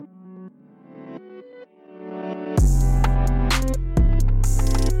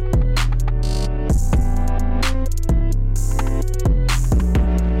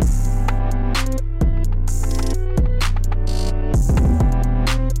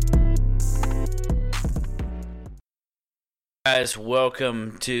Guys,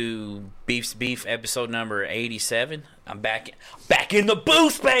 welcome to Beef's Beef episode number 87. I'm back in the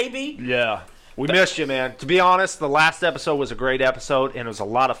booth, baby. Yeah. We missed you, man. To be honest, the last episode was a great episode, and it was a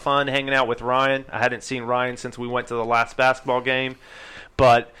lot of fun hanging out with Ryan. I hadn't seen Ryan since we went to the last basketball game,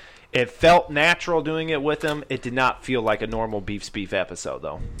 but it felt natural doing it with him. It did not feel like a normal Beef's Beef episode,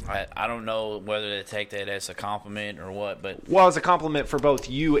 though. I don't know whether to take that as a compliment or what, but... Well, as a compliment for both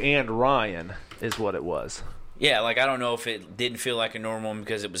you and Ryan is what it was. Yeah, like I don't know if it didn't feel like a normal one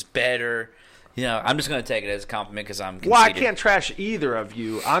because it was better. You know, I'm just going to take it as a compliment because I'm conceited. Well, I can't trash either of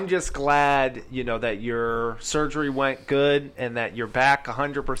you. I'm just glad, that your surgery went good and that you're back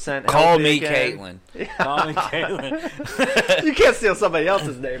 100% Call me again. Caitlin. Call me Caitlin. You can't steal somebody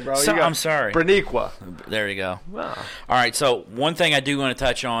else's name, bro. I'm sorry. Braniqua. There you go. Wow. All right, so one thing I do want to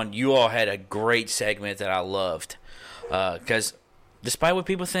touch on, you all had a great segment that I loved because despite what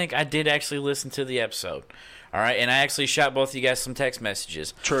people think, I did actually listen to the episode. All right, and I actually shot both of you guys some text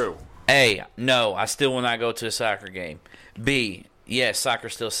messages. True. A, no, I still will not go to a soccer game. B, yes, soccer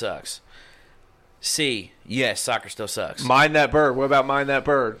still sucks. C, yes, soccer still sucks. Mind that bird. What about mind that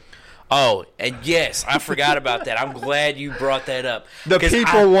bird? Oh, and yes, I forgot about that. I'm glad you brought that up. The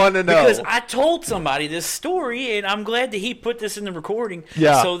people want to know. Because I told somebody this story, and I'm glad that he put this in the recording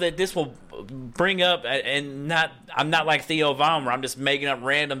so that this will bring up, and I'm not like Theo Von, where I'm just making up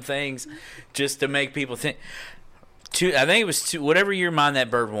random things just to make people think. I think it was whatever year Mind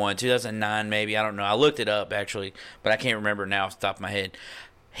That Bird won, 2009 maybe, I don't know. I looked it up, actually, but I can't remember now off the top of my head.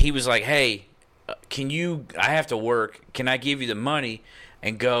 He was like, hey, I have to work. Can I give you the money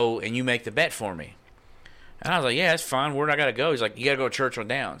and go and you make the bet for me? And I was like, yeah, that's fine. Where do I got to go? He's like, you got to go to Churchill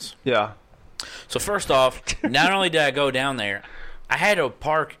Downs. Yeah. So first off, not only did I go down there, I had to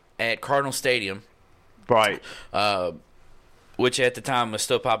park at Cardinal Stadium. Right. Which at the time was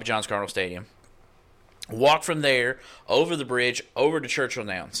still Papa John's Cardinal Stadium. Walk from there, over the bridge, over to Churchill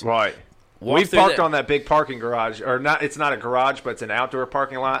Downs. Right. We've parked on that big parking garage. Or not. It's not a garage, but it's an outdoor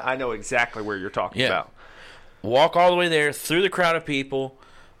parking lot. I know exactly where you're talking about. Walk all the way there, through the crowd of people,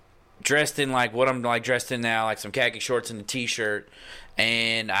 dressed in like what I'm like dressed in now, like some khaki shorts and a T-shirt.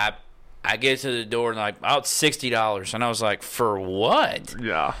 And I get to the door and like, oh, it's $60. And I was like, for what?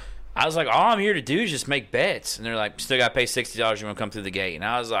 Yeah. I was like, all I'm here to do is just make bets. And they're like, still got to pay $60. You want to come through the gate? And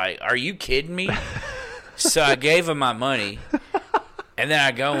I was like, are you kidding me? So I gave them my money. And then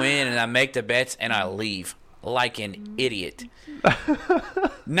I go in and I make the bets and I leave like an idiot.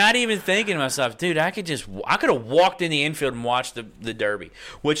 Not even thinking to myself, dude, I could have walked in the infield and watched the Derby,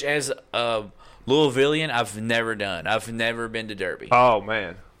 which as a Louisvillian, I've never done. I've never been to Derby. Oh,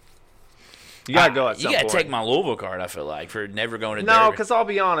 man. You got to go at some point. You got to take my Louisville card, I feel like, for never going to Derby. No, because I'll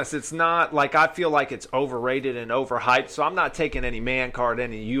be honest, it's not like I feel like it's overrated and overhyped, so I'm not taking any man card,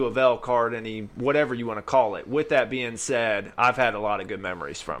 any U of L card, any whatever you want to call it. With that being said, I've had a lot of good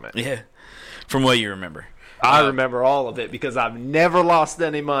memories from it. Yeah, from what you remember. I remember all of it because I've never lost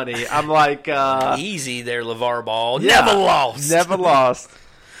any money. I'm like... easy there, LeVar Ball. Yeah, never lost. Never lost.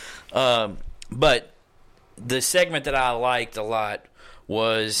 But the segment that I liked a lot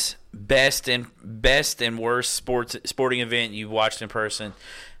was best and worst sporting event you've watched in person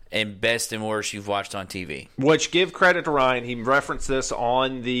and best and worst you've watched on TV. Which, give credit to Ryan. He referenced this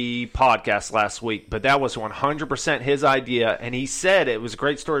on the podcast last week, but that was 100% his idea, and he said it was a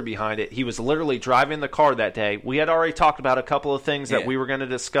great story behind it. He was literally driving the car that day. We had already talked about a couple of things that we were going to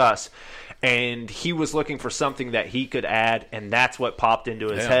discuss, and he was looking for something that he could add, and that's what popped into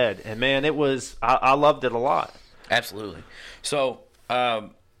his head. And, man, it was I loved it a lot. Absolutely. So,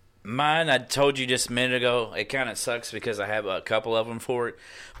 mine, I told you just a minute ago, it kind of sucks because I have a couple of them for it.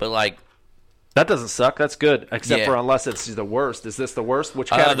 But, like... That doesn't suck. That's good, except for unless it's the worst. Is this the worst?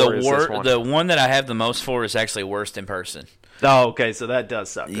 Which category is this one? The one that I have the most for is actually worst in person. Oh, okay, so that does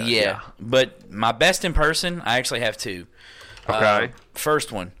suck. Yeah, but my best in person, I actually have two. Okay.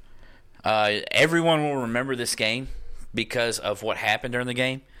 First one, everyone will remember this game because of what happened during the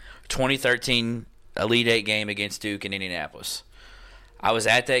game. 2013 Elite Eight game against Duke in Indianapolis. I was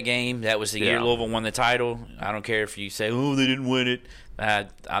at that game. That was the year Louisville won the title. I don't care if you say, oh, they didn't win it.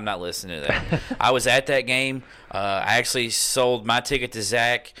 I'm not listening to that. I was at that game. I actually sold my ticket to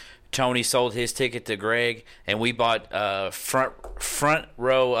Zach. Tony sold his ticket to Greg, and we bought front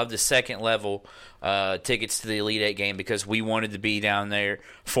row of the second level tickets to the Elite Eight game because we wanted to be down there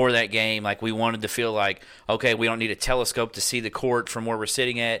for that game. Like, we wanted to feel like, okay, we don't need a telescope to see the court from where we're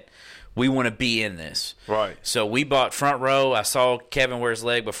sitting at. We want to be in this. Right. So we bought front row. I saw Kevin wear his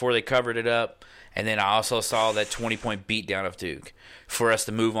leg before they covered it up. And then I also saw that 20-point beatdown of Duke for us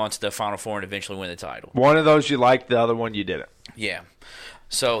to move on to the Final Four and eventually win the title. One of those you liked, the other one you didn't. Yeah.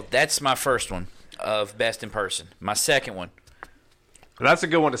 So that's my first one of best in person. My second one, That's a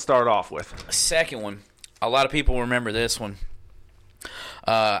good one to start off with. Second one, a lot of people remember this one.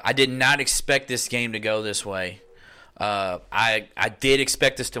 I did not expect this game to go this way. I did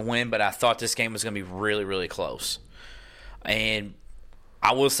expect us to win, but I thought this game was going to be really, really close. And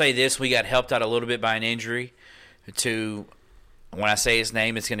I will say this, we got helped out a little bit by an injury to, when I say his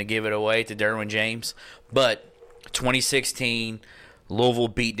name, it's going to give it away, to Derwin James. But 2016, Louisville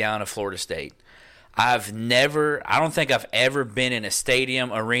beat down of Florida State. I don't think I've ever been in a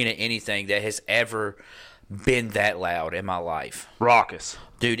stadium, arena, anything that has ever been that loud in my life. Raucous.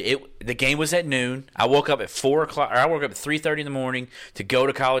 Dude, the game was at noon. I woke up at 4 o'clock, or I woke up at 3:30 in the morning to go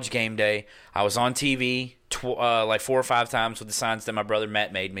to College game day. I was on TV like 4 or 5 times with the signs that my brother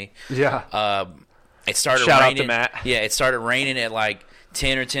Matt made me. Yeah. It started Shout raining. out to Matt. Yeah, it started raining at like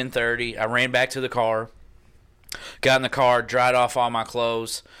 10 or 10:30. I ran back to the car, got in the car, dried off all my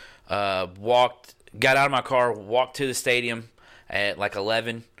clothes, got out of my car, walked to the stadium at like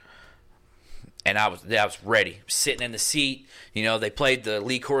 11. And I was ready, sitting in the seat. You know, they played the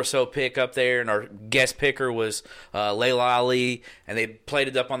Lee Corso pick up there, and our guest picker was Layla Ali, and they played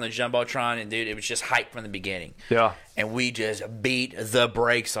it up on the Jumbotron, and, dude, it was just hype from the beginning. Yeah. And we just beat the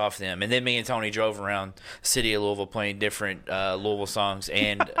brakes off them. And then me and Tony drove around the city of Louisville playing different Louisville songs,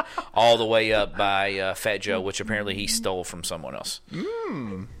 and all the way up by Fat Joe, which apparently he stole from someone else.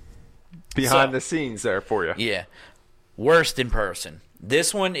 Behind the scenes there for you. Yeah. Worst in person.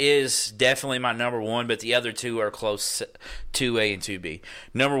 This one is definitely my number one, but the other two are close, 2A and 2B.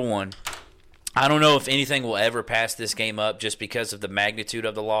 Number one, I don't know if anything will ever pass this game up just because of the magnitude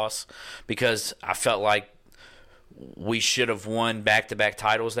of the loss, because I felt like we should have won back-to-back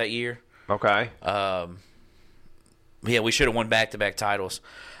titles that year. Okay. Yeah, we should have won back-to-back titles.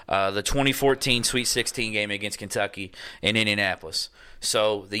 The 2014 Sweet 16 game against Kentucky in Indianapolis.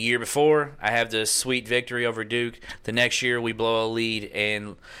 So the year before, I have the sweet victory over Duke. The next year, we blow a lead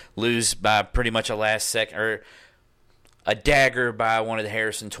and lose by pretty much a last second, or a dagger by one of the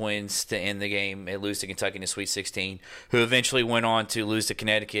Harrison twins to end the game and lose to Kentucky in the Sweet 16, who eventually went on to lose to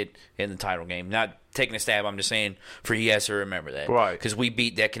Connecticut in the title game. Not taking a stab, I'm just saying for you guys to remember that. Right. Because we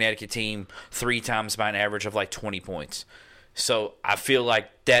beat that Connecticut team 3 times by an average of like 20 points. So I feel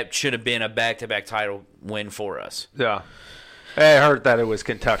like that should have been a back-to-back title win for us. Yeah. I heard that it was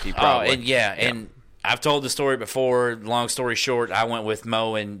Kentucky, probably. And I've told the story before. Long story short, I went with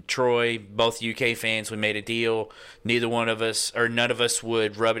Mo and Troy, both UK fans. We made a deal. None of us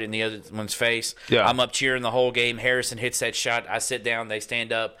would rub it in the other one's face. Yeah. I'm up cheering the whole game. Harrison hits that shot. I sit down. They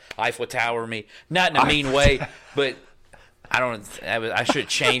stand up. Eiffel Tower me. Not in a mean way, but I should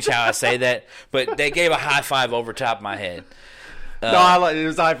change how I say that. But they gave a high five over top of my head. No, I like it.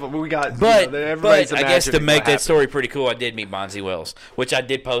 Was Eiffel. We got, but I guess to imagining make what that happened. story pretty cool, I did meet Bonzi Wells, which I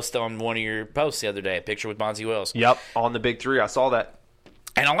did post on one of your posts the other day. A picture with Bonzi Wells. Yep, on the Big Three, I saw that.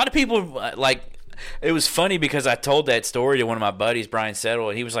 And a lot of people it was funny because I told that story to one of my buddies, Brian Settle,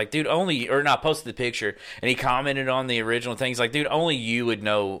 and he was like, dude, I posted the picture, and he commented on the original thing. He's like, dude, only you would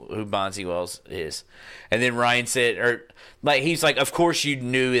know who Bonzi Wells is. And then Ryan said, he's like, of course you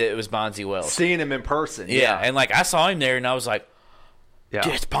knew that it was Bonzi Wells. Seeing him in person. Yeah, and I saw him there, and I was like, yeah.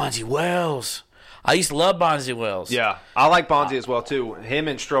 dude, it's Bonzi Wells. I used to love Bonzi Wells. Yeah, I like Bonzi as well, too. Him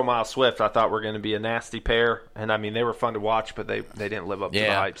and Stromile Swift, I thought were going to be a nasty pair. And, I mean, they were fun to watch, but they didn't live up to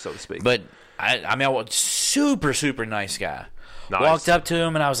the hype, so to speak. But, I was super, super nice guy. Nice. Walked up to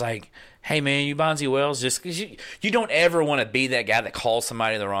him, and I was like, hey, man, you Bonzi Wells? Just because you don't ever want to be that guy that calls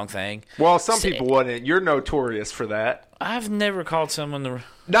somebody the wrong thing. Well, some people wouldn't. You're notorious for that. I've never called someone the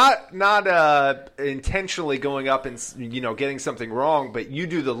Not intentionally going up and getting something wrong, but you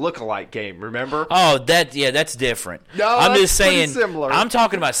do the look-alike game. Remember? Oh, that's different. No, I'm that's just saying. pretty similar. I'm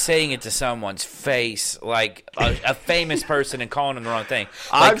talking about saying it to someone's face, like a famous person, and calling them the wrong thing.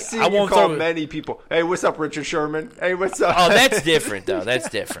 I've seen you call many people. Hey, what's up, Richard Sherman? Hey, what's up? Oh, that's different though. That's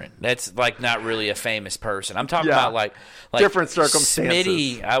different. That's not really a famous person. I'm talking about like different circumstances.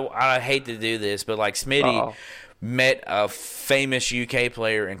 Smitty, I hate to do this, but Smitty. Met a famous UK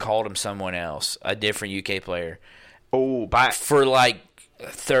player and called him someone else, a different UK player. Oh, for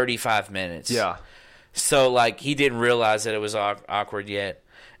 35 minutes. Yeah. So he didn't realize that it was awkward yet,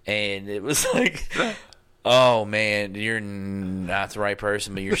 and it was oh man, you're not the right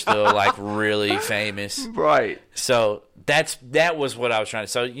person, but you're still really famous. Right. So that was what I was trying to.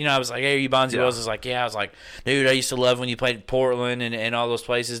 So I was like, hey, are you Bonzi Wells? I was like, yeah. I was like, dude, I used to love when you played Portland and all those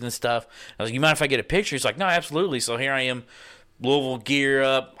places and stuff. I was like, you mind if I get a picture? He's like, no, absolutely. So here I am, Louisville gear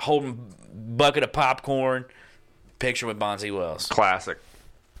up, holding bucket of popcorn, picture with Bonzi Wells. Classic.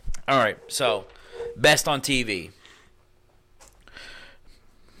 All right, so best on TV.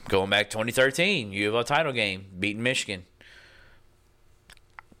 Going back 2013, U of L title game, beating Michigan.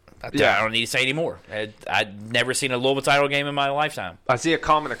 I don't need to say anymore. I'd never seen a Louisville title game in my lifetime. I see a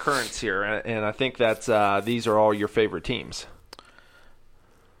common occurrence here, and I think that's these are all your favorite teams.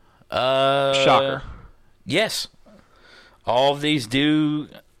 Shocker. Yes. All of these do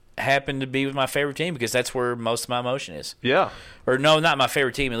happen to be with my favorite team because that's where most of my emotion is. Yeah. Or no, not my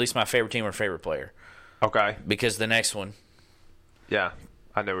favorite team. At least my favorite team or favorite player. Okay. Because the next one. Yeah.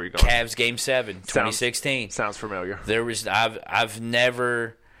 I know where you're going. Cavs Game 7, 2016. Sounds familiar. There was I've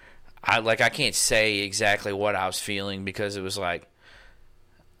never I can't say exactly what I was feeling because it was like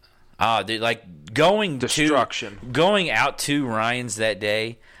going out to Ryan's that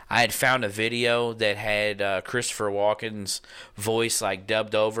day. I had found a video that had Christopher Walken's voice like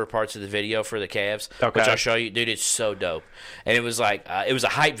dubbed over parts of the video for the Cavs, which I'll show you. Dude, it's so dope. And it was like it was a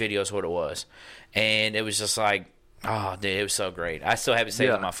hype video is what it was. And it was just like, oh, dude, it was so great. I still have it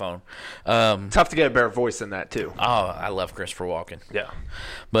saved on my phone. Tough to get a better voice than that, too. Oh, I love Christopher Walken. Yeah.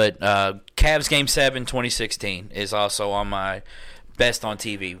 But Cavs Game 7, 2016 is also on my best on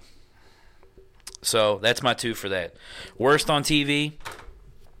TV. So that's my 2 for that. Worst on TV.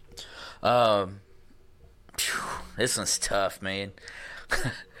 This one's tough, man.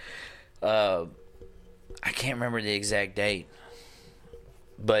 I can't remember the exact date.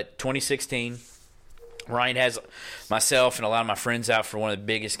 But 2016, Ryan has myself and a lot of my friends out for one of the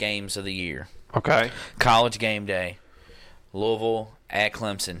biggest games of the year. Okay. College game day. Louisville at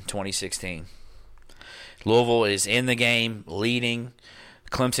Clemson, 2016. Louisville is in the game, leading.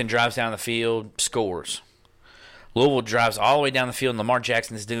 Clemson drives down the field, scores. Louisville drives all the way down the field, and Lamar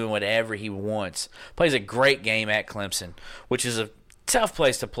Jackson is doing whatever he wants. Plays a great game at Clemson, which is a tough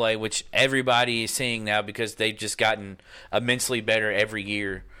place to play, which everybody is seeing now because they've just gotten immensely better every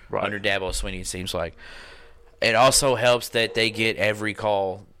year under Dabo Swinney, it seems like. It also helps that they get every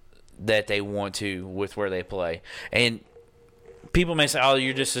call that they want to with where they play. And people may say, oh,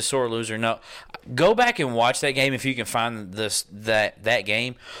 you're just a sore loser. No. Go back and watch that game if you can find that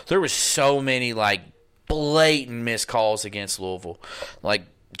game. There was so many, blatant missed calls against Louisville. Like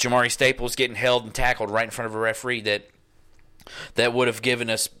Jamari Staples getting held and tackled right in front of a referee that would have given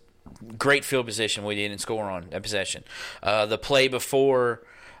us great field position we didn't score on that possession. The play before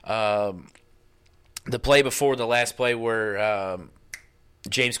the last play where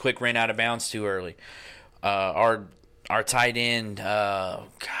James Quick ran out of bounds too early. Our tight end, I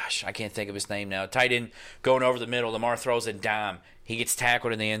can't think of his name now. Tight end going over the middle. Lamar throws a dime. He gets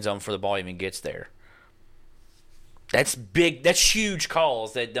tackled in the end zone before the ball even gets there. That's big. That's huge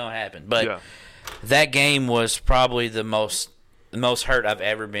calls that don't happen. But that game was probably the most hurt I've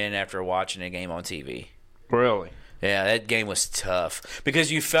ever been after watching a game on TV. Really? Yeah, that game was tough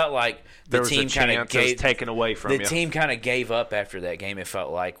because you felt like the team kind of taken away from you. The team kind of gave up after that game. It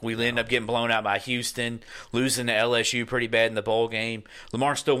felt like we ended up getting blown out by Houston, losing to LSU pretty bad in the bowl game.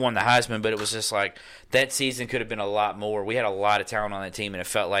 Lamar still won the Heisman, but it was just like that season could have been a lot more. We had a lot of talent on that team, and it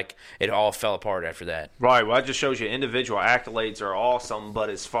felt like it all fell apart after that. Right. Well, that just shows you individual accolades are awesome, but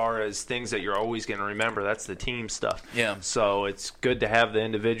as far as things that you're always going to remember, that's the team stuff. Yeah. So it's good to have the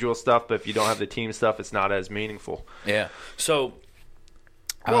individual stuff, but if you don't have the team stuff, it's not as meaningful. Yeah. So.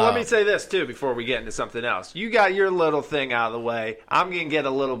 Well, let me say this, too, before we get into something else. You got your little thing out of the way. I'm going to get a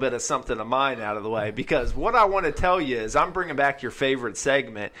little bit of something of mine out of the way because what I want to tell you is I'm bringing back your favorite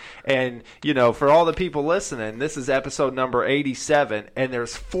segment. And, for all the people listening, this is episode number 87, and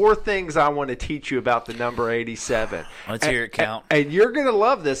there's 4 things I want to teach you about the number 87. Let's hear it count. And you're going to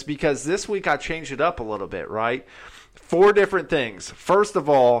love this because this week I changed it up a little bit, right? 4 different things. First of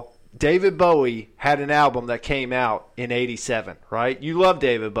all, David Bowie had an album that came out in 87, right? You love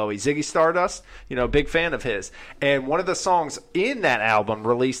David Bowie. Ziggy Stardust, big fan of his. And one of the songs in that album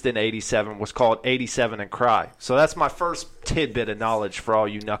released in 87 was called 87 and Cry. So that's my first tidbit of knowledge for all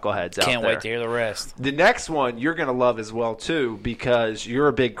you knuckleheads out there. Can't wait to hear the rest. The next one you're going to love as well, too, because you're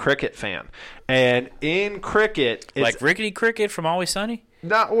a big cricket fan. And in cricket... Like Rickety Cricket from Always Sunny?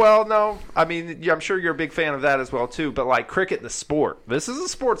 No. I mean, I'm sure you're a big fan of that as well, too. But like cricket, the sport. This is a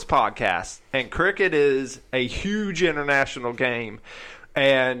sports podcast, and cricket is a huge international game.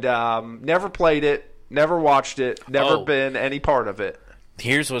 And never played it, never watched it, never been any part of it.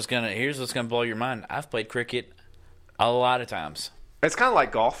 Here's what's gonna blow your mind. I've played cricket a lot of times. It's kind of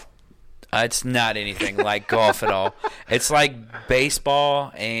like golf. It's not anything like golf at all. It's like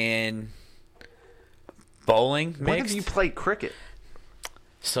baseball and bowling mixed. When have you played cricket?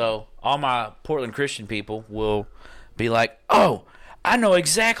 So all my Portland Christian people will be like, oh, I know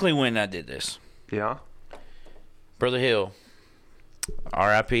exactly when I did this. Yeah. Brother Hill,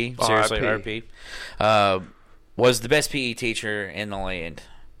 R.I.P., seriously, R.I.P., was the best PE teacher in the land.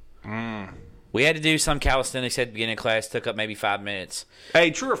 We had to do some calisthenics at the beginning of class. Took up maybe 5 minutes.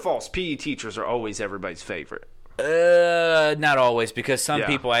 Hey, true or false? PE teachers are always everybody's favorite. Not always, because some Yeah.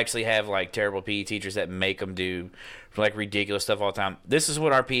 people actually have like terrible PE teachers that make them do like ridiculous stuff all the time. This is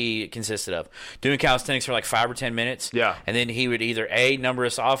what our PE consisted of: doing calisthenics for like 5 or 10 minutes. Yeah. And then he would either number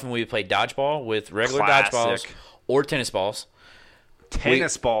us off, and we would play dodgeball with regular Classic. dodgeballs or tennis balls.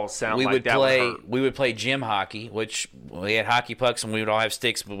 Tennis balls sound We like would that play. would hurt. We would play gym hockey, which we had hockey pucks, and we would all have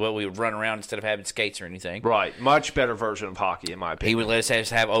sticks, but we would run around instead of having skates or anything. Right. Much better version of hockey, in my He opinion. would let us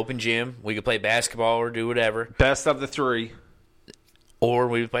have open gym. We could play basketball or do whatever, Best of the three. or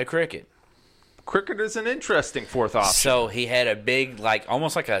we would play cricket. Cricket is an interesting fourth option. So he had a big, like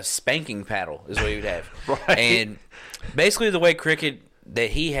almost like a spanking paddle is what he would have. Right. And basically the way cricket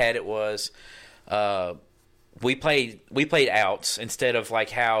that he had it was we played outs instead of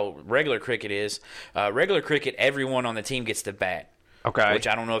like how regular cricket is. Regular cricket, everyone on the team gets the bat. Okay. Which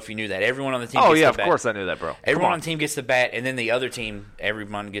I don't know if you knew that. Everyone on the team Oh, gets yeah, the of bat. course I knew that, bro. Everyone Come on the team gets the bat, and then the other team,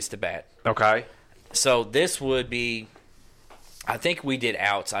 everyone gets the bat. Okay. So this would be, I think we did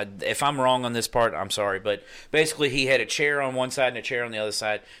outs. If I'm wrong on this part, I'm sorry, but basically he had a chair on one side and a chair on the other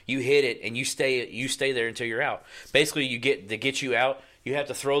side. You hit it and you stay there until you're out. Basically, to get you out, you have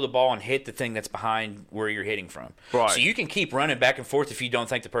to throw the ball and hit the thing that's behind where you're hitting from. Right. So you can keep running back and forth if you don't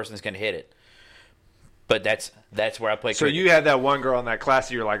think the person's going to hit it. But that's where I play. So cricket. you had that one girl in that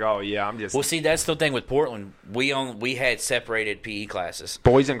class, you're like, oh, yeah, I'm just Well, see, that's the thing with Portland. We had separated PE classes.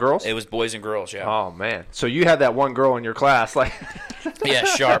 boys and girls? It was boys and girls, yeah. Oh, man. So you had that one girl in your class, like, Yeah,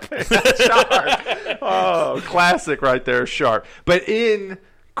 sharp. Sharp. Oh, classic right there, Sharp. But in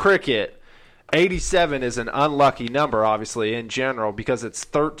cricket, 87 is an unlucky number, obviously, in general, because it's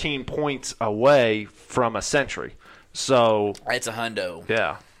 13 points away from a century. So, It's a hundo.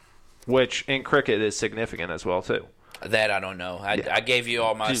 yeah, which in cricket is significant as well, too. That I don't know. I gave you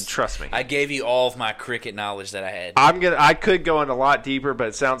all my. Dude, trust me. I gave you all of my cricket knowledge that I had. I could go in a lot deeper, but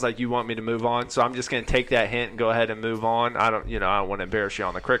it sounds like you want me to move on, so I'm just going to take that hint and go ahead and move on. I don't want to embarrass you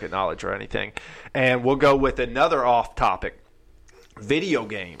on the cricket knowledge or anything. And we'll go with another off topic. Video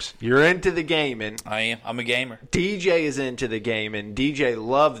games. You're into the gaming. I am. I'm a gamer. DJ is into the game, and DJ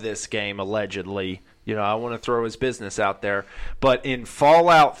loved this game, allegedly. I want to throw his business out there. But in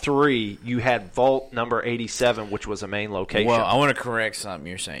Fallout 3, you had Vault number 87, which was a main location. Well, I want to correct something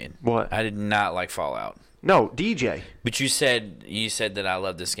you're saying. What? I did not like Fallout. No, DJ. But you said that I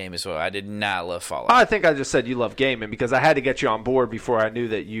love this game as well. I did not love Fallout. I think I just said you love gaming because I had to get you on board before I knew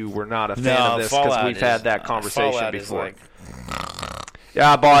that you were not a fan of this because we've had that conversation Fallout before. Is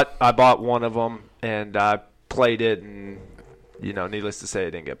Yeah, I bought one of them and I played it, and needless to say,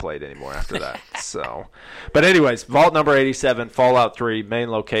 it didn't get played anymore after that. So, but anyways, Vault number 87, Fallout 3, main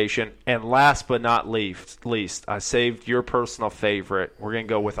location, and last but not least, I saved your personal favorite. We're gonna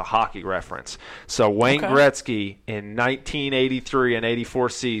go with a hockey reference. So Wayne Gretzky in 1983 and 84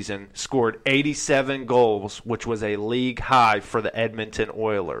 season scored 87 goals, which was a league high for the Edmonton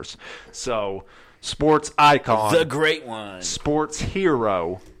Oilers. So, sports icon, the great one. sports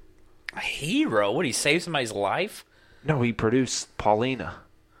hero. A hero? What? He saved somebody's life? No, he produced Paulina.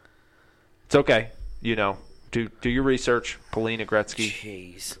 It's okay. Do your research. Paulina Gretzky.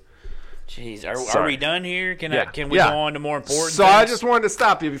 Jeez. Are Sorry. we done here? Can we Yeah. go on to more important So things? I just wanted to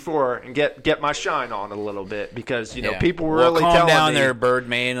stop you before and get my shine on a little bit because Yeah. people were Well, really calm telling down me. there,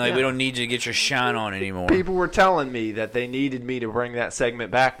 Birdman. Like, Yeah. we don't need you to get your shine on anymore. People were telling me that they needed me to bring that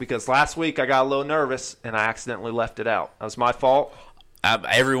segment back because last week I got a little nervous and I accidentally left it out. That was my fault.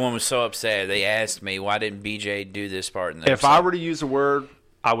 Everyone was so upset. They asked me, why didn't BJ do this part? In the If I were to use a word,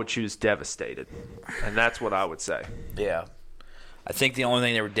 I would choose devastated, and that's what I would say. Yeah. I think the only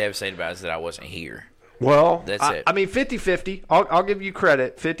thing they were devastated about is that I wasn't here. Well, That's it. I mean, 50-50. I'll give you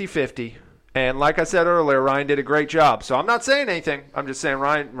credit, 50-50. And like I said earlier, Ryan did a great job. So I'm not saying anything. I'm just saying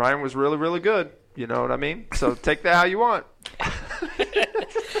Ryan was really, really good. You know what I mean? So take that how you want. All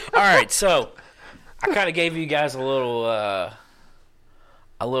right, so I kind of gave you guys a little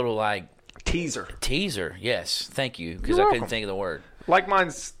like Teaser. teaser. Yes, thank you, because You're I couldn't welcome. think of the word. Like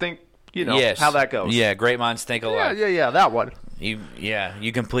minds think, Yes. how that goes. Yeah, great minds think alike. Yeah, that one.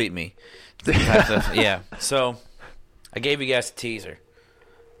 You complete me. Yeah. So I gave you guys a teaser.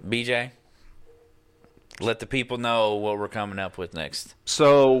 BJ, let the people know what we're coming up with next.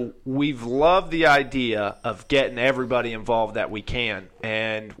 So we've loved the idea of getting everybody involved that we can,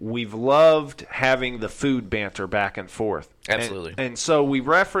 and we've loved having the food banter back and forth. Absolutely. And so we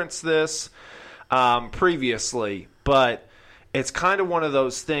referenced this previously, but it's kind of one of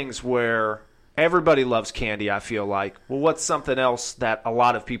those things where Everybody loves candy, I feel like. Well, what's something else that a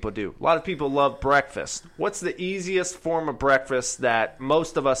lot of people do? A lot of people love breakfast. What's the easiest form of breakfast that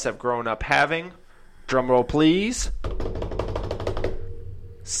most of us have grown up having? Drum roll, please.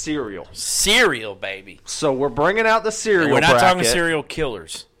 Cereal. Cereal, baby. So we're bringing out the cereal We're not bracket. talking serial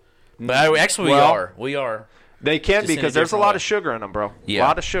killers. But actually, we are. They can Just because in a there's a different lot way. of sugar in them, bro. Yeah. A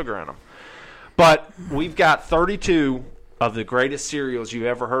lot of sugar in them. But we've got 32 of the greatest cereals you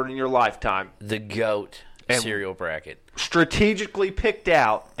ever heard in your lifetime. The GOAT And- cereal bracket. Strategically picked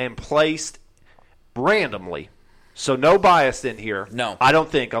out and placed randomly. So no bias in here. No. I don't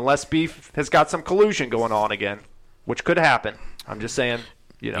think, unless Beef has got some collusion going on again, which could happen. I'm just saying,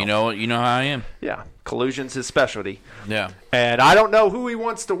 you know. You know how I am. Yeah, collusion's his specialty. Yeah. And I don't know who he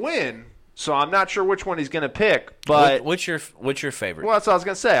wants to win, so I'm not sure which one he's going to pick. But what's your favorite? well, that's what I was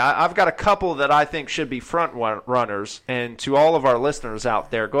going to say. I've got a couple that I think should be front runners. And to all of our listeners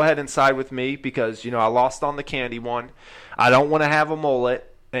out there, go ahead and side with me because, I lost on the candy one. I don't want to have a mullet.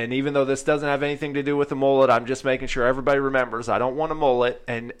 And even though this doesn't have anything to do with the mullet, I'm just making sure everybody remembers I don't want a mullet.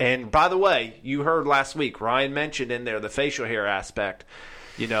 And by the way, you heard last week, Ryan mentioned in there the facial hair aspect.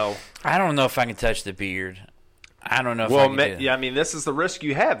 I don't know if I can touch the beard. I don't know if I Well, can do it. yeah, I mean, this is the risk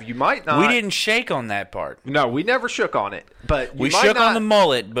you have. You might not. We didn't shake on that part. No, we never shook on it. But We might shook not, on the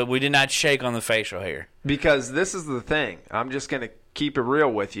mullet, but we did not shake on the facial hair. because this is the thing. I'm just going to keep it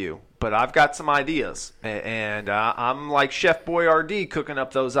real with you. But I've got some ideas, and I'm like Chef Boyardee cooking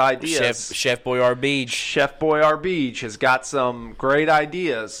up those ideas. Chef Boyardee. Chef Boyardee has got some great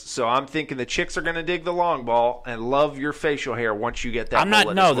ideas, so I'm thinking the chicks are going to dig the long ball and love your facial hair once you get that.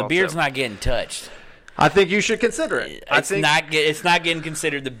 The beard's not getting touched. I think you should consider it. It's not getting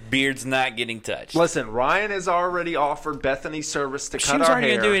considered. The beard's not getting touched. Listen, Ryan has already offered Bethany service to She cut was our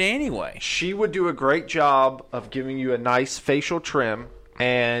already hair. gonna do it anyway. She would do a great job of giving you a nice facial trim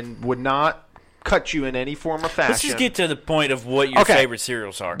and would not cut you in any form or fashion. Let's just get to the point of what your Okay. favorite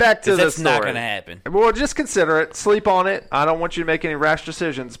cereals are. Back to 'Cause the that's not story. going to happen. Well, just consider it. Sleep on it. I don't want you to make any rash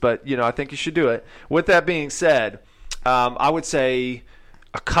decisions, but I think you should do it. With that being said, I would say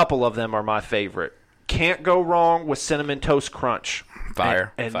a couple of them are my favorite. Can't go wrong with Cinnamon Toast Crunch.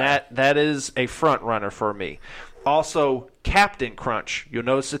 Fire. And Fire. that is a front runner for me. Also, Captain Crunch. You'll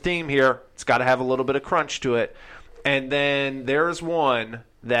notice the theme here. It's got to have a little bit of crunch to it. And then there's one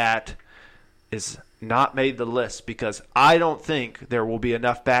that is not made the list because I don't think there will be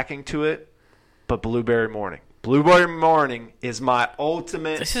enough backing to it, but Blueberry Morning. Blueberry Morning is my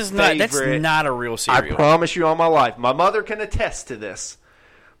ultimate This is favorite. not. That's not a real I cereal. promise you on my life. My mother can attest to this.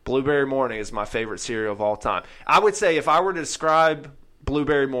 Blueberry Morning is my favorite cereal of all time. I would say if I were to describe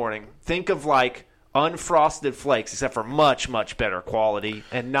Blueberry Morning, think of like unfrosted flakes, except for much, much better quality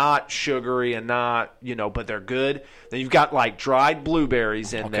and not sugary and not, but they're good. Then you've got like dried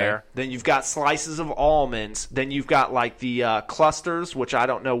blueberries in there. Then you've got slices of almonds. Then you've got like the clusters, which I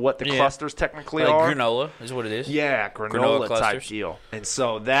don't know what the clusters technically like are. granola is what it is. Yeah, granola type clusters. deal. And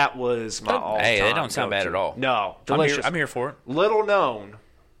so that was my all-time Hey, they don't sound bad go-to. at all. No, delicious. I'm here for it. Little known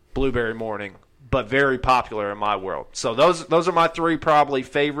Blueberry Morning, but very popular in my world. So those are my three probably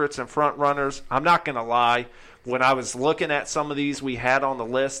favorites and front runners. I'm not going to lie. When I was looking at some of these we had on the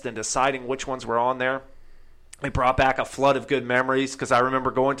list and deciding which ones were on there, it brought back a flood of good memories because I remember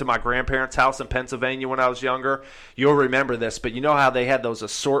going to my grandparents' house in Pennsylvania when I was younger. You'll remember this, but you know how they had those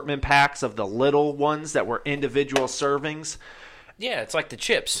assortment packs of the little ones that were individual servings? Yeah, it's like the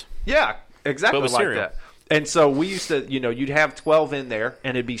chips. Yeah, exactly But with like cereal. that. And so we used to, you'd have 12 in there,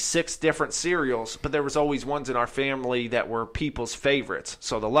 and it'd be 6 different cereals, but there was always ones in our family that were people's favorites.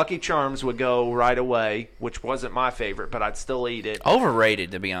 So the Lucky Charms would go right away, which wasn't my favorite, but I'd still eat it.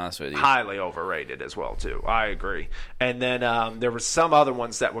 Overrated, to be honest with you. Highly overrated as well, too. I agree. And then there were some other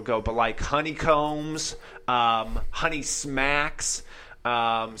ones that would go, but like Honeycombs, Honey Smacks,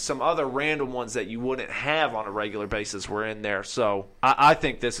 some other random ones that you wouldn't have on a regular basis were in there. So I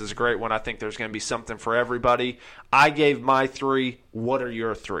think this is a great one. I think there's going to be something for everybody. I gave my 3. What are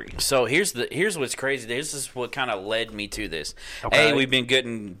your 3? So here's what's crazy. This is what kind of led me to this. Okay. Hey, we've been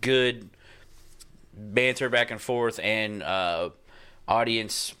getting good banter back and forth and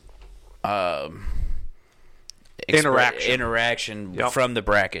audience interaction Yep. from the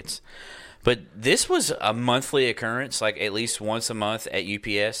brackets. But this was a monthly occurrence, like at least once a month at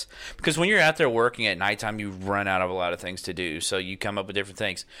UPS. Because when you're out there working at nighttime, you run out of a lot of things to do. So you come up with different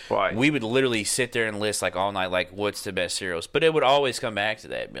things. Right. We would literally sit there and list like all night, like what's the best cereals. But it would always come back to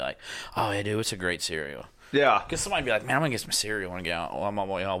that and be like, oh, yeah, dude, it's a great cereal. Yeah. Because somebody would be like, man, I'm going to get some cereal when I get out. I'm on my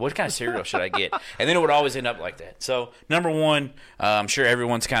way home. What kind of cereal should I get? And then it would always end up like that. So, number one, I'm sure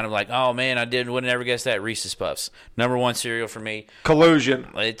everyone's kind of like, oh, man, wouldn't ever guess that, Reese's Puffs. Number one cereal for me. Collusion.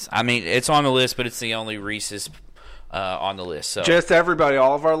 It's on the list, but it's the only Reese's on the list. So just everybody,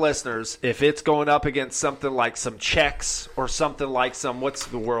 all of our listeners, if it's going up against something like some Chex or something like what's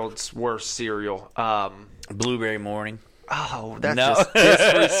the world's worst cereal? Blueberry Morning. Oh, that's just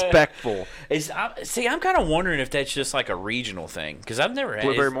disrespectful. I'm kind of wondering if that's just like a regional thing because I've never had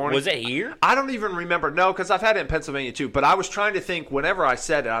Blueberry Morning. Was it here? I don't even remember. No, because I've had it in Pennsylvania too. But I was trying to think. Whenever I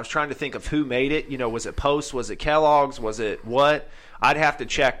said it, I was trying to think of who made it. Was it Post? Was it Kellogg's? Was it what? I'd have to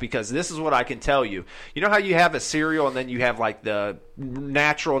check because this is what I can tell you. You know how you have a cereal and then you have like the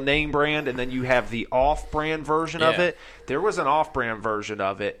natural name brand and then you have the off-brand version of it? There was an off-brand version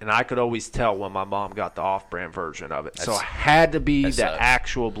of it, and I could always tell when my mom got the off-brand version of it. So it had to be the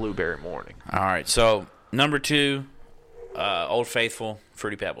actual Blueberry Morning. All right. So, number 2, Old Faithful,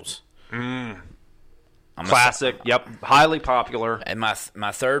 Fruity Pebbles. Classic. Yep. Highly popular. And my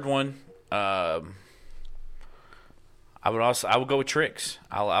third one, I would go with Trix.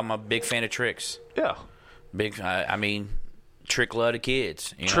 I'm a big fan of Trix. Yeah. Trick love the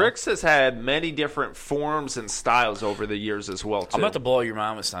kids. Trix has had many different forms and styles over the years as well, too. I'm about to blow your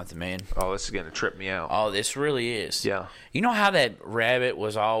mind with something, man. Oh, this is going to trip me out. Oh, this really is. Yeah. You know how that rabbit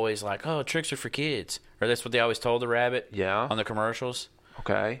was always like, oh, tricks are for kids? Or that's what they always told the rabbit on the commercials?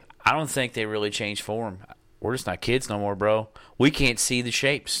 Okay. I don't think they really changed form. We're just not kids no more, bro. We can't see the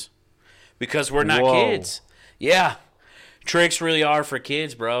shapes because we're not kids. Yeah. Tricks really are for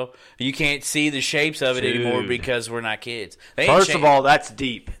kids, bro. You can't see the shapes of it anymore because we're not kids. First of all, that's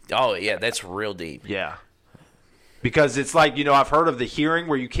deep. Oh, yeah, that's real deep. Yeah. Because it's like, I've heard of the hearing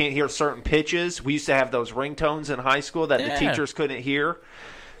where you can't hear certain pitches. We used to have those ringtones in high school that the teachers couldn't hear.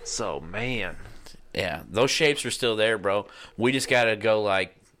 So, man. Yeah, those shapes are still there, bro. We just got to go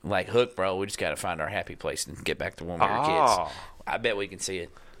like Hook, bro. We just got to find our happy place and get back to when we were kids. I bet we can see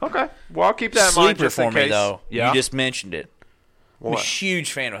it. Okay. Well, I'll keep that in mind just in case. Me, though. Yeah. You just mentioned it. What? I'm a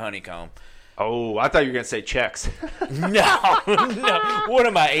huge fan of Honeycomb. Oh, I thought you were going to say Chex. No. What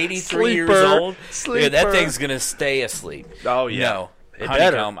am I, 83 years old? Yeah, that thing's going to stay asleep. Oh, yeah. No.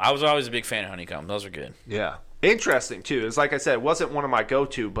 Honeycomb. I was always a big fan of Honeycomb. Those are good. Yeah. Interesting, too. It's like I said, it wasn't one of my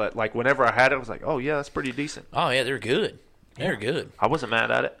go-to, but like whenever I had it, I was like, oh, yeah, that's pretty decent. Oh, yeah, they're good. They're good. I wasn't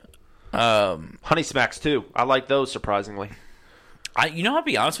mad at it. Honey Smacks, too. I like those, surprisingly. I'll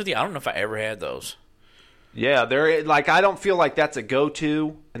be honest with you, I don't know if I ever had those. Yeah, they're like, I don't feel like that's a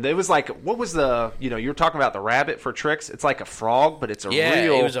go-to. And it was like, what was the, you were talking about the rabbit for Trix. It's like a frog, but it's it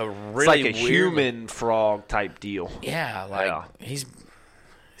was a really it's like a human frog type deal. Yeah, he's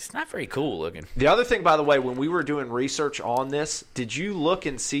not very cool looking. The other thing, by the way, when we were doing research on this, did you look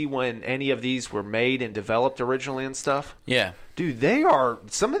and see when any of these were made and developed originally and stuff? Yeah. Dude,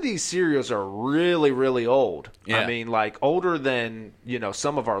 some of these cereals are really, really old. Yeah. I mean, like older than,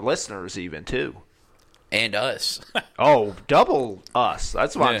 some of our listeners even, too. And us. Oh, double us.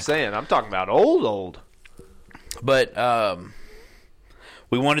 That's what I'm saying. I'm talking about old. But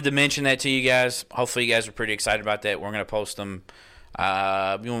we wanted to mention that to you guys. Hopefully you guys are pretty excited about that. We're going to post them.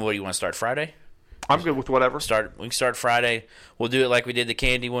 What do you want to start, Friday? I'm good with whatever. We can start Friday. We'll do it like we did the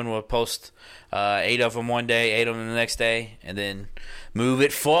candy one. We'll post 8 of them one day, 8 of them the next day, and then move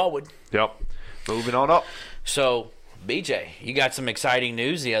it forward. Yep. Moving on up. So, BJ, you got some exciting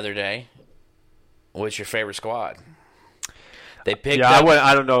news the other day. What's your favorite squad? They picked up.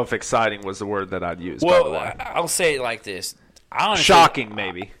 I don't know if exciting was the word that I'd use. Well, by the way. I'll say it like this. Shocking,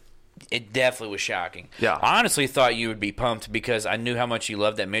 maybe. It definitely was shocking. Yeah. I honestly thought you would be pumped because I knew how much you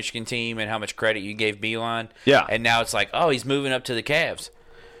loved that Michigan team and how much credit you gave Beilein. Yeah. And now it's like, oh, he's moving up to the Cavs.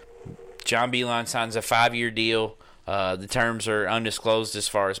 John Beilein signs a 5-year deal. The terms are undisclosed as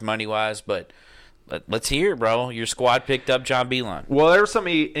far as money-wise, but let's hear, bro. Your squad picked up John Beilein. Well, there's some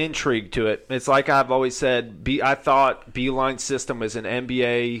intrigue to it. It's like I've always said, I thought Beilein's system was an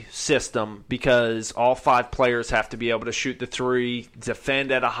NBA system because all 5 players have to be able to shoot the 3,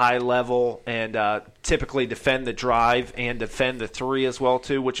 defend at a high level, and typically defend the drive and defend the 3 as well,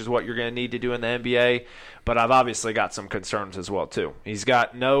 too, which is what you're going to need to do in the NBA. But I've obviously got some concerns as well, too. He's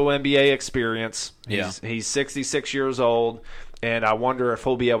got no NBA experience. He's 66 years old. And I wonder if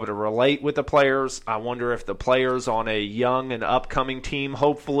he'll be able to relate with the players. I wonder if the players on a young and upcoming team,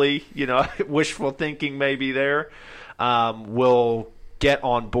 hopefully, wishful thinking maybe there, will get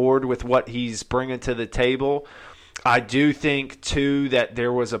on board with what he's bringing to the table. I do think, too, that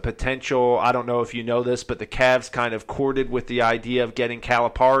there was a potential, I don't know if you know this, but the Cavs kind of courted with the idea of getting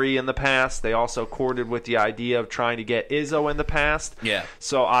Calipari in the past. They also courted with the idea of trying to get Izzo in the past. Yeah.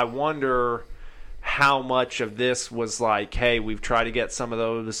 So I wonder how much of this was like, hey, we've tried to get some of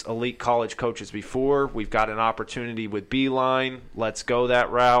those elite college coaches before. We've got an opportunity with Beeline. Let's go that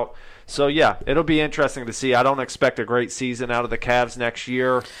route. So, yeah, it'll be interesting to see. I don't expect a great season out of the Cavs next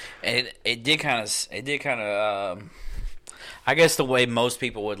year. It did kind of I guess the way most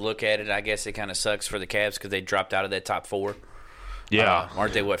people would look at it, I guess it kind of sucks for the Cavs because they dropped out of that top 4. Yeah.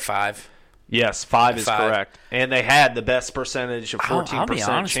 Aren't they, 5? Yes, 5 is correct. And they had the best percentage of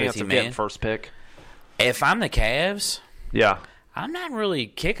 14% chance of getting first pick. If I'm the Cavs, yeah, I'm not really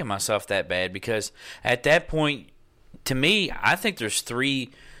kicking myself that bad because at that point, to me, I think there's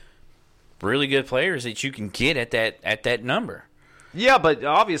 3 really good players that you can get at that number. Yeah, but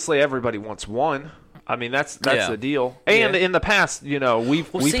obviously everybody wants one. I mean, that's the deal. And in the past,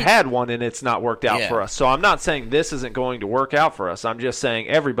 we've had one and it's not worked out for us. So I'm not saying this isn't going to work out for us. I'm just saying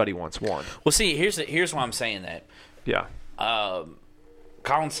everybody wants one. Well, see, here's why I'm saying that. Yeah.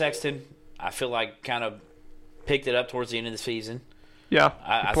 Colin Sexton, I feel like kind of picked it up towards the end of the season. Yeah,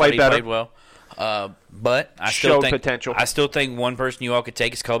 I thought he played well. But I still think potential. I still think one person you all could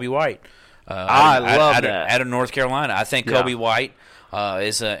take is Kobe White. I love that. Out of North Carolina. I think Kobe White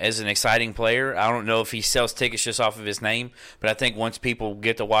is an exciting player. I don't know if he sells tickets just off of his name, but I think once people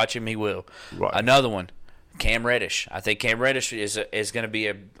get to watch him, he will. Right. Another one, Cam Reddish. I think Cam Reddish is going to be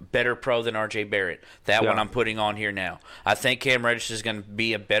a better pro than R.J. Barrett. That one I'm putting on here now. I think Cam Reddish is going to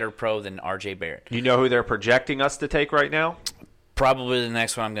be a better pro than R.J. Barrett. You know who they're projecting us to take right now? Probably the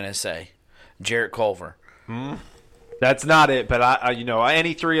next one I'm going to say, Jarrett Culver. That's not it, but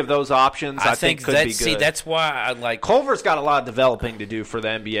any 3 of those options I think could be good. See, that's why I like Culver's got a lot of developing to do for the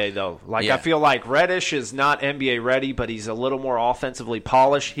NBA, though. I feel like Reddish is not NBA ready, but he's a little more offensively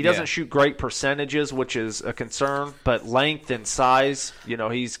polished. He doesn't shoot great percentages, which is a concern, but length and size,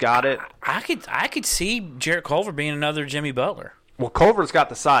 he's got it. I could see Jarrett Culver being another Jimmy Butler. Well, Culver's got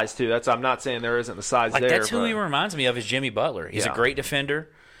the size too. I'm not saying there isn't the size there. That's who he reminds me of is Jimmy Butler. He's a great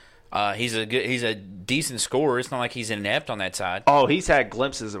defender. He's a decent scorer. It's not like he's inept on that side. Oh, he's had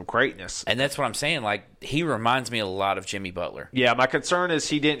glimpses of greatness. And that's what I'm saying. He reminds me a lot of Jimmy Butler. Yeah, my concern is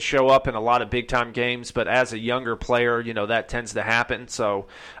he didn't show up in a lot of big-time games, but as a younger player, that tends to happen. So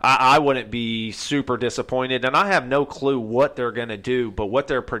I wouldn't be super disappointed. And I have no clue what they're going to do, but what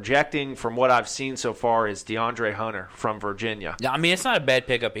they're projecting from what I've seen so far is DeAndre Hunter from Virginia. Yeah, I mean, it's not a bad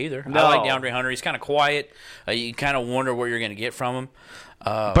pickup either. No. I like DeAndre Hunter. He's kind of quiet. You kind of wonder what you're going to get from him.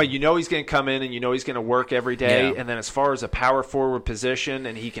 But he's going to come in and he's going to work every day. Yeah. And then as far as a power forward position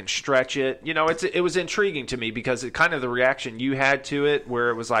and he can stretch it, it was intriguing to me because it kind of the reaction you had to it where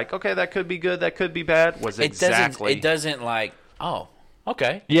it was like, okay, that could be good, that could be bad, was exactly. It doesn't like, oh,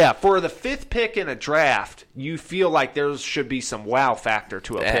 okay. Yeah, for the 5th pick in a draft, you feel like there should be some wow factor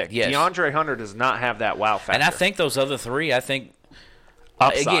to a pick. Yes. DeAndre Hunter does not have that wow factor. And I think those other 3, upside.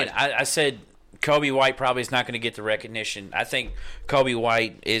 Again, I said Kobe White probably is not going to get the recognition. I think Kobe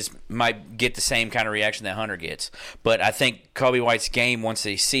White might get the same kind of reaction that Hunter gets. But I think Kobe White's game, once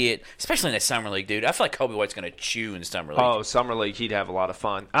they see it, especially in the Summer League, dude, I feel like Kobe White's going to chew in Summer League. Oh, Summer League, he'd have a lot of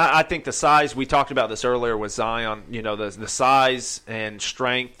fun. I think the size, we talked about this earlier with Zion, the size and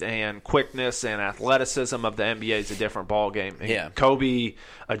strength and quickness and athleticism of the NBA is a different ballgame. Yeah. Kobe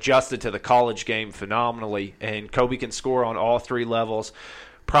adjusted to the college game phenomenally, and Kobe can score on all 3 levels.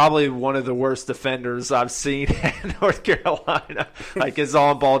 Probably one of the worst defenders I've seen in North Carolina. His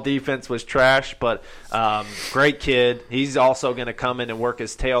on-ball defense was trash, but great kid. He's also going to come in and work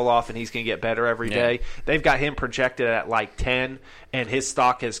his tail off, and he's going to get better every day. They've got him projected at 10, and his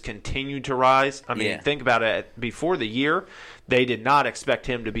stock has continued to rise. I mean, think about it. Before the year, they did not expect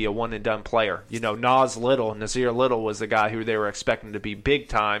him to be a one-and-done player. Nasir Little was the guy who they were expecting to be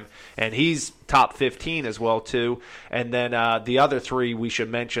big-time, and he's top 15 as well, too. And then the other 3 we should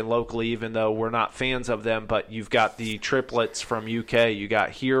mention locally, even though we're not fans of them, but you've got the triplets from UK. You got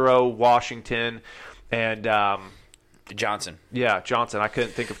Hero, Washington, and Johnson. Yeah, Johnson. I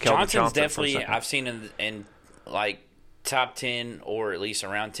couldn't think of Keldon Johnson. Johnson's definitely, I've seen in top 10 or at least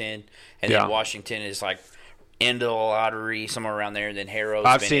around 10, and then Washington is into the lottery, somewhere around there. And then Harrow's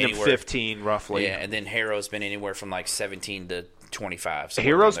I've seen him 15 roughly. Yeah, and then Harrow's been anywhere from 17 to 25.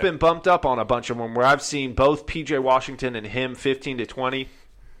 Harrow's been bumped up on a bunch of them where I've seen both P.J. Washington and him 15 to 20.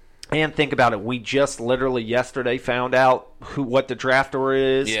 And think about it, we just literally yesterday found out what the draft order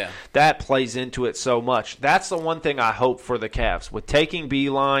is. Yeah. That plays into it so much. That's the one thing I hope for the Cavs. With taking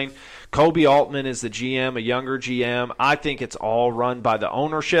Beeline, Kobe Altman is the GM, a younger GM. I think it's all run by the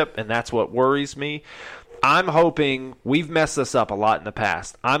ownership, and that's what worries me. I'm hoping, we've messed this up a lot in the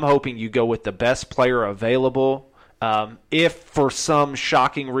past. I'm hoping you go with the best player available If for some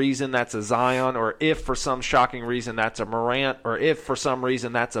shocking reason that's a Zion, or if for some shocking reason that's a Morant, or if for some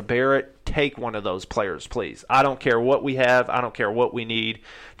reason that's a Barrett, take one of those players, please. I don't care what we have. I don't care what we need.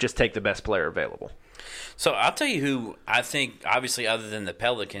 Just take the best player available. So I'll tell you who I think, obviously other than the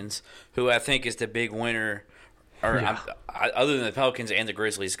Pelicans, who I think is the big winner, or other than the Pelicans and the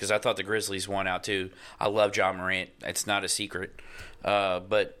Grizzlies, because I thought the Grizzlies won out too. I love John Morant. It's not a secret.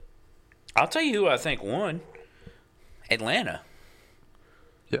 But I'll tell you who I think won. Atlanta.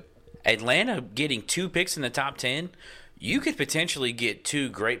 Yeah. Atlanta getting 2 picks in the top 10, you could potentially get 2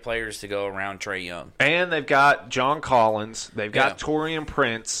 great players to go around Trae Young. And they've got John Collins. They've got Taurean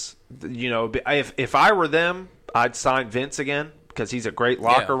Prince. You know, if I were them, I'd sign Vince again because he's a great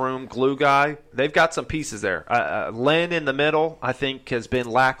locker room glue guy. They've got some pieces there. Len in the middle, I think, has been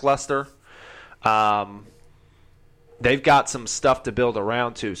lackluster. They've got some stuff to build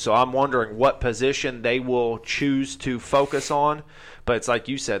around too. So I'm wondering what position they will choose to focus on. But it's like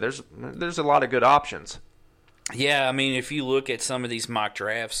you said, there's a lot of good options. Yeah, I mean, if you look at some of these mock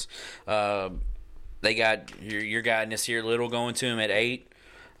drafts, they got your guy Nasir Little going to him at 8,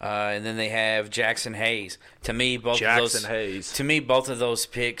 and then they have Jackson Hayes. To me, both of those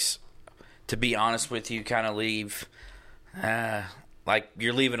picks, to be honest with you, kind of leave. Like,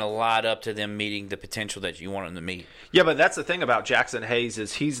 you're leaving a lot up to them meeting the potential that you want them to meet. Yeah, but that's the thing about Jackson Hayes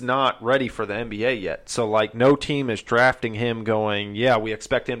is he's not ready for the NBA yet. So, like, no team is drafting him going, yeah, we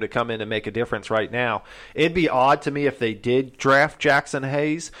expect him to come in and make a difference right now. It'd be odd to me if they did draft Jackson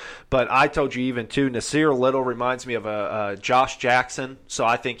Hayes. But I told you even, too, Nasir Little reminds me of a Josh Jackson. So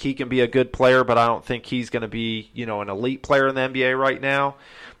I think he can be a good player, but I don't think he's going to be, you know, an elite player in the NBA right now.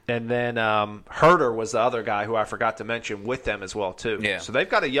 And then Herter was the other guy who I forgot to mention with them as well, too. Yeah. So they've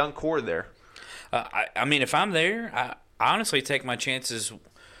got a young core there. I mean, if I'm there, I honestly take my chances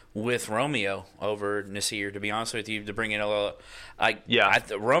with Romeo over Nasir, to be honest with you, to bring in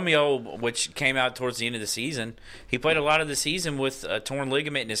Romeo, which came out towards the end of the season, he played a lot of the season with a torn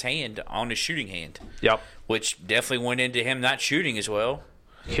ligament in his hand, on his shooting hand. Yep. Which definitely went into him not shooting as well.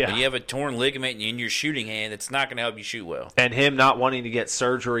 Yeah. When you have a torn ligament in your shooting hand, it's not going to help you shoot well. And him not wanting to get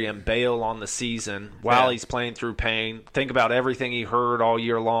surgery and bail on the season while he's playing through pain. Think about everything he heard all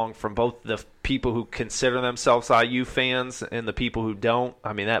year long from both the people who consider themselves IU fans and the people who don't.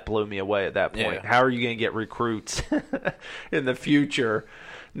 I mean, that blew me away at that point. Yeah. How are you going to get recruits in the future?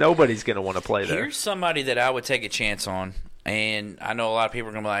 Nobody's going to want to play there. Here's somebody that I would take a chance on, and I know a lot of people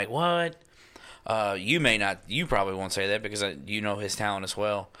are going to be like, what? You may not. You probably won't say that because you know his talent as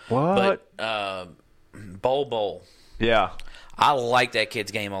well. What? But Bol. Yeah. I like that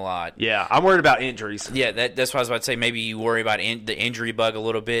kid's game a lot. Yeah, I'm worried about injuries. Yeah, that's why I was about to say maybe you worry about the injury bug a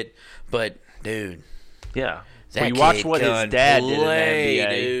little bit. But, dude. Yeah. That you watch what his dad did in the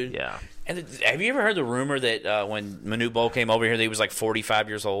NBA. Dude. Yeah. And have you ever heard the rumor that when Manu Bol came over here, he was like 45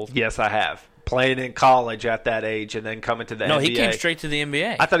 years old? Yes, I have. Playing in college at that age and then coming to the NBA. No, he came straight to the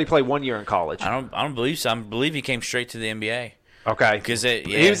NBA. I thought he played 1 year in college. I don't believe so. I believe he came straight to the NBA. Okay. Because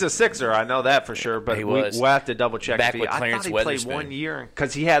he was a Sixer, I know that for sure, but we'll have to double check. Back with Clarence I thought he played 1 year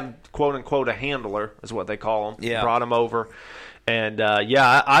because he had, quote unquote, a handler is what they call him. Yeah. Brought him over. And,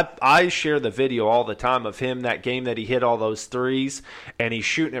 I share the video all the time of him, that game that he hit all those threes, and he's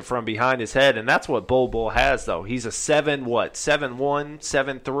shooting it from behind his head, and that's what Bol has, though. He's a 7'1",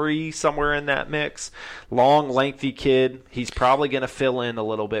 7'3", somewhere in that mix. Long, lengthy kid. He's probably going to fill in a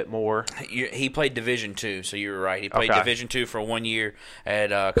little bit more. He played Division II, so you were right. He played Division II for 1 year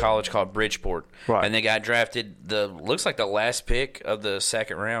at a college called Bridgeport. Right. And they got drafted, looks like the last pick of the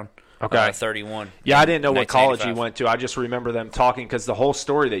second round. Okay. 31. Yeah, I didn't know what college he went to. I just remember them talking because the whole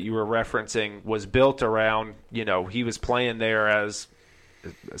story that you were referencing was built around, he was playing there as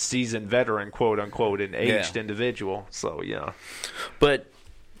a seasoned veteran, quote unquote, an aged individual. So, yeah. But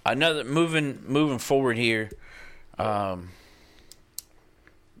another moving forward here, there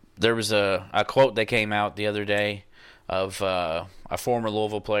was a quote that came out the other day of a former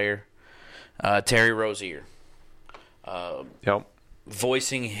Louisville player, Terry Rozier. Yep.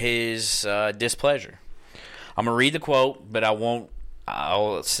 Voicing his displeasure. I'm going to read the quote, but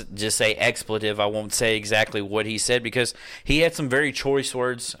I'll just say expletive. I won't say exactly what he said because he had some very choice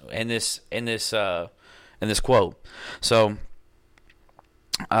words in this quote. So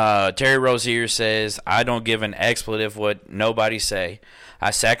Terry Rozier says, "I don't give an expletive what nobody say. I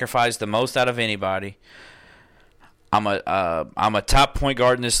sacrifice the most out of anybody. I'm a top point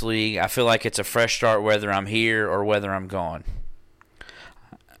guard in this league. I feel like it's a fresh start whether I'm here or whether I'm gone.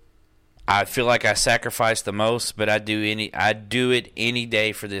 I feel like I sacrifice the most, but I do it any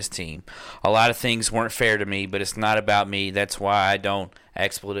day for this team. A lot of things weren't fair to me, but it's not about me. That's why I don't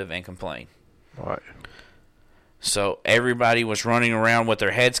expletive and complain." Right. So everybody was running around with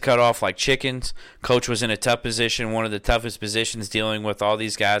their heads cut off like chickens. Coach was in a tough position, one of the toughest positions, dealing with all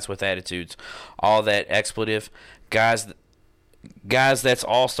these guys with attitudes, all that expletive. Guys that's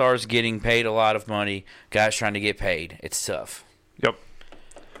all-stars getting paid a lot of money, guys trying to get paid. It's tough. Yep.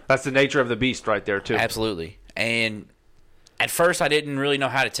 That's the nature of the beast right there, too. Absolutely. And at first I didn't really know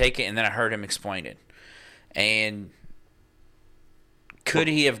how to take it, and then I heard him explain it. And could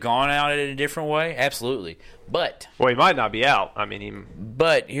he have gone out in a different way? Absolutely. But he might not be out. I mean,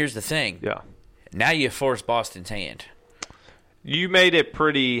 But here's the thing. Yeah. Now you force Boston's hand. You made it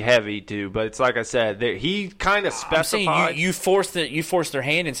pretty heavy, too, but it's like I said, he kind of specified. I'm saying you forced their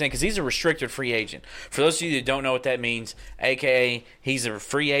hand in saying, because he's a restricted free agent. For those of you that don't know what that means, a.k.a. he's a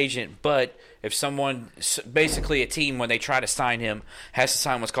free agent, but if someone, basically a team, when they try to sign him, has to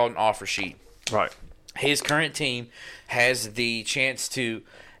sign what's called an offer sheet. Right. His current team has the chance to,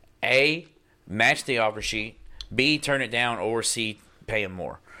 A, match the offer sheet, B, turn it down, or C, pay him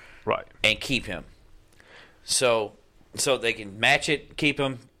more. Right. And keep him. So they can match it, keep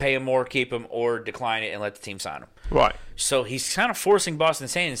him, pay him more, keep him, or decline it and let the team sign him. Right. So he's kind of forcing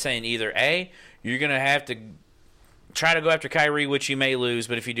Boston's hand and saying either A, you're going to have to try to go after Kyrie, which you may lose,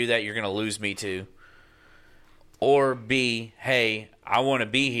 but if you do that, you're going to lose me too. Or B, hey, I want to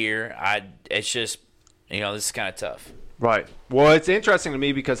be here. It's just, this is kind of tough. Right. Well, it's interesting to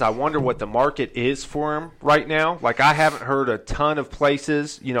me because I wonder what the market is for him right now. Like, I haven't heard a ton of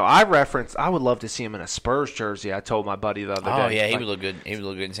places. I would love to see him in a Spurs jersey. I told my buddy the other day. Oh, yeah, he would look good. He would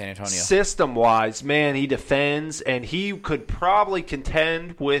look good in San Antonio. System-wise, man, he defends, and he could probably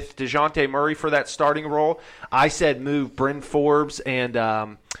contend with DeJounte Murray for that starting role. I said move Bryn Forbes and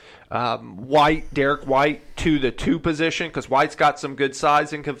Derek White to the 2 position because White's got some good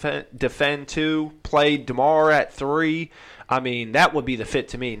size and can defend too. Played DeMar at 3. I mean, that would be the fit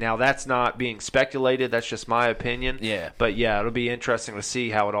to me. Now, that's not being speculated. That's just my opinion. Yeah. But, yeah, it'll be interesting to see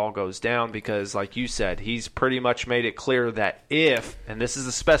how it all goes down because, like you said, he's pretty much made it clear that if, and this is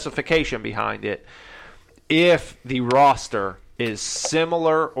the specification behind it, if the roster is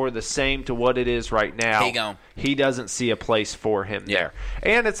similar or the same to what it is right now, he doesn't see a place for him there.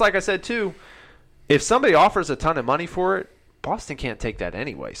 And it's like I said, too, if somebody offers a ton of money for it, Boston can't take that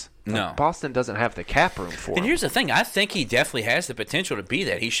anyways. No. Boston doesn't have the cap room for it. And here's the thing. I think he definitely has the potential to be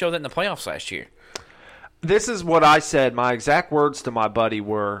that. He showed that in the playoffs last year. This is what I said. My exact words to my buddy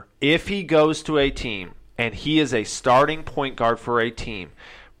were, if he goes to a team and he is a starting point guard for a team,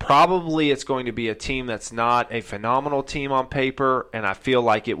 probably it's going to be a team that's not a phenomenal team on paper, and I feel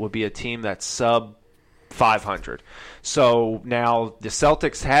like it would be a team that's sub 500. So now the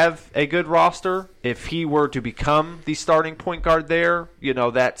Celtics have a good roster. If he were to become the starting point guard there,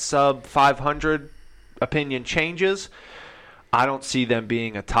 that sub 500 opinion changes. I don't see them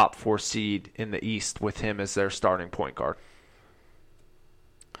being a top 4 seed in the East with him as their starting point guard.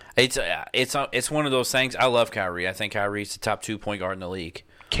 It's one of those things. I love Kyrie. I think Kyrie's the top 2 point guard in the league.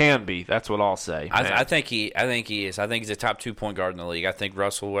 Can be. That's what I'll say. I think he is. I think he's a top 2 point guard in the league. I think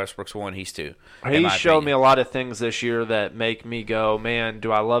Russell Westbrook's 1. He's 2. He showed me a lot of things this year that make me go, man,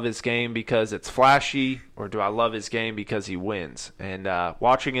 do I love his game because it's flashy or do I love his game because he wins? And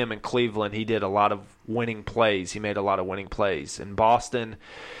watching him in Cleveland, he did a lot of winning plays. He made a lot of winning plays. In Boston,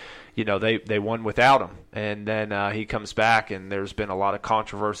 they won without him. And then he comes back, and there's been a lot of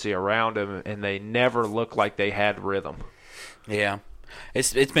controversy around him, and they never looked like they had rhythm. Yeah.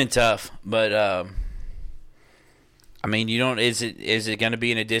 It's been tough, but I mean, is it going to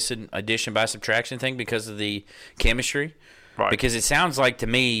be an addition by subtraction thing because of the chemistry? Right. Because it sounds like to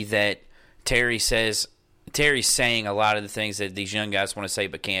me that Terry's saying a lot of the things that these young guys want to say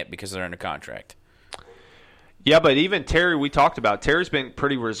but can't because they're under contract. Yeah, but even Terry, we talked about, Terry's been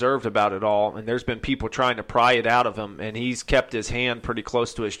pretty reserved about it all, and there's been people trying to pry it out of him, and he's kept his hand pretty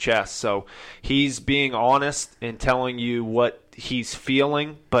close to his chest. So he's being honest and telling you what he's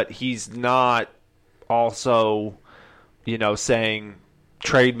feeling, but he's not also, saying,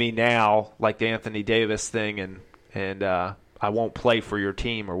 trade me now, like the Anthony Davis thing, and I won't play for your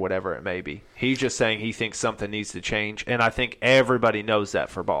team or whatever it may be. He's just saying he thinks something needs to change, and I think everybody knows that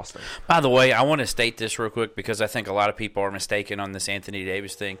for Boston. By the way, I want to state this real quick because I think a lot of people are mistaken on this Anthony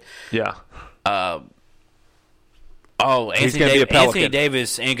Davis thing. Yeah. Anthony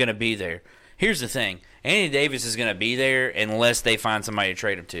Davis ain't going to be there. Here's the thing. Anthony Davis is going to be there unless they find somebody to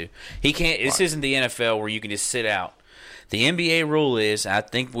trade him to. He can't. This isn't the NFL where you can just sit out. The NBA rule is, I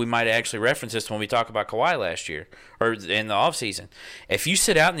think we might actually reference this when we talk about Kawhi last year or in the offseason. If you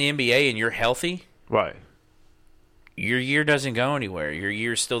sit out in the NBA and you're healthy, right, your year doesn't go anywhere. Your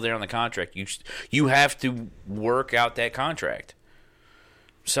year's still there on the contract. You have to work out that contract.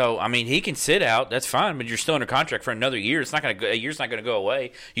 So, I mean, he can sit out. That's fine, but you're still under contract for another year. It's not going to a year's not going to go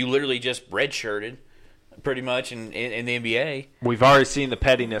away. You literally just redshirted pretty much in the NBA. We've already seen the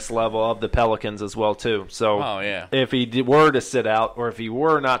pettiness level of the Pelicans as well, too. So if he were to sit out, or if he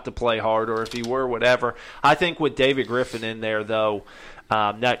were not to play hard, or if he were whatever, I think with David Griffin in there, though,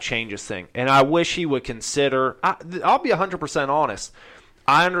 that changes things. And I wish he would consider – I'll be 100% honest.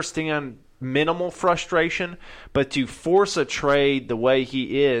 I understand minimal frustration, but to force a trade the way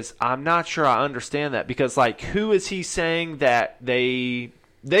he is, I'm not sure I understand that. Because, like, who is he saying that they've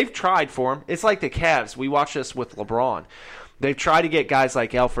tried for him? It's like the Cavs. We watched this with LeBron. They've tried to get guys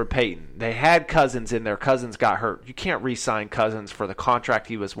like Elfrid Payton. They had Cousins in there. Cousins got hurt. You can't re-sign Cousins for the contract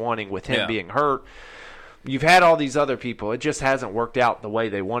he was wanting with him being hurt. You've had all these other people. It just hasn't worked out the way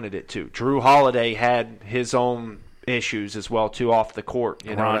they wanted it to. Drew Holiday had his own issues as well, too, off the court.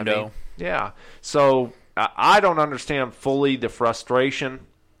 You know Rondo. what I mean? Yeah. So I don't understand fully the frustration.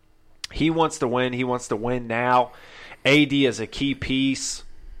 He wants to win. He wants to win now. AD is a key piece.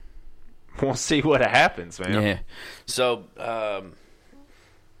 We'll see what happens, man. Yeah. So the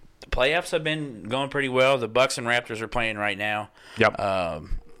playoffs have been going pretty well. The Bucks and Raptors are playing right now. Yep.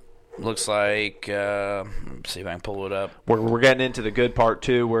 Looks like let's see if I can pull it up. We're getting into the good part,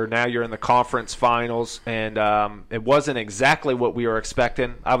 too, where now you're in the conference finals, and it wasn't exactly what we were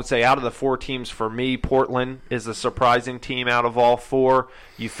expecting. I would say out of the 4 teams, for me, Portland is a surprising team out of all 4.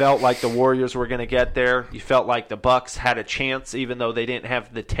 You felt like the Warriors were going to get there. You felt like the Bucks had a chance, even though they didn't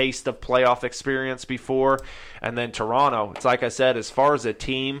have the taste of playoff experience before. And then Toronto, it's like I said, as far as a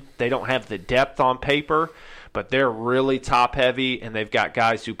team, they don't have the depth on paper, but they're really top-heavy, and they've got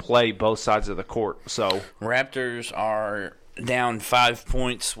guys who play both sides of the court. So Raptors are down 5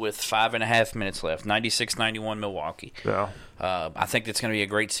 points with 5.5 minutes left, 96-91 Milwaukee. Yeah. I think it's going to be a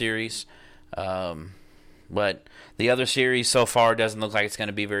great series. But the other series so far doesn't look like it's going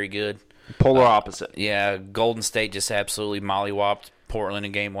to be very good. Polar opposite. Yeah, Golden State just absolutely mollywopped Portland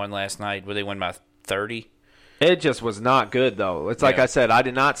in Game 1 last night, where they won by 30. It just was not good, though. It's like I said, I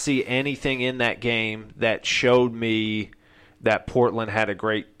did not see anything in that game that showed me that Portland had a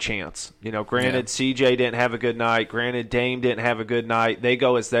great chance. You know, granted, CJ didn't have a good night. Granted, Dame didn't have a good night. They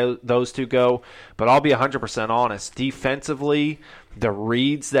go as those two go. But I'll be 100% honest. Defensively, the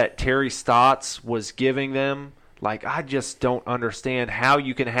reads that Terry Stotts was giving them, like, I just don't understand how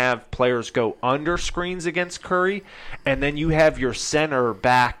you can have players go under screens against Curry, and then you have your center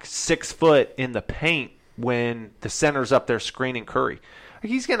back 6 foot in the paint when the center's up there screening Curry.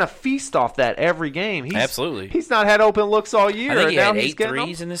 He's going to feast off that every game. Absolutely. He's not had open looks all year. I think he and had now 8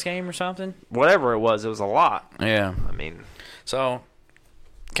 threes in this game or something. Whatever it was a lot. Yeah. I mean. So,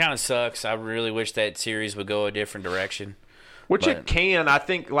 kind of sucks. I really wish that series would go a different direction. Which it can. I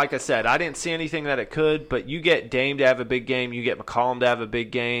think, like I said, I didn't see anything that it could, but you get Dame to have a big game, you get McCollum to have a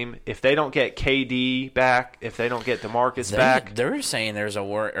big game. If they don't get KD back, if they don't get DeMarcus back. They're saying there's a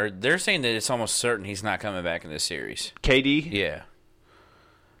word, or they're saying that it's almost certain he's not coming back in this series. KD? Yeah.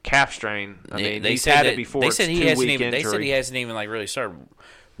 Calf strain. I mean, they he's said had that, it before. They It's said he 2 hasn't week even. injury. They said he hasn't even like really started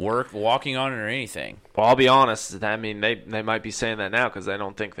walking on it or anything. Well, I'll be honest. I mean, they might be saying that now because they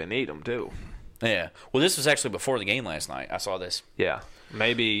don't think they need him too. Yeah. Well, this was actually before the game last night. I saw this. Yeah.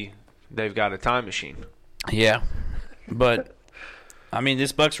 Maybe they've got a time machine. Yeah. But, I mean,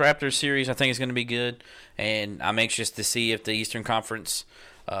 this Bucks-Raptors series I think is going to be good, and I'm anxious to see if the Eastern Conference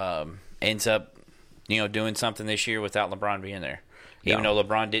ends up, doing something this year without LeBron being there, even though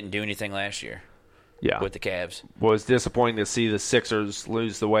LeBron didn't do anything last year with the Cavs. Well, it's disappointing to see the Sixers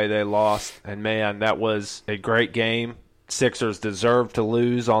lose the way they lost, and, man, that was a great game. Sixers deserved to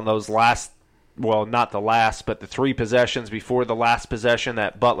lose on those last – well, not the last, but the 3 possessions before the last possession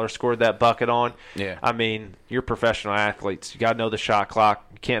that Butler scored that bucket on. Yeah. I mean, you're professional athletes. You got to know the shot clock.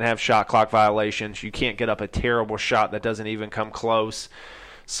 You can't have shot clock violations. You can't get up a terrible shot that doesn't even come close.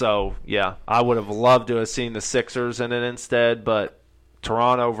 So, yeah, I would have loved to have seen the Sixers in it instead, but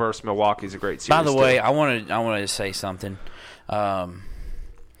Toronto versus Milwaukee is a great series. By the way, I wanted to say something. I've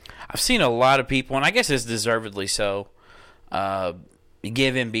seen a lot of people, and I guess it's deservedly so,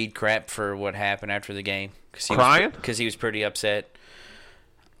 give Embiid crap for what happened after the game. Crying? Because he was pretty upset.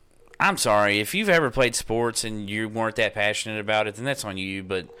 I'm sorry. If you've ever played sports and you weren't that passionate about it, then that's on you.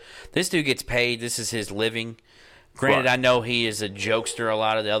 But this dude gets paid. This is his living. Granted, I know he is a jokester a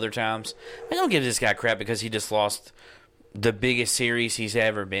lot of the other times. I don't give this guy crap because he just lost the biggest series he's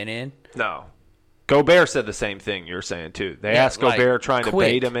ever been in. No. Gobert said the same thing you're saying, too. They asked Gobert trying to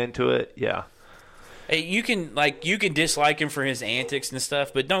bait him into it. Yeah. Hey, you can dislike him for his antics and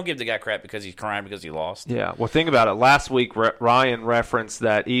stuff, but don't give the guy crap because he's crying because he lost. Yeah, well, think about it. Last week, Ryan referenced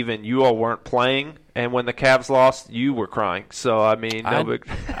that even you all weren't playing, and when the Cavs lost, you were crying. So I mean, no big.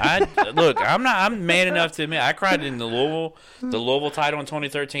 Look, I'm man enough to admit I cried in the Louisville title in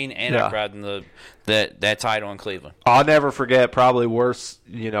 2013, and I cried in that title in Cleveland. I'll never forget. Probably worst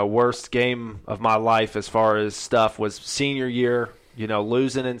game of my life as far as stuff was senior year.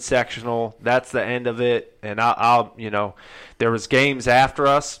 Losing in sectional, that's the end of it. And I'll there was games after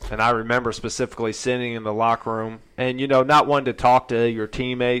us, and I remember specifically sitting in the locker room and, not wanting to talk to your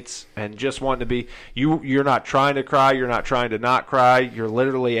teammates and just wanting to be, you're not trying to cry. You're not trying to not cry. You're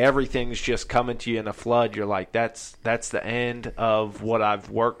literally, everything's just coming to you in a flood. You're like, that's the end of what I've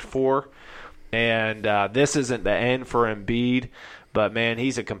worked for. And this isn't the end for Embiid, but man,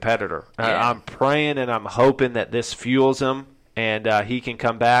 he's a competitor. Yeah. I'm praying and I'm hoping that this fuels him. And he can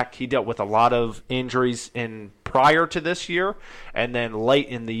come back. He dealt with a lot of injuries prior to this year, and then late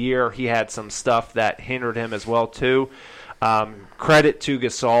in the year he had some stuff that hindered him as well too. Credit to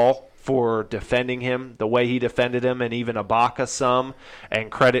Gasol for defending him the way he defended him, and even Ibaka some.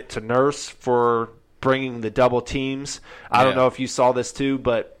 And credit to Nurse for bringing the double teams. I don't know if you saw this too,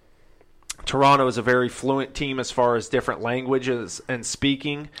 but Toronto is a very fluent team as far as different languages and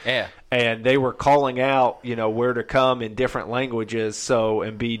speaking. Yeah. And they were calling out, where to come in different languages, so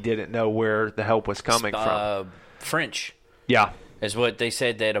Embiid didn't know where the help was coming from. French. Yeah. Is what they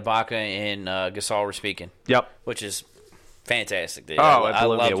said that Ibaka and Gasol were speaking. Yep. Which is fantastic, dude. Oh, I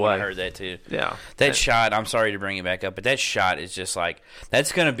loved when I heard that, too. Yeah. That shot, I'm sorry to bring it back up, but that shot is just like,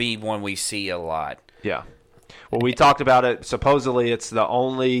 that's going to be one we see a lot. Yeah. Well, we talked about it. Supposedly, it's the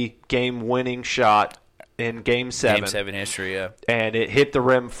only game-winning shot in Game 7. Game 7 history, yeah. And it hit the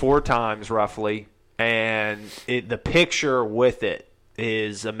rim 4 times, roughly. And the picture with it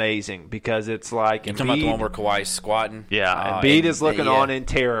is amazing because it's like You're talking about the one where Kawhi's squatting? Yeah, Embiid is looking on in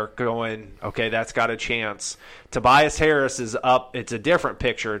terror going, okay, that's got a chance. Tobias Harris is up. It's a different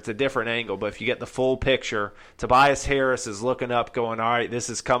picture. It's a different angle. But if you get the full picture, Tobias Harris is looking up going, all right, this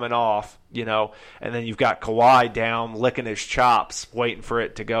is coming off, and then you've got Kawhi down licking his chops waiting for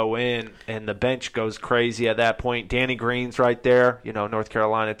it to go in, and the bench goes crazy at that point. Danny Green's right there, North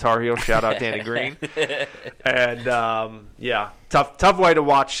Carolina Tar Heel. Shout out Danny Green. And, tough way to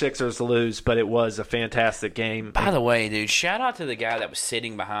watch Sixers lose, but it was a fantastic game. By the way, dude, shout out to the guy that was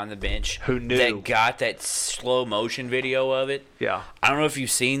sitting behind the bench who knew that got that slow motion video of it. Yeah. I don't know if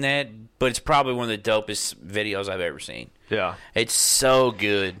you've seen that, but it's probably one of the dopest videos I've ever seen. Yeah. It's so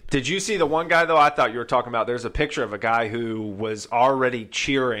good. Did you see the one guy, though, I thought you were talking about? There's a picture of a guy who was already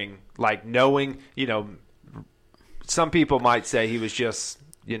cheering, like knowing, some people might say he was just,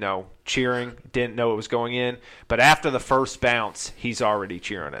 cheering, didn't know it was going in. But after the first bounce, he's already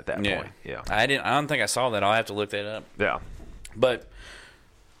cheering at that point. Yeah. I don't think I saw that. I'll have to look that up. Yeah. But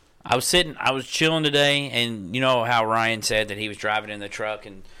I was chilling today, and you know how Ryan said that he was driving in the truck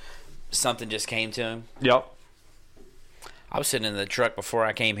and something just came to him? Yep. I was sitting in the truck before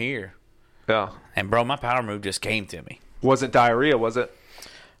I came here. Yeah. And, bro, my power move just came to me. Wasn't diarrhea, was it?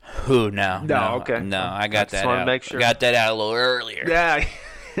 No. Okay. No, I got that out. Make sure. I got that out a little earlier. Yeah.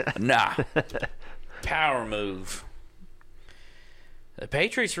 Nah. Power move. The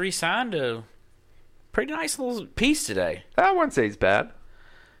Patriots re-signed a pretty nice little piece today. I wouldn't say he's bad.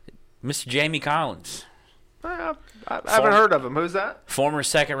 Mr. Jamie Collins. I haven't heard of him. Who's that? Former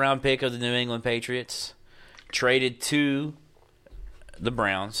second-round pick of the New England Patriots. Traded to the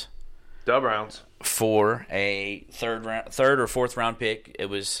Browns. The Browns. For a third or fourth round pick. It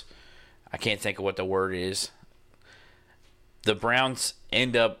was, I can't think of what the word is. The Browns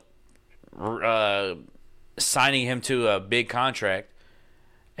end up signing him to a big contract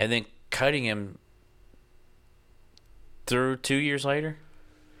and then cutting him through 2 years later.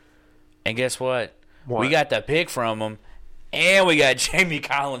 And guess what? We got the pick from him, and we got Jamie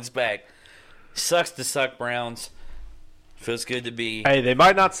Collins back. Sucks to suck, Browns. Feels good to be. Hey, they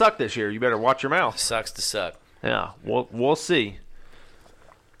might not suck this year. You better watch your mouth. Sucks to suck. Yeah, we'll see.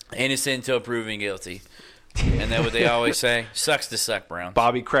 Innocent until proven guilty. And that's what they always say. Sucks to suck, Browns.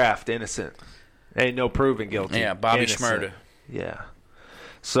 Bobby Kraft, innocent. Ain't no proven guilty. Yeah, Bobby Shmurda. Yeah.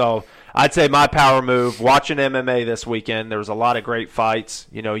 So I'd say my power move, watching MMA this weekend, there was a lot of great fights.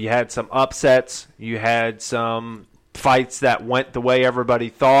 You had some upsets. You had some fights that went the way everybody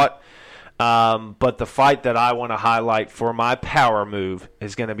thought. But the fight that I want to highlight for my power move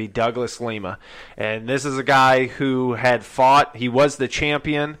is going to be Douglas Lima. And this is a guy who had fought. He was the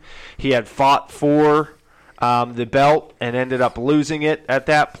champion. He had fought for the belt and ended up losing it at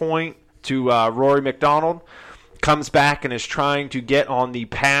that point to Rory McDonald. Comes back and is trying to get on the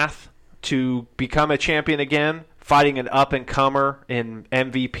path to become a champion again, fighting an up-and-comer in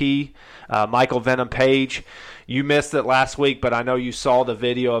MVP, Michael Venom Page. You missed it last week, but I know you saw the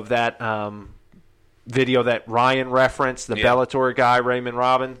video of that video that Ryan referenced, the Bellator guy,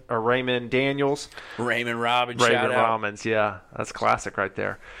 Raymond Daniels. Raymond Robbins, Raymond Robbins, yeah. That's classic right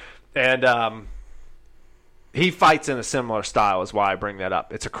there. And he fights in a similar style is why I bring that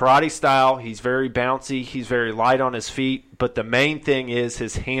up. It's a karate style. He's very bouncy. He's very light on his feet. But the main thing is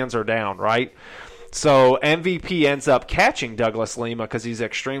his hands are down, right? So MVP ends up catching Douglas Lima because he's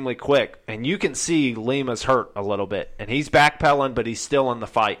extremely quick. And you can see Lima's hurt a little bit. And he's backpedaling, but he's still in the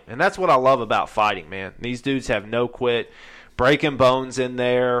fight. And that's what I love about fighting, man. These dudes have no quit, breaking bones in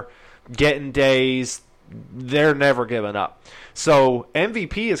there, getting dazed. They're never giving up. So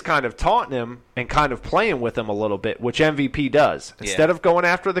MVP is kind of taunting him and kind of playing with him a little bit, which MVP does. Instead of going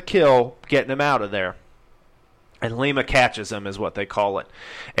after the kill, getting him out of there. And Lima catches him is what they call it.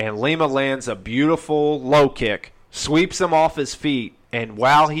 And Lima lands a beautiful low kick, sweeps him off his feet, and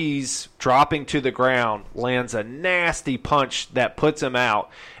while he's dropping to the ground, lands a nasty punch that puts him out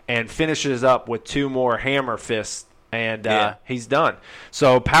and finishes up with 2 more hammer fists. And he's done.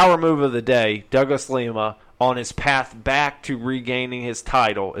 So power move of the day, Douglas Lima on his path back to regaining his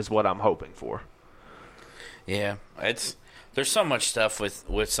title is what I'm hoping for. Yeah, there's so much stuff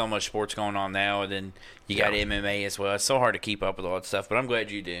with so much sports going on now, and then you got MMA as well. It's so hard to keep up with all that stuff, but I'm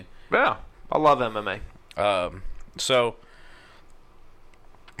glad you do. Yeah, I love MMA.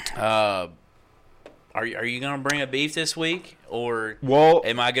 Are you going to bring a beef this week, or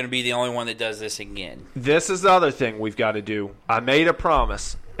am I going to be the only one that does this again? This is the other thing we've got to do. I made a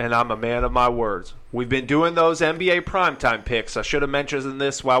promise, and I'm a man of my words. We've been doing those NBA primetime picks. I should have mentioned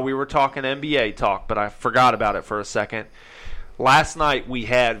this while we were talking NBA talk, but I forgot about it for a second. Last night we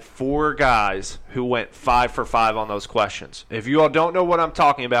had 4 guys who went 5 for 5 on those questions. If you all don't know what I'm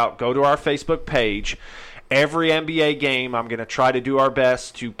talking about, go to our Facebook page. Every NBA game, I'm going to try to do our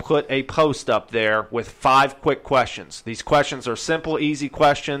best to put a post up there with 5 quick questions. These questions are simple, easy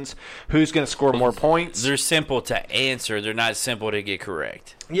questions. Who's going to score more points? They're simple to answer. They're not simple to get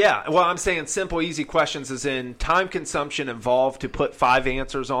correct. Yeah, well, I'm saying simple, easy questions is in time consumption involved to put 5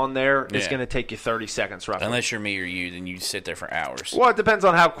 answers on there. It's going to take you 30 seconds roughly. Unless you're me or you, then you sit there for hours. Well, it depends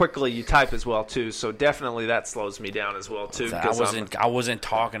on how quickly you type as well, too. So definitely that slows me down as well, too. I wasn't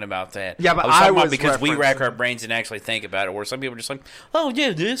talking about that. Yeah, but I was because we rack our brains and actually think about it, where some people are just like, oh,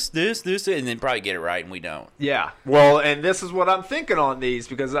 yeah, this, and then probably get it right, and we don't. Yeah, well, and this is what I'm thinking on these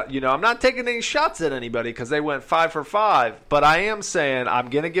because, I'm not taking any shots at anybody because they went 5 for 5, but I am saying I'm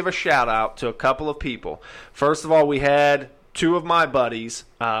going to give a shout out to a couple of people. First of all, we had 2 of my buddies,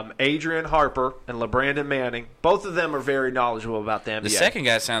 Adrian Harper and LeBrandon Manning. Both of them are very knowledgeable about the NBA. The second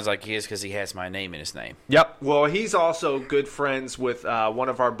guy sounds like he is because he has my name in his name. Yep. Well, he's also good friends with one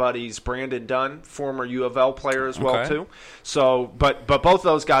of our buddies, Brandon Dunn, former U of L player as well, too. So, but both of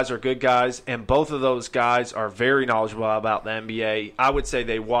those guys are good guys, and both of those guys are very knowledgeable about the NBA. I would say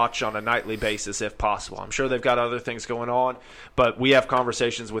they watch on a nightly basis if possible. I'm sure they've got other things going on, but we have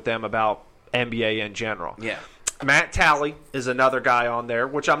conversations with them about NBA in general. Yeah. Matt Talley is another guy on there,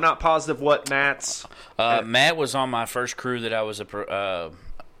 which I'm not positive what Matt's. Matt was on my first crew that I was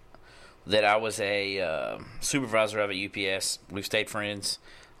a supervisor of at UPS. We've stayed friends.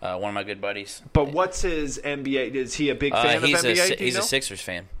 One of my good buddies. But what's his NBA? Is he a big fan of NBA? He's a Sixers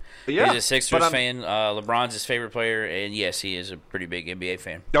fan. Yeah, he's a Sixers fan. LeBron's his favorite player, and yes, he is a pretty big NBA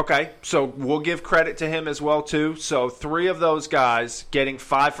fan. Okay, so we'll give credit to him as well too. So 3 of those guys getting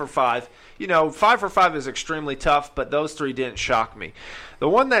 5 for 5. 5 for 5 is extremely tough, but those 3 didn't shock me. The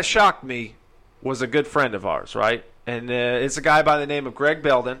one that shocked me was a good friend of ours, right? And it's a guy by the name of Greg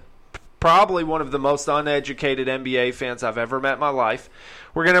Belden, probably one of the most uneducated NBA fans I've ever met in my life.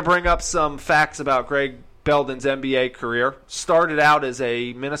 We're going to bring up some facts about Greg Belden's NBA career. Started out as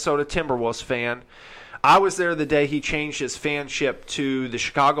a Minnesota Timberwolves fan. I was there the day he changed his fanship to the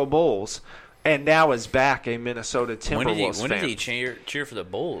Chicago Bulls, and now is back a Minnesota Timberwolves fan. When did he cheer for the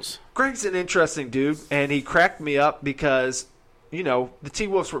Bulls? Greg's an interesting dude, and he cracked me up because, the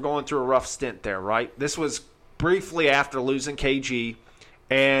T-Wolves were going through a rough stint there, right? This was briefly after losing KG,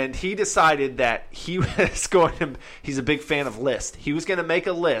 and he decided that he was he's a big fan of lists. He was going to make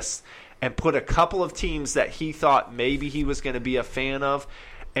a list and put a couple of teams that he thought maybe he was going to be a fan of,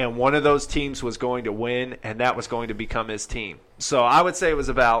 and one of those teams was going to win, and that was going to become his team. So I would say it was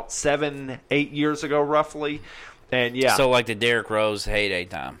about 7-8 years ago, roughly. And yeah. So like the Derrick Rose heyday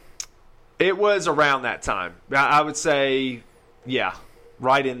time. It was around that time. I would say, yeah,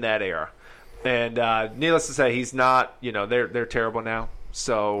 right in that era. And needless to say, he's not, they're terrible now.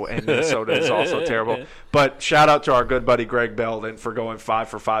 So, and Minnesota is also terrible. But shout out to our good buddy Greg Belden for going 5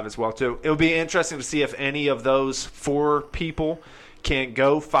 for 5 as well too. It'll be interesting to see if any of those 4 people can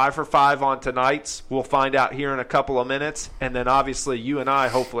go 5 for 5 on tonight's. We'll find out here in a couple of minutes, and then obviously you and I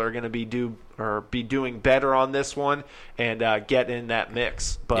hopefully are going to be doing better on this one and get in that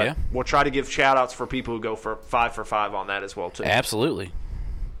mix. But we'll try to give shout outs for people who go for 5 for 5 on that as well too. Absolutely.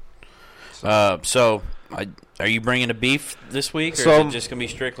 So are you bringing a beef this week, or is it just going to be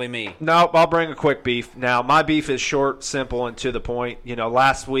strictly me? No, I'll bring a quick beef. Now, my beef is short, simple, and to the point. You know,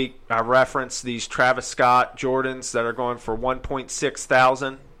 last week I referenced these Travis Scott Jordans that are going for $1.6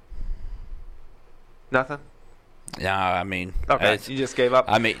 thousand. Nothing? No, I mean... Okay, you just gave up?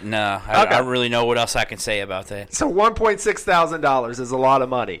 I mean, no. I don't really know what else I can say about that. So $1.6 thousand is a lot of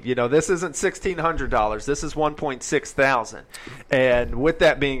money. You know, this isn't $1,600. This is $1.6 thousand. And with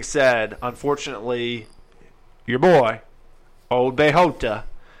that being said, unfortunately, your boy, Old Behota,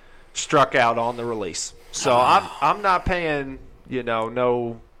 struck out on the release. So I'm not paying, you know,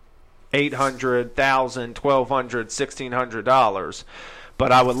 no $800, $1,000, $1,200, $1,600.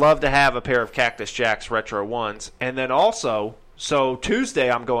 But I would love to have a pair of Cactus Jacks Retro 1s. And then also, so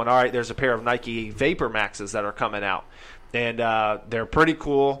Tuesday I'm going, all right, there's a pair of Nike Vapor Maxes that are coming out. And they're pretty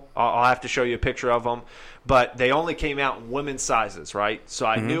cool. I'll have to show you a picture of them. But they only came out in women's sizes, right? So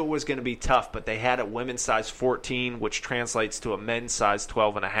I knew it was going to be tough, but they had a women's size 14, which translates to a men's size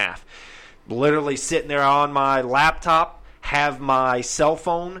 12.5. Literally sitting there on my laptop, have my cell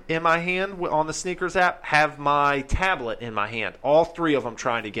phone in my hand on the Sneakers app, have my tablet in my hand. All 3 of them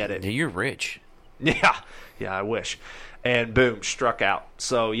trying to get it. You're rich. Yeah, I wish. And boom, struck out.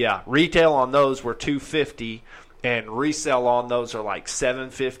 So yeah, retail on those were $250, and resale on those are like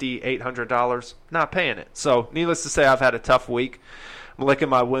 $750, $800. Not paying it. So needless to say, I've had a tough week. I'm licking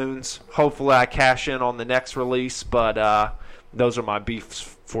my wounds. Hopefully I cash in on the next release, but those are my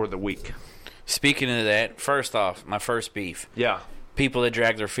beefs for the week. Speaking of that, first off, my first beef. Yeah. People that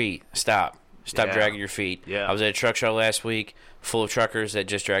drag their feet, stop. Stop dragging your feet. Yeah. I was at a truck show last week full of truckers that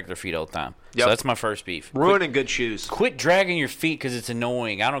just drag their feet all the time. Yep. So that's my first beef. Ruining good shoes. Quit dragging your feet because it's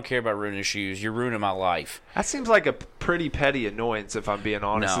annoying. I don't care about ruining shoes. You're ruining my life. That seems like a pretty petty annoyance, if I'm being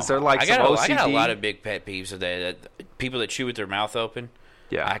honest. No. Is there like I some got OCD? I got a lot of big pet peeves of that. People that chew with their mouth open.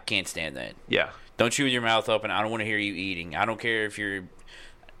 Yeah. I can't stand that. Yeah. Don't chew with your mouth open. I don't want to hear you eating. I don't care if you're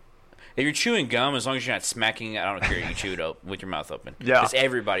chewing gum, as long as you're not smacking it, I don't care if you chew it with your mouth open. Yeah. Because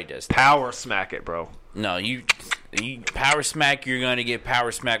everybody does that. Power smack it, bro. No, you power smack, you're going to get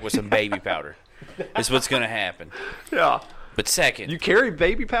power smack with some baby powder. That's what's going to happen. Yeah. But second, You carry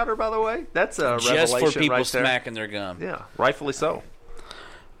baby powder, by the way? That's a just revelation for people right there. smacking their gum. Yeah, rightfully so.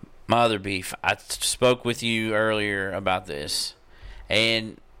 My other beef, I spoke with you earlier about this,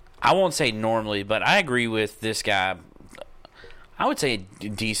 and I won't say normally, but I agree with this guy. I would say a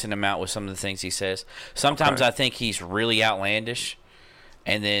decent amount with some of the things he says. Sometimes I think he's really outlandish,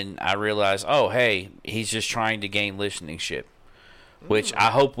 and then I realize, oh, hey, he's just trying to gain listenership, which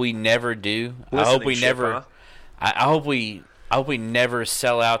I hope we never do. I hope we never. Huh? I hope we never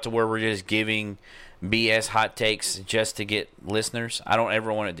sell out to where we're just giving BS hot takes just to get listeners. I don't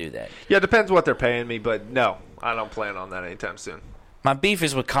ever want to do that. Yeah, it depends what they're paying me, but no, I don't plan on that anytime soon. My beef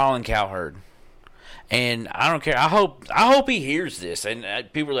is with Colin Cowherd. And I don't care. I hope he hears this. And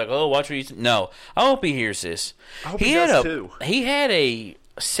people are like, "Oh, watch what he's." No, I hope he hears this. I hope he does too. He had a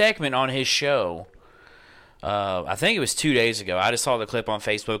segment on his show. I think it was 2 days ago. I just saw the clip on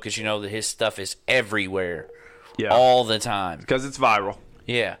Facebook because you know that his stuff is everywhere, all the time because it's viral.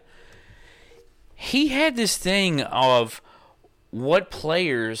 Yeah. He had this thing of what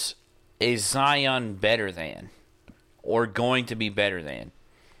players is Zion better than, or going to be better than,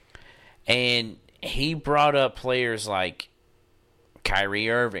 and he brought up players like Kyrie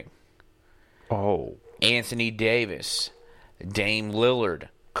Irving, Anthony Davis, Dame Lillard,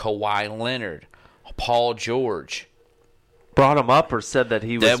 Kawhi Leonard, Paul George. Brought him up or said that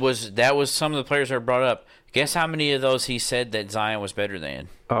he was... That was some of the players that were brought up. Guess how many of those he said that Zion was better than?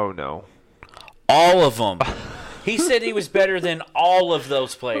 Oh, no. All of them. He said he was better than all of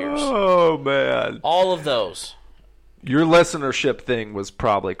those players. Oh, man. All of those. Your listenership thing was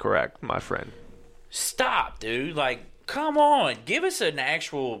probably correct, my friend. Stop, dude. Like, come on. Give us an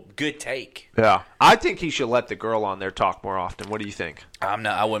actual good take. Yeah. I think he should let the girl on there talk more often. What do you think?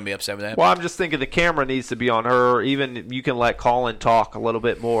 I wouldn't be upset with that. Well, I'm just thinking the camera needs to be on her. Even you can let Colin talk a little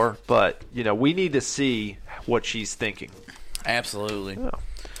bit more. But, you know, we need to see what she's thinking. Absolutely.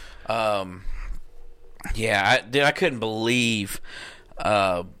 Yeah. I couldn't believe when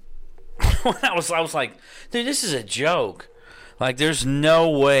I was like, dude, this is a joke. Like, there's no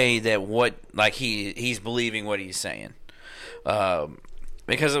way that he's believing what he's saying.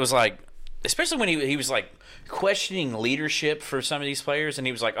 because it was like, especially when he was like questioning leadership for some of these players, and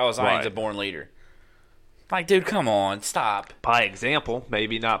he was like, "Oh, Zion's a born leader." Like, dude, come on, stop. By example,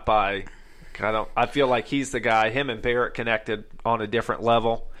 maybe not by. I feel like he's the guy. Him and Barrett connected on a different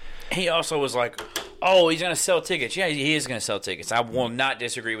level. He also was like, "Oh, he's going to sell tickets." Yeah, he is going to sell tickets. I will not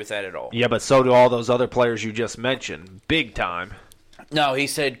disagree with that at all. Yeah, but so do all those other players you just mentioned, big time. No, he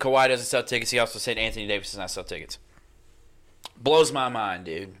said Kawhi doesn't sell tickets. He also said Anthony Davis does not sell tickets. Blows my mind,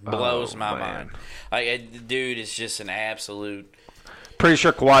 dude. Blows my mind. Like, dude is just an absolute. Pretty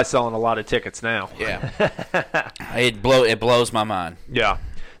sure Kawhi's selling a lot of tickets now. Yeah, it blows my mind. Yeah.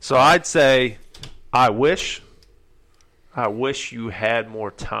 So I'd say, I wish you had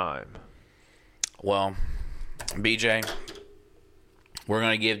more time. Well, BJ, we're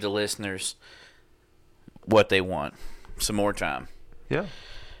going to give the listeners what they want. Some more time. Yeah.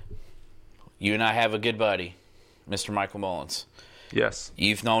 You and I have a good buddy, Mr. Michael Mullins. Yes.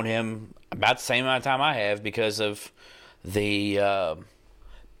 You've known him about the same amount of time I have because of the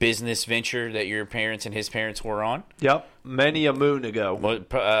business venture that your parents and his parents were on. Yep. Many a moon ago.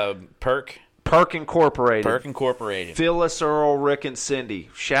 Perk Incorporated. Perk Incorporated. Phyllis, Earl, Rick, and Cindy.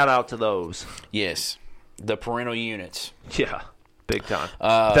 Shout out to those. Yes. The parental units. Yeah. Big time.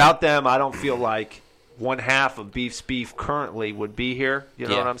 Without them, I don't feel like one half of Beef's Beef currently would be here. You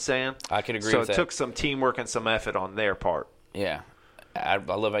know what I'm saying? I can agree with that. So it took some teamwork and some effort on their part. Yeah. I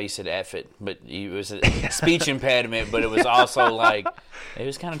love how you said effort, but it was a speech impediment, but it was also like, it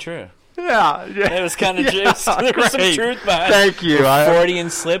was kind of true. Yeah. It was kind of true. There was some truth behind it. Thank you. Freudian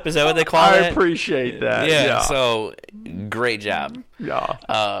slip, is that what they call it? I appreciate that. Yeah, so great job.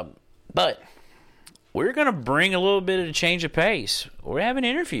 Yeah. But we're going to bring a little bit of a change of pace. We're having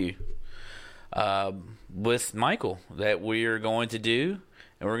an interview with Michael that we are going to do,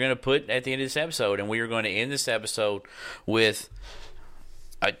 and we're going to put at the end of this episode, and we are going to end this episode with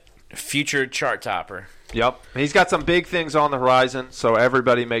a future chart topper. Yep. He's got some big things on the horizon, so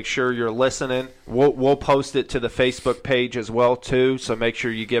everybody make sure you're listening. We'll post it to the Facebook page as well, too, so make sure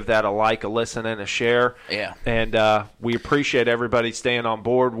you give that a like, a listen, and a share. Yeah. And we appreciate everybody staying on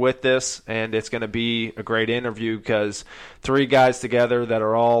board with this, and it's going to be a great interview because three guys together that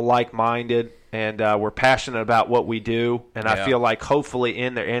are all like-minded, and we're passionate about what we do, and I feel like hopefully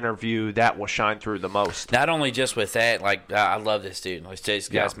in the interview that will shine through the most. Not only just with that, like I love this dude. Like, this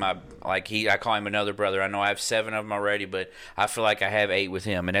guy's I call him another brother. I know I have 7 of them already, but I feel like I have 8 with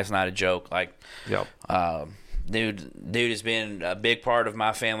him, and that's not a joke. Like, dude has been a big part of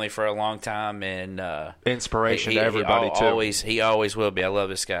my family for a long time, and inspiration to everybody too. He always will be. I love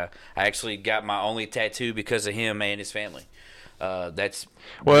this guy. I actually got my only tattoo because of him and his family.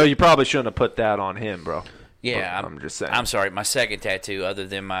 Well, you probably shouldn't have put that on him, bro. Yeah, I'm just saying. I'm sorry, my second tattoo other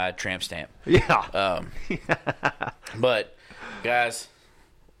than my tramp stamp. Yeah. But guys,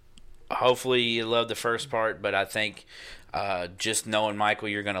 hopefully you love the first part, but I think just knowing Michael,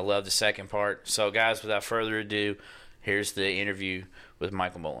 you're going to love the second part. So guys, without further ado, here's the interview with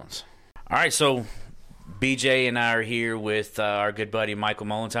Michael Mullins. All right, so BJ and I are here with our good buddy Michael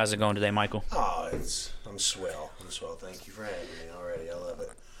Mullins. How's it going today, Michael? Oh, I'm swell. Thank you for having me already. I love it.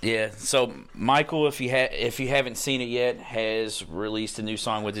 Yeah. So Michael, if you haven't seen it yet, has released a new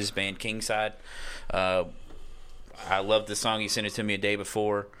song with his band Kingside. I love the song. He sent it to me a day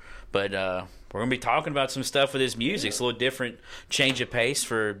before, but we're gonna be talking about some stuff with his music. It's a little different, change of pace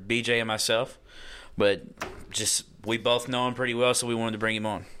for BJ and myself, but just we both know him pretty well, so we wanted to bring him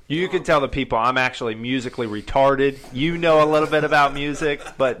on. You can tell the people I'm actually musically retarded. You know a little bit about music,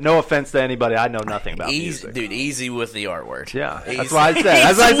 but no offense to anybody, I know nothing about music. Dude, easy with the R word. Yeah, easy. that's what I said.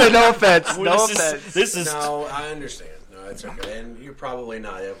 That's why I said no offense. No offense. No, I understand. No, it's okay. And you're probably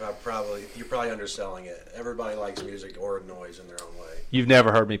not. You're probably underselling it. Everybody likes music or noise in their own way. You've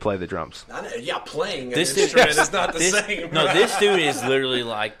never heard me play the drums. Playing an instrument is not the same. No, this dude is literally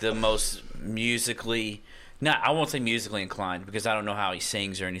like the most musically... I won't say musically inclined because I don't know how he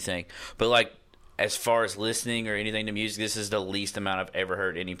sings or anything. But, like, as far as listening or anything to music, this is the least amount I've ever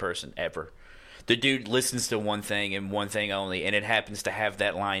heard any person ever. The dude listens to one thing and one thing only, and it happens to have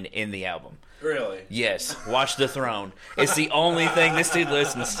that line in the album. Really? Yes. Watch the Throne. It's the only thing this dude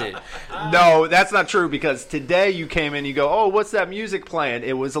listens to. No, that's not true because today you came in, you go, oh, what's that music playing?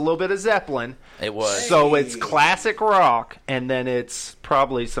 It was a little bit of Zeppelin. It was. So it's classic rock, and then it's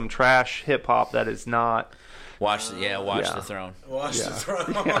probably some trash hip-hop that is not... Watch the Throne. Watch the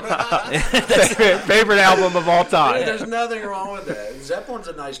Throne. Favorite album of all time. There's nothing wrong with that. Zeppelin's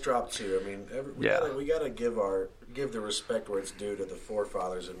a nice drop too. I mean, we gotta give the respect where it's due to the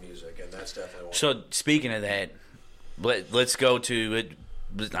forefathers of music, and that's definitely one. So speaking of that, let's go to it.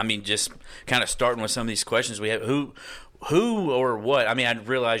 I mean, just kind of starting with some of these questions we have. who or what? I mean, I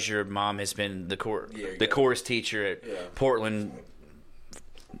realize your mom has been the chorus teacher at Portland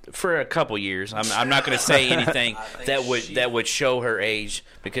for a couple years. I'm not going to say anything that would show her age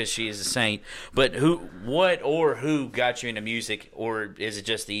because she is a saint. But who got you into music, or is it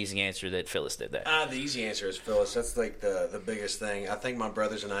just the easy answer that Phyllis did that? The easy answer is Phyllis. That's like the biggest thing. I think my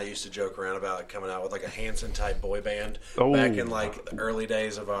brothers and I used to joke around about coming out with like a Hanson type boy band back in like the early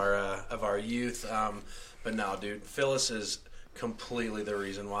days of our youth. But no, dude, Phyllis is completely the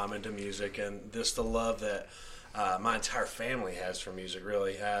reason why I'm into music, and just the love that my entire family has for music,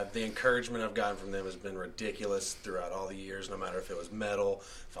 really. The encouragement I've gotten from them has been ridiculous throughout all the years, no matter if it was metal,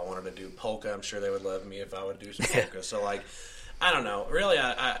 if I wanted to do polka, I'm sure they would love me if I would do some polka. So, like, I don't know. Really,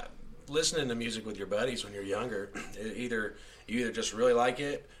 I listening to music with your buddies when you're younger, you either just really like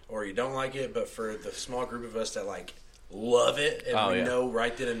it or you don't like it, but for the small group of us that, like, love it, and we know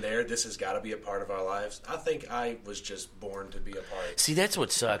right then and there this has got to be a part of our lives. I think I was just born to be a part. See, that's what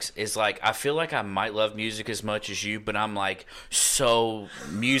sucks is like I feel like I might love music as much as you, but I'm like so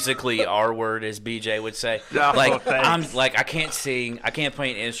musically R-word, as BJ would say. Like I'm like I can't sing, I can't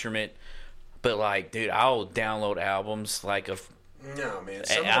play an instrument, but like, dude, I'll download albums like no, man.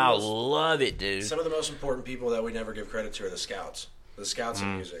 I love it, dude. Some of the most important people that we never give credit to are the scouts. The scouts of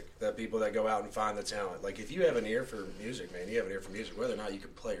music, the people that go out and find the talent. Like, if you have an ear for music, man, you have an ear for music. Whether or not you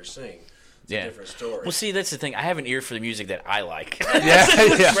can play or sing, it's a different story. Well, see, that's the thing. I have an ear for the music that I like. That's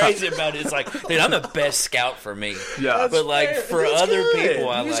what's crazy about it. It's like, dude, I'm the best scout for me. Yeah. But, like, for other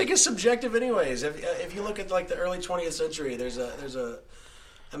people, music is subjective anyways. If you look at, like, the early 20th century, there's a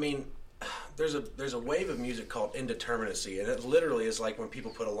wave of music called indeterminacy, and it literally is like when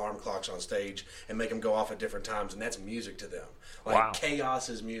people put alarm clocks on stage and make them go off at different times, and that's music to them. Like chaos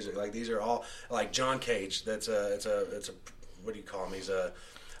is music. Like these are all like John Cage. It's a what do you call him? He's a,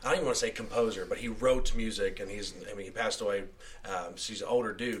 I don't even want to say composer, but he wrote music, and he passed away. So he's an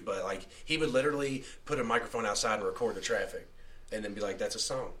older dude, but like he would literally put a microphone outside and record the traffic. And then be like, that's a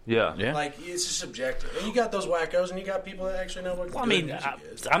song. Yeah. Like, it's just subjective. And you got those wackos, and you got people that actually know what music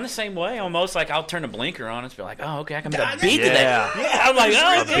is. I'm the same way, almost. Like, I'll turn a blinker on and be like, oh, okay, I can put a beat to that. Yeah, I'm like,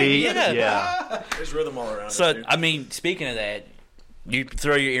 oh, okay, yeah. There's rhythm all around. So, I mean, speaking of that, you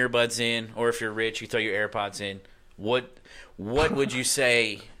throw your earbuds in, or if you're rich, you throw your AirPods in. What would you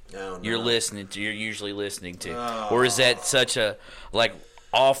say you're usually listening to? Or is that such a, like,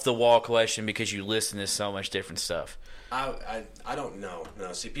 off-the-wall question because you listen to so much different stuff? I don't know.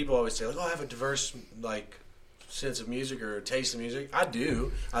 No, see, people always say, like, oh, I have a diverse, like, sense of music or taste of music. I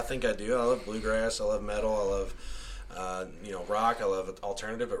do. I think I do. I love bluegrass. I love metal. I love, rock. I love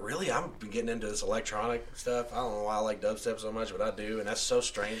alternative. But really, I'm getting into this electronic stuff. I don't know why I like dubstep so much, but I do. And that's so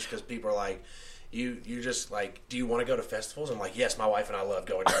strange because people are like, you're just like, do you want to go to festivals? I'm like, yes, my wife and I love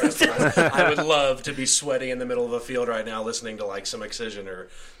going to festivals. I would love to be sweaty in the middle of a field right now listening to like some Excision or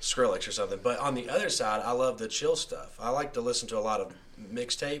Skrillex or something. But on the other side, I love the chill stuff. I like to listen to a lot of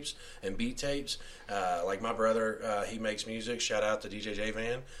mixtapes and beat tapes. Like my brother, he makes music. Shout out to DJ J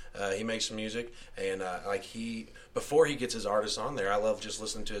Van. He makes some music, and before he gets his artists on there, I love just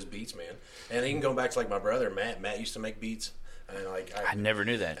listening to his beats, man. And even going back to like my brother Matt. Matt used to make beats. And I never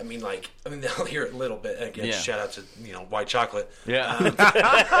knew that. I mean, they'll hear it a little bit. Again, shout out to White Chocolate. Yeah.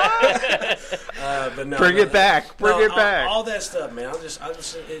 But no, bring it back. All that stuff, man.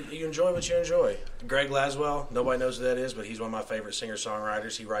 You enjoy what you enjoy. Greg Laswell. Nobody knows who that is, but he's one of my favorite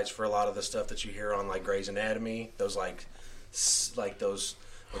singer-songwriters. He writes for a lot of the stuff that you hear on like Grey's Anatomy. Those like those.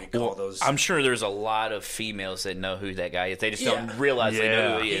 What do you call those? I'm sure there's a lot of females that know who that guy is. They just don't realize they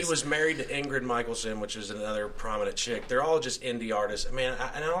know who he is. He was married to Ingrid Michaelson, which is another prominent chick. They're all just indie artists. Man,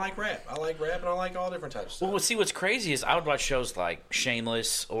 and I like rap. I like rap, and I like all different types of stuff. Well, see, what's crazy is I would watch shows like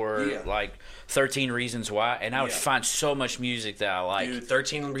Shameless or like 13 Reasons Why, and I would find so much music that I like. Dude,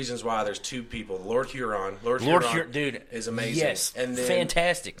 13 Reasons Why, there's two people. Lord Huron. Lord Huron, dude, is amazing. Yes, and then,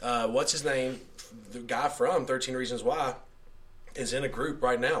 fantastic. What's his name? The guy from 13 Reasons Why is in a group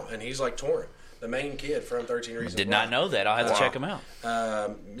right now, and he's like touring. The main kid from 13 Reasons Why. Did not know that. I'll have to check him out.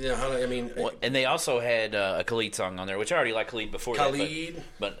 And they also had a Khalid song on there, which I already liked Khalid before Khalid. that.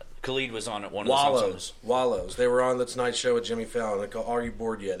 But Khalid was on one of the songs. Wallows. They were on the Tonight Show with Jimmy Fallon. They called "Are You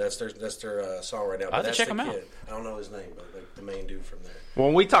Bored Yet?" That's their song right now. I'll have to check him out. I don't know his name, but the main dude from there. Well,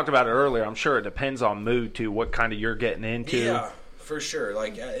 when we talked about it earlier, I'm sure it depends on mood too. What kind of you're getting into. Yeah. For sure.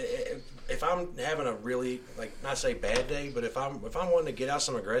 Like, if I'm having a really, like, not say bad day, but if I'm wanting to get out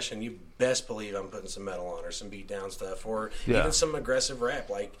some aggression, you best believe I'm putting some metal on or some beat down stuff or even some aggressive rap.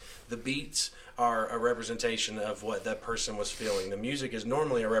 Like, the beats are a representation of what that person was feeling. The music is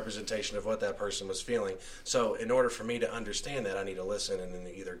normally a representation of what that person was feeling. So in order for me to understand that, I need to listen and then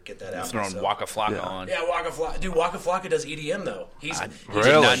either get that out. Throwing Waka Flocka on. Yeah, Waka Flocka. Dude, Waka Flocka does EDM, though. He's did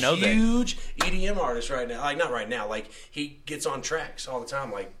not know a that. huge EDM artist right now. Like, not right now. Like, he gets on tracks all the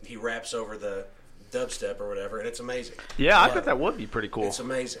time. Like, he raps over the dubstep or whatever, and it's amazing. Yeah, I bet that would be pretty cool. It's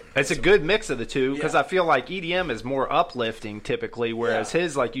amazing. It's a good mix of the two because Yeah. I feel like EDM is more uplifting typically, whereas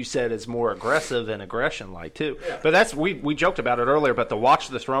his, like you said, is more aggressive and aggression-like too. Yeah. But that's we joked about it earlier, but the Watch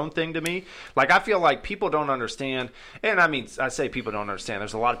the Throne thing to me, like I feel like people don't understand, and I mean I say people don't understand.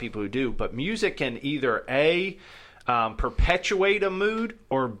 There's a lot of people who do, but music can either perpetuate a mood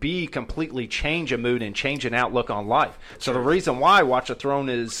or B, completely change a mood and change an outlook on life. So the reason why Watch the Throne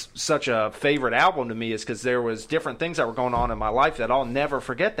is such a favorite album to me is because there was different things that were going on in my life that I'll never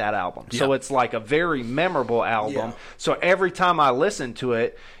forget that album. Yeah. So it's like a very memorable album. Yeah. So every time I listen to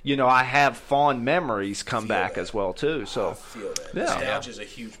it, you know, I have fond memories come back as well too. So I feel that. Yeah. Nostalgia is a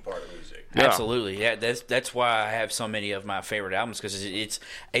huge part of music. Yeah. Absolutely, yeah. That's why I have so many of my favorite albums because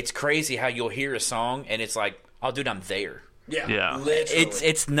it's crazy how you'll hear a song and it's like, oh, dude, I'm there. Yeah. Literally.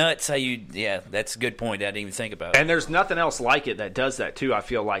 It's nuts how you. Yeah, that's a good point. I didn't even think about it. And there's nothing else like it that does that too. I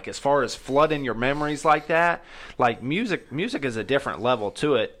feel like as far as flooding your memories like that, like music is a different level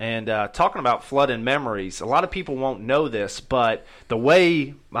to it. And talking about flooding memories, a lot of people won't know this, but the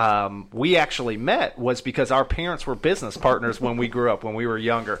way we actually met was because our parents were business partners when we grew up, when we were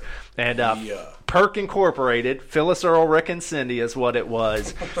younger. And Perk Incorporated, Phyllis, Earl, Rick, and Cindy is what it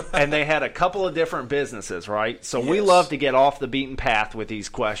was. And they had a couple of different businesses, right? So we love to get off the beaten path with these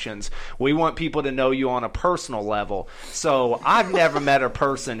questions. We want people to know you on a personal level. So I've never met a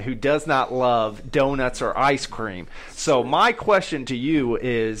person who does not love donuts or ice cream. So my question to you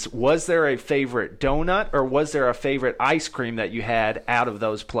is, was there a favorite donut or was there a favorite ice cream that you had out of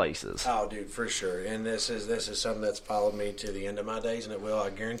those places? Oh, dude, for sure. And this is something that's followed me to the end of my days, and it will. I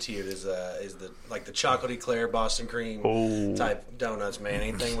guarantee you, it is the chocolate eclair Boston cream type donuts, man.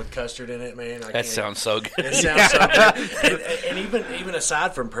 Anything with custard in it, man. That sounds so good. It sounds so good. And even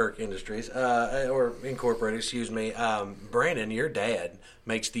aside from Perk Industries or Incorporated, excuse me, Brandon, your dad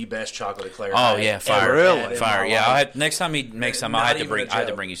makes the best chocolate eclair. Oh yeah, fire, fire. Yeah, next time he makes some, I had to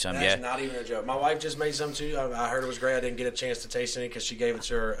bring you some. That's not even a joke. My wife just made some too. I heard it was great. I didn't get a chance to taste any because she gave it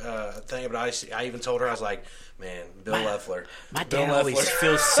to her thing. But I even told her, I was like, man, Bill Loeffler. My dad always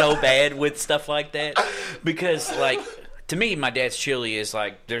feels so bad with stuff like that because, like, to me, my dad's chili is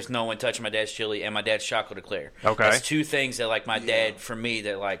like there's no one touching my dad's chili and my dad's chocolate eclair. Okay, that's two things that like my dad for me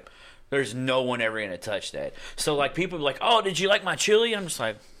that like there's no one ever gonna touch that. So like people be like, oh, did you like my chili? I'm just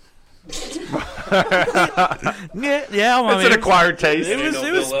like. yeah. It's an acquired taste.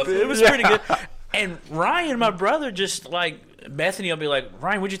 It was pretty good. And Ryan, my brother, just like Bethany will be like,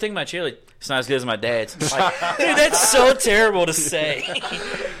 Ryan, what'd you think of my chili? It's not as good as my dad's. Like, dude, that's so terrible to say.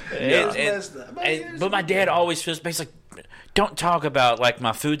 But my dad always feels bad. He's like, don't talk about like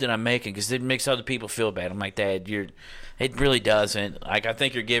my food that I'm making because it makes other people feel bad. I'm like, Dad, it really doesn't. Like, I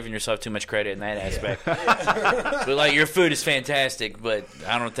think you're giving yourself too much credit in that aspect. But like, your food is fantastic, but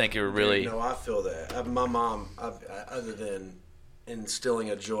I don't think you're really. No, I feel that. My mom, other than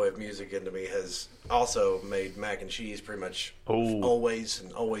instilling a joy of music into me, has also made mac and cheese pretty much always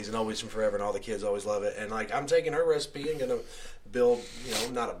and forever, and all the kids always love it. And like, I'm taking her recipe and gonna build,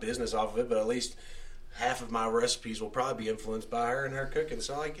 not a business off of it, but at least half of my recipes will probably be influenced by her and her cooking.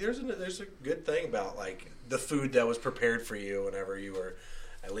 So like, there's a good thing about like the food that was prepared for you whenever you were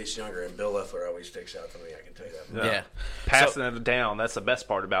at least younger. And Bill Loeffler always sticks out to me. I can tell you that. Yeah. Passing it down, that's the best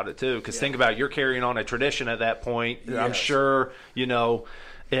part about it too. Because think about it, you're carrying on a tradition at that point. Yes. I'm sure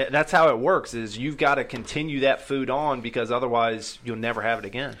that's how it works. Is you've got to continue that food on because otherwise you'll never have it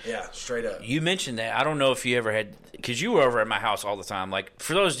again. Yeah, straight up. You mentioned that. I don't know if you ever had, because you were over at my house all the time. Like,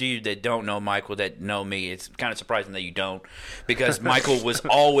 for those of you that don't know Michael, that know me, it's kind of surprising that you don't, because Michael was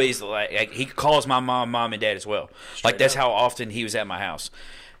always like he calls my mom and dad as well. Straight that's up. How often he was at my house.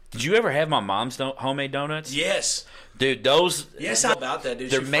 Did you ever have my mom's homemade donuts? Yes. Dude, those. Yes, how about that, dude?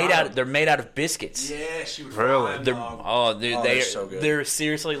 They're made out of biscuits. Yeah, she was really. They're so good. They're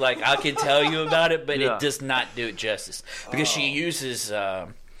seriously like I can tell you about it, but it does not do it justice because she uses.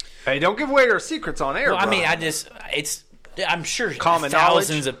 Hey, don't give away her secrets on air. Well, bro. I mean, I'm sure common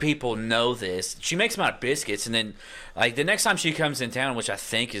thousands knowledge. of people know this. She makes them out of biscuits, and then like the next time she comes in town, which I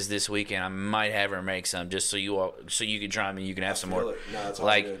think is this weekend, I might have her make some just so you can try them and you can have some more. No, it's all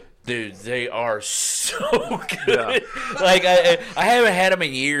like good. Dude, they are so good. Like I haven't had them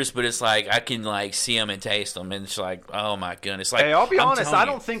in years, but it's like I can like see them and taste them, and it's like, oh my goodness. Like, Hey, I'll be honest, telling I you.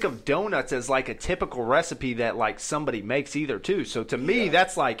 don't think of donuts as like a typical recipe that like somebody makes either too. So to me,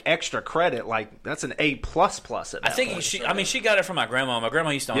 that's like extra credit. Like that's an A++ at that I think point. she got it from my grandma. My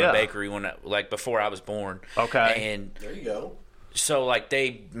grandma used to own Yeah. a bakery like before I was born. Okay. And There you go. so like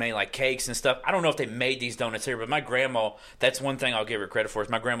they made like cakes and stuff. I don't know if they made these donuts here, but my grandma, that's one thing I'll give her credit for, is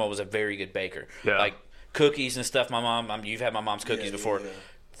my grandma was a very good baker. Yeah. Like cookies and stuff. My mom, you've had my mom's cookies Yeah, before. yeah.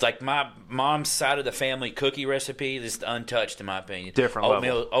 It's like my mom's side of the family cookie recipe is untouched in my opinion. Different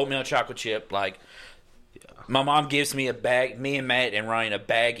level. Oatmeal chocolate chip. Like my mom gives me a bag, me and Matt and Ryan, a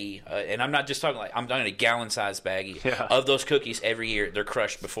baggie, and I'm not just talking like, I'm talking a gallon sized baggie of those cookies every year. They're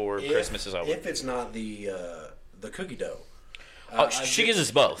crushed before Christmas is over. If it's not the cookie dough. She gives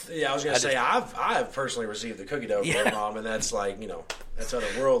us both. Yeah, I was gonna say I've personally received the cookie dough from my mom, and that's like that's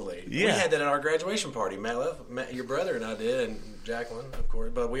otherworldly. We Yeah. had that at our graduation party. Matt, your brother and I did, and Jacqueline, of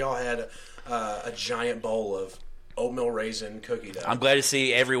course. But we all had a giant bowl of oatmeal raisin cookie dough. I'm glad to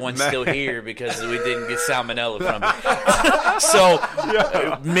see everyone's still here because we didn't get salmonella from it. So,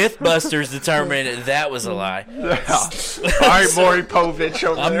 Mythbusters determined that was a lie. All right, Maury Povich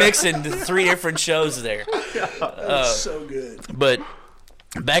over I'm there. mixing 3 different shows there. so good. But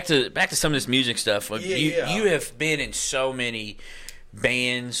back to some of this music stuff. Like, Yeah. You have been in so many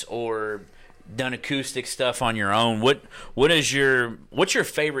bands or done acoustic stuff on your own. What's your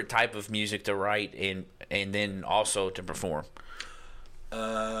favorite type of music to write and then also to perform?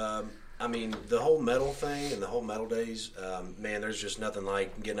 I mean, the whole metal thing and the whole metal days, man, there's just nothing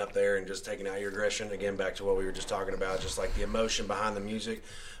like getting up there and just taking out your aggression. Again, back to what we were just talking about, just like the emotion behind the music.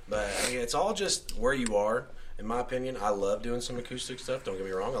 But I mean, it's all just where you are. In my opinion, I love doing some acoustic stuff. Don't get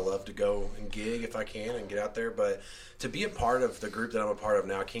me wrong. I love to go and gig if I can and get out there. But to be a part of the group that I'm a part of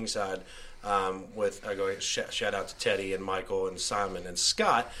now, Kingside, I go shout out to Teddy and Michael and Simon and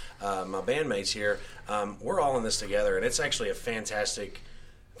Scott, my bandmates here. We're all in this together, and it's actually a fantastic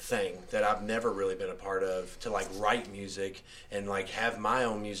thing that I've never really been a part of, to like write music and like have my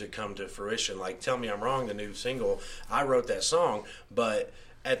own music come to fruition. Like Tell Me I'm Wrong, the new single, I wrote that song, but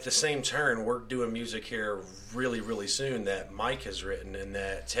at the same turn, we're doing music here really, really soon that Mike has written and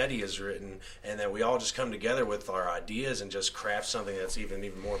that Teddy has written, and that we all just come together with our ideas and just craft something that's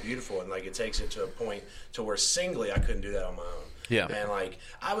even more beautiful. And like it takes it to a point to where singly I couldn't do that on my own. Yeah. And like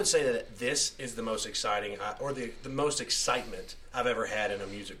I would say that this is the most exciting, or the most excitement I've ever had in a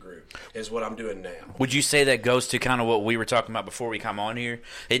music group is what I'm doing now. Would you say that goes to kind of what we were talking about before we come on here?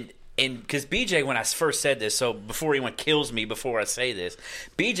 And because BJ, when I first said this, so before anyone kills me before I say this,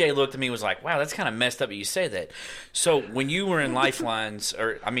 BJ looked at me and was like, wow, that's kind of messed up that you say that. So when you were in Lifelines,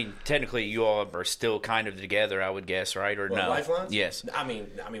 or I mean, technically you all are still kind of together, I would guess, right? Or no? Lifelines? Yes. I mean,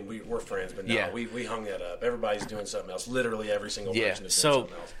 we're friends, but no, Yeah. we hung that up. Everybody's doing something else. Literally every single Yeah. person is doing So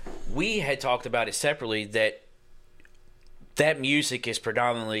something else. we had talked about it separately that music is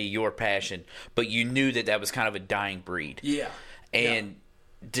predominantly your passion, but you knew that was kind of a dying breed. Yeah. And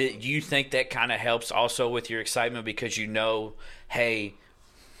do you think that kind of helps also with your excitement, because you know, hey,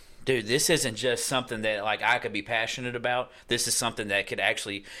 dude, this isn't just something that like I could be passionate about. This is something that could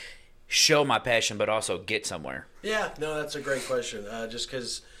actually show my passion, but also get somewhere. Yeah, no, that's a great question. Just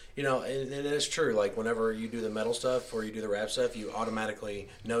because, and it's true. Like, whenever you do the metal stuff or you do the rap stuff, you automatically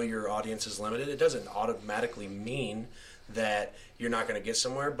know your audience is limited. It doesn't automatically mean that you're not going to get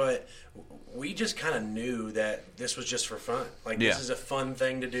somewhere, but we just kind of knew that this was just for fun. Like, this is a fun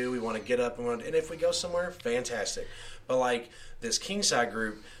thing to do. We want to get up and if we go somewhere, fantastic. But like this Kingside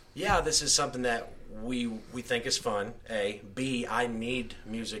group, yeah, this is something that we think is fun. A, B, I need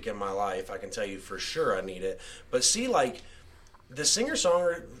music in my life. I can tell you for sure I need it. But C, like the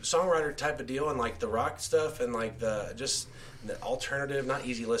singer-songwriter type of deal and like the rock stuff and like the alternative, not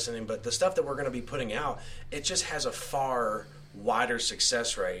easy listening, but the stuff that we're going to be putting out, it just has a far wider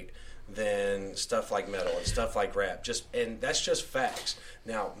success rate than stuff like metal and stuff like rap. And that's just facts.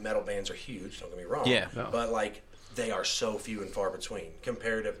 Now, metal bands are huge, don't get me wrong. Yeah. No. But like they are so few and far between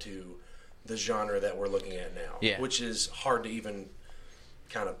comparative to the genre that we're looking at now. Yeah. Which is hard to even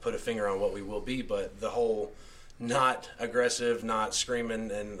kind of put a finger on what we will be, but the whole not aggressive, not screaming,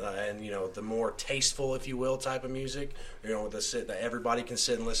 and the more tasteful, if you will, type of music, that everybody can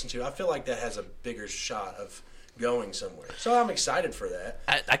sit and listen to. I feel like that has a bigger shot of going somewhere. So I'm excited for that.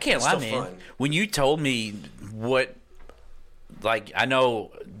 I can't It's lie, still man. fun. When you told me what, like, I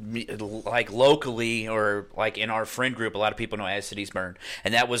know, like, locally or, like, in our friend group, a lot of people know As Cities Burn.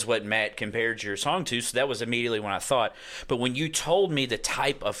 And that was what Matt compared your song to, so that was immediately when I thought. But when you told me the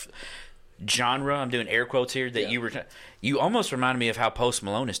type of genre, I'm doing air quotes here, that you almost reminded me of how Post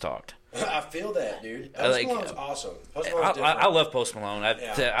Malone has talked. I feel that, dude. Post Malone's awesome. Post Malone's I love Post Malone.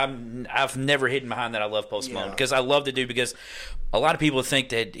 I've never hidden behind that I love Post Malone because I love the dude, because a lot of people think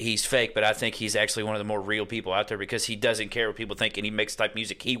that he's fake, but I think he's actually one of the more real people out there because he doesn't care what people think and he makes the type of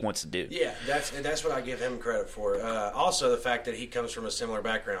music he wants to do. Yeah, that's what I give him credit for. Also, the fact that he comes from a similar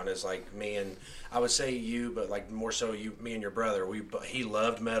background as like me, and I would say you, but like more so me and your brother. He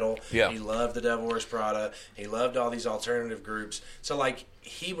loved metal. Yeah. He loved the Devil Wears Prada. He loved all these alternative groups. So like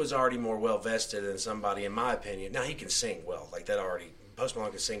he was already more well vested than somebody, in my opinion. Now he can sing well, like that already. Post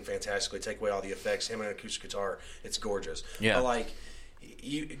Malone can sing fantastically. Take away all the effects. Him and an acoustic guitar, it's gorgeous. Yeah. But like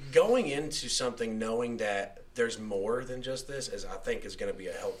you going into something knowing that there's more than just this I think is going to be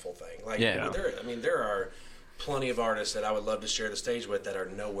a helpful thing. Like there are plenty of artists that I would love to share the stage with that are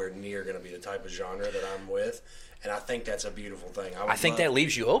nowhere near going to be the type of genre that I'm with. And I think that's a beautiful thing. I think that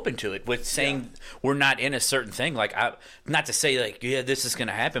leaves you open to it with saying we're not in a certain thing. Like, not to say like, this is going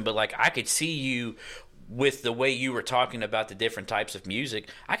to happen, but like I could see you with the way you were talking about the different types of music.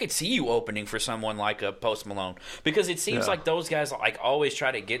 I could see you opening for someone like a Post Malone, because it seems like those guys like always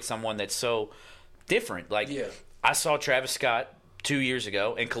try to get someone that's so different. Like I saw Travis Scott 2 years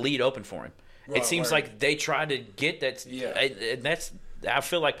ago and Khalid opened for him. It seems like they try to get that. And that's. I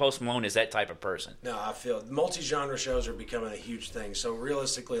feel like Post Malone is that type of person. No, I feel multi-genre shows are becoming a huge thing. So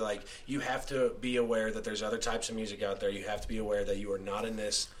realistically, like you have to be aware that there's other types of music out there. You have to be aware that you are not in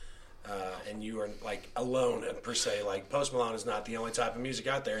this, and you are like alone per se. Like Post Malone is not the only type of music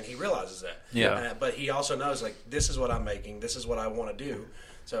out there, and he realizes that. Yeah. But he also knows like this is what I'm making. This is what I want to do.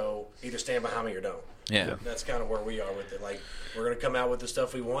 So either stand behind me or don't. Yeah. That's kind of where we are with it. Like, we're going to come out with the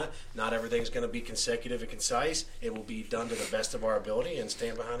stuff we want. Not everything's going to be consecutive and concise. It will be done to the best of our ability, and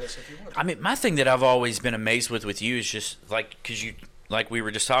stand behind us if you want to. I mean, my thing that I've always been amazed with you is just, like, because you, like we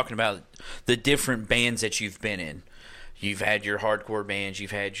were just talking about, the different bands that you've been in. You've had your hardcore bands.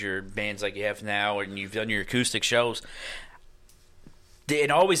 You've had your bands like you have now, and you've done your acoustic shows.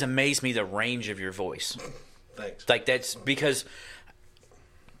 It always amazed me, the range of your voice. Thanks. Like, that's because...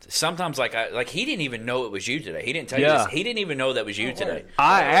 Sometimes, he didn't even know it was you today. He didn't tell you this. He didn't even know that was you today.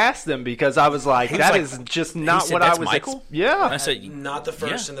 I asked him because I was like, that is just not what I was. Michael? I said, not the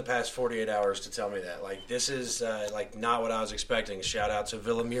first in the past 48 hours to tell me that. Like, this is like not what I was expecting. Shout out to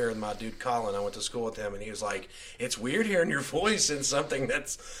Villamere and my dude Colin. I went to school with him, and he was like, "It's weird hearing your voice in something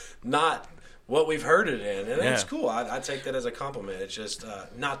that's not what we've heard it in," and that's cool. I take that as a compliment. It's just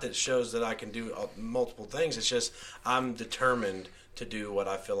not that it shows that I can do multiple things. It's just I'm determined to do what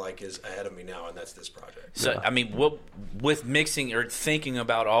I feel like is ahead of me now, and that's this project. So, I mean, with mixing or thinking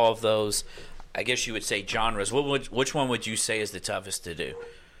about all of those, I guess you would say genres, which one would you say is the toughest to do?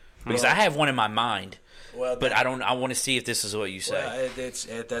 Because I have one in my mind, but I want to see if this is what you say.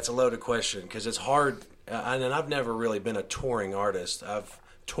 Well, that's a loaded question, because it's hard, and I've never really been a touring artist. I've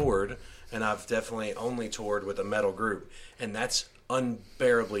toured, and I've definitely only toured with a metal group, and that's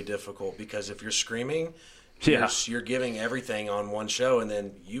unbearably difficult, because if you're screaming... You're giving everything on one show, and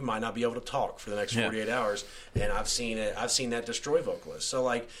then you might not be able to talk for the next 48 hours. And I've seen it. I've seen that destroy vocalists. So,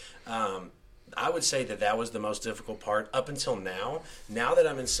 like, I would say that was the most difficult part up until now. Now that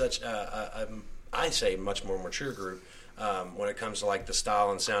I'm in such I say much more mature group when it comes to like the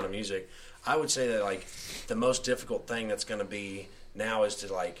style and sound of music, I would say that like the most difficult thing that's going to be now is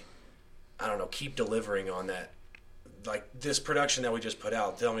to like, I don't know, keep delivering on that. Like this production that we just put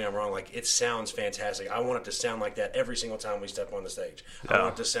out, tell me I'm wrong, like it sounds fantastic. I want it to sound like that every single time we step on the stage. I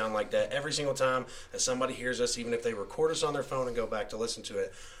want it to sound like that every single time that somebody hears us, even if they record us on their phone and go back to listen to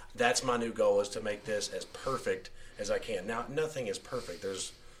it. That's my new goal, is to make this as perfect as I can. Now, nothing is perfect.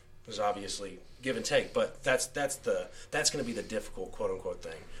 There's obviously give and take, but that's going to be the difficult quote unquote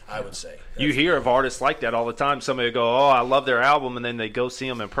thing, I would say. You hear of artists like that all the time. Somebody will go, "Oh, I love their album," and then they go see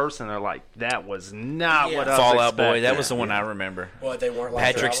them in person. And they're like, "That was not what I was Fall Out expecting." Boy, that was the one I remember. Well, they weren't like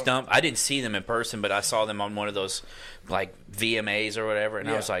Patrick Stump. I didn't see them in person, but I saw them on one of those like VMAs or whatever, and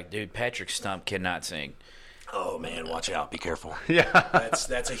I was like, "Dude, Patrick Stump cannot sing." Oh man, watch out! Be careful. Yeah,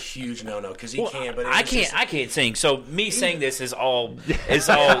 that's a huge no-no, because he can. But I can't sing. So me saying this is all.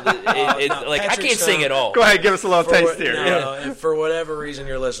 I can't sing at all. Go ahead, give us a little taste here. No, for whatever reason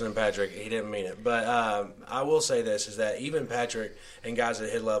you're listening, Patrick, he didn't mean it. But I will say this, is that even Patrick and guys at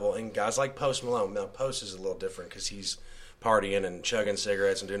his level and guys like Post Malone. Now Post is a little different because he's partying and chugging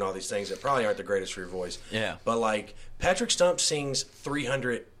cigarettes and doing all these things that probably aren't the greatest for your voice. Yeah. But like Patrick Stump sings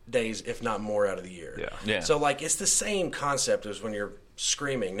 300 days, if not more, out of the year. Yeah. So like it's the same concept as when you're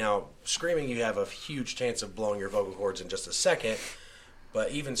screaming. Now, screaming, you have a huge chance of blowing your vocal cords in just a second.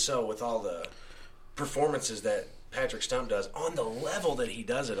 But even so, with all the performances that Patrick Stump does on the level that he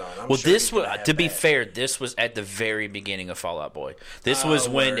does it on. I'm Well, sure this he's gonna was, have to be that. fair, this was at the very beginning of Fall Out Boy. This was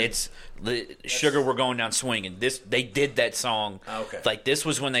when word. it's the Sugar We're Going Down Swinging. They did that song. Okay. Like, this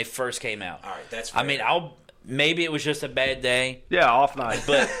was when they first came out. All right, that's I mean, fair. maybe it was just a bad day, Yeah, off night.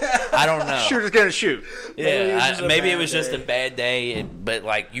 but I don't know. Shooter's gonna shoot. Maybe it was just a bad day, but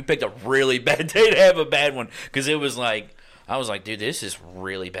like you picked a really bad day to have a bad one because it was like I was like, dude, this is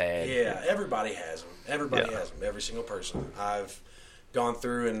really bad. Yeah, everybody has them. Everybody Yeah. has them. Every single person. I've gone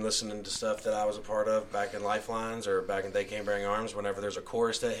through and listening to stuff that I was a part of back in Lifelines or back in They Can't Bring Arms whenever there's a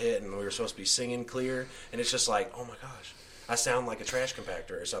chorus that hit and we were supposed to be singing clear and it's just like, oh my gosh, I sound like a trash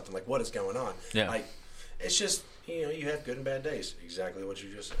compactor or something. Like, what is going on? Yeah. Like, it's just, you have good and bad days. Exactly what you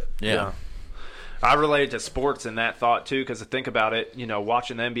just said. Yeah. I relate it to sports in that thought too, because think about it,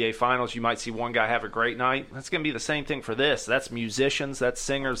 watching the NBA Finals, you might see one guy have a great night. That's going to be the same thing for this. That's musicians, that's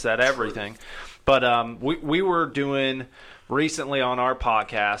singers, that everything. But we were doing recently on our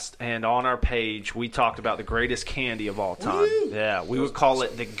podcast and on our page, we talked about the greatest candy of all time. Woo! Yeah, we would call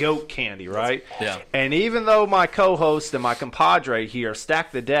it the goat candy, right? Yeah. And even though my co-host and my compadre here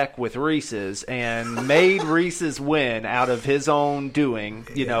stacked the deck with Reese's and made Reese's win out of his own doing,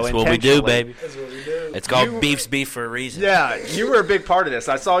 That's what we do, intentionally. baby. That's what we do. It's called Beef's Beef for a reason. Yeah, you were a big part of this.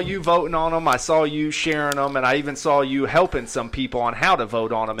 I saw you voting on them. I saw you sharing them, and I even saw you helping some people on how to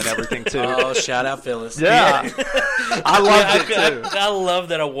vote on them and everything too. Oh, shout out Phyllis. Yeah, I loved it too. I love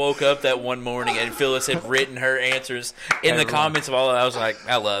that I woke up that one morning and Phyllis had written her answers in the comments of all of it. I was like,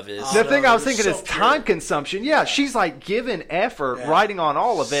 I love it. The thing I was it was thinking so is time pure. consumption. Yeah, she's like giving effort Yeah. writing on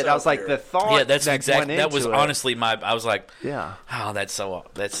all of it. So I was like, pure. the thought. Yeah, that's that exactly. went That was into it. honestly I was like, Yeah. oh, that's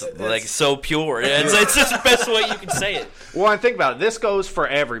like so pure. It's just the best way you can say it. Well, and think about it. This goes for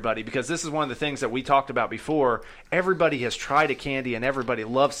everybody because this is one of the things that we talked about before. Everybody has tried a candy and everybody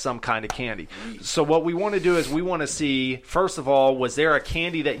loves some kind of candy. So what we want to do is we want to see, first of all, was there a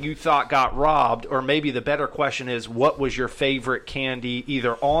candy that you thought got robbed? Or maybe the better question is, what was your favorite candy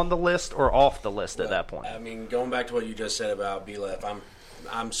either on the list or off the list at that point? I mean, going back to what you just said about B-Lef,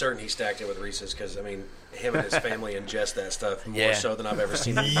 I'm certain he stacked it with Reese's because, I mean, him and his family ingest that stuff more Yeah. so than I've ever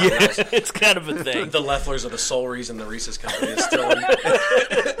seen. Yeah, it's kind of a thing. The Lefflers are the sole reason the Reese's company is still in.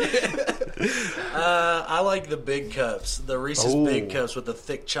 I like the big cups, the Reese's big cups with the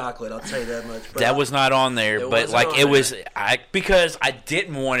thick chocolate. I'll tell you that much. But That was not on there, It but wasn't like on it there. was, because I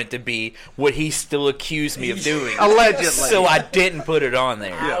didn't want it to be what he still accused me of doing. Allegedly. So I didn't put it on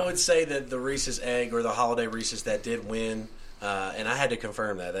there. I would say that the Reese's egg or the holiday Reese's that did win, and I had to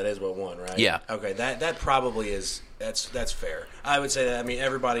confirm that is what won, right? Yeah. Okay, that probably is that's fair. I would say that. I mean,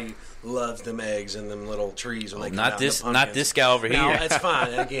 everybody loves them eggs and them little trees when they come Not out. this, and the not pumpkins. this guy over No, here. it's fine.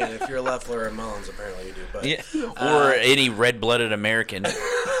 And again, if you're a Leffler or Mullins, apparently you do. But Yeah. Or any red-blooded American.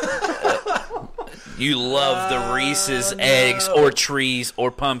 You love the Reese's eggs or trees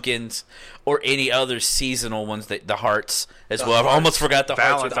or pumpkins or any other seasonal ones, that the hearts as well. I hearts. almost forgot the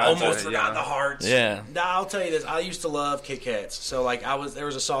hearts. Valentine's with I almost Day, forgot yeah. the hearts. Yeah. No, I'll tell you this. I used to love Kit Kats. So like there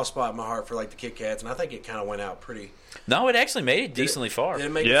was a soft spot in my heart for like the Kit Kats, and I think it kind of went out pretty. No, it actually made it decently far. Did it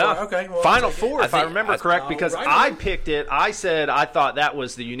make it Yeah. far? Okay. Well, Final I'll take it. four, if I think- remember I- correct, oh, because right I on. picked it. I said I thought that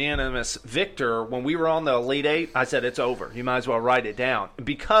was the unanimous victor. When we were on the Elite Eight, I said it's over. You might as well write it down.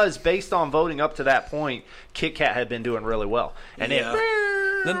 Because based on voting up to that point, Kit Kat had been doing really well. And Yeah.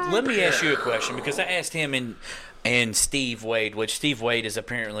 Let me ask you a question, because I asked him and Steve Wade, which Steve Wade is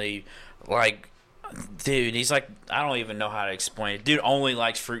apparently like, dude, he's like, I don't even know how to explain it. Dude only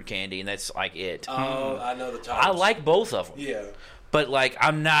likes fruit candy, and that's like it. Oh, I know the types. I like both of them. Yeah. But like,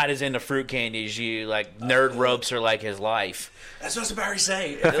 I'm not as into fruit candy as you. Like, nerd ropes are like his life. That's what Barry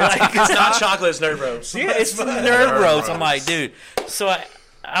say. Like, It's not chocolate, it's nerd ropes. yeah, it's nerd ropes. I'm like, dude. So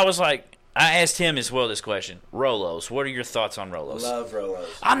I was like, I asked him as well this question. Rolos, what are your thoughts on Rolos? Love Rolos.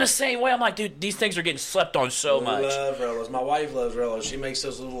 I'm the same way. I'm like, dude, these things are getting slept on so much. Love Rolos. My wife loves Rolos. She makes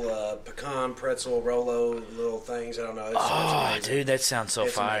those little pecan pretzel Rolo little things. I don't know. It's Oh, amazing. dude, that sounds so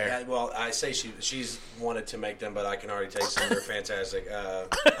It's fire. amazing. Well, I say she's wanted to make them, but I can already taste them. They're fantastic.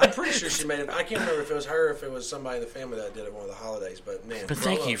 I'm pretty sure she made it. I can't remember if it was her or if it was somebody in the family that did it one of the holidays. But man, But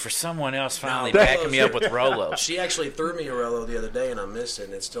thank Rolos. you for someone else finally No, backing Rolos. me up with Rolos. She actually threw me a Rolo the other day, and I missed it,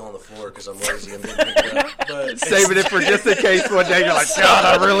 and it's still on the floor because I'm lazy and didn't pick it up. But saving it for just in case one day you're like,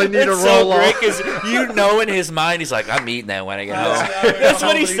 God, I really need a It's roll so great off. because you know in his mind he's like, I'm eating that when I get home. That's- That's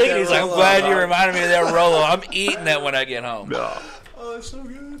what he's I'll eat thinking. that He's like, I'm Rolo, glad you dog. reminded me of that Rolo. I'm eating that when I get home. oh, it's so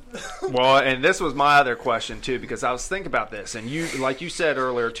good. Well, and this was my other question too, because I was thinking about this, and you, like you said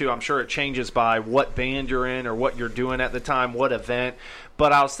earlier too, I'm sure it changes by what band you're in or what you're doing at the time, what event.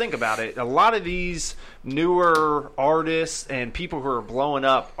 But I was thinking about it. A lot of these newer artists and people who are blowing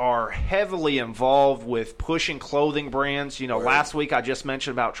up are heavily involved with pushing clothing brands. You know, last week I just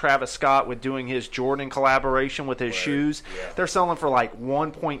mentioned about Travis Scott with doing his Jordan collaboration with his shoes. Yeah. They're selling for like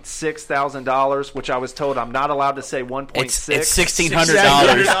 $1,600, which I was told I'm not allowed to say 1.6. It's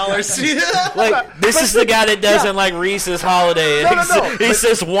 $1,600. Like, this is the guy that doesn't like Reese's Holiday. No. He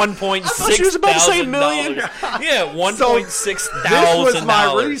says $1.6 she was about to say million. Yeah, $1.6 thousand. This was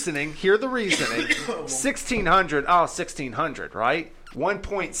my reasoning. Hear the reasoning. 1,600, right?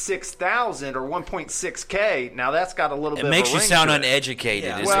 1.6 thousand or 1.6K. Now that's got a little bit. It makes of a you ring sound to uneducated.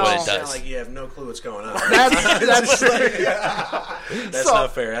 Yeah, is what it does. Sound like you have no clue what's going on. That's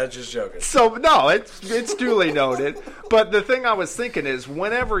not fair. I was just joking. So no, it's duly noted. But the thing I was thinking is,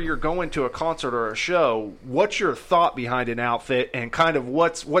 whenever you're going to a concert or a show, what's your thought behind an outfit, and kind of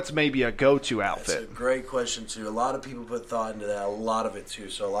what's maybe a go-to outfit? That's a great question too. A lot of people put thought into that. A lot of it too.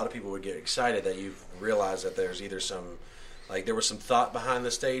 So a lot of people would get excited that you've realized that there's either some. Like, there was some thought behind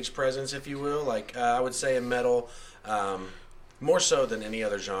the stage presence, if you will. Like, I would say in metal, more so than any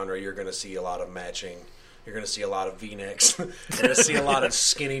other genre, you're going to see a lot of matching. You're going to see a lot of V-necks. You're going to see a lot of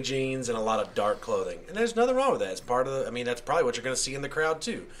skinny jeans and a lot of dark clothing. And there's nothing wrong with that. It's part of that's probably what you're going to see in the crowd,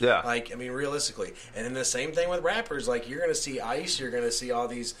 too. Yeah. Like, realistically. And then the same thing with rappers. Like, you're going to see Ice. You're going to see all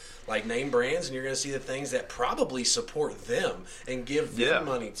these, like, name brands. And you're going to see the things that probably support them and give them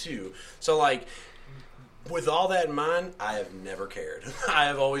money, too. So, like... With all that in mind, I have never cared. I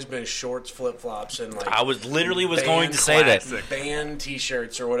have always been shorts, flip-flops, and like I was going to say that band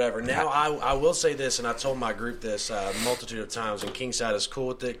T-shirts or whatever. Now I will say this, and I told my group this a multitude of times, and Kingside is cool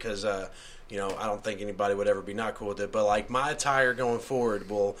with it because I don't think anybody would ever be not cool with it. But like my attire going forward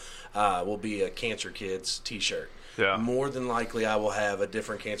will be a Cancer Kids T-shirt. Yeah. More than likely, I will have a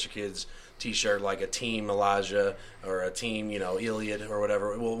different Cancer Kids T-shirt, like a Team Elijah or a Team Iliad or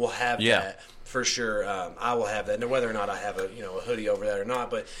whatever. We'll have that. For sure, I will have that. Now, whether or not I have a hoodie over that or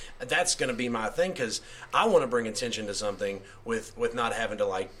not, but that's going to be my thing because I want to bring attention to something with not having to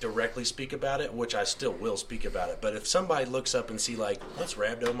like directly speak about it, which I still will speak about it. But if somebody looks up and see like, what's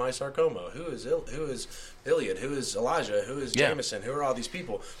rhabdomyosarcoma? Who is Iliad? Who is Elijah? Who is Jameson? Who are all these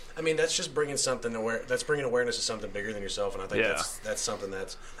people? I mean, that's just bringing that's bringing awareness to something bigger than yourself, and I think that's something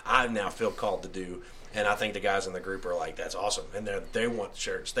that I now feel called to do. And I think the guys in the group are like, that's awesome. And they want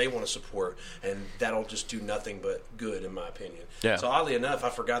shirts. They want to support. And that'll just do nothing but good, in my opinion. Yeah. So oddly enough, I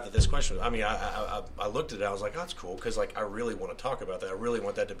forgot that this question was, I looked at it. I was like, oh, that's cool. Because like, I really want to talk about that. I really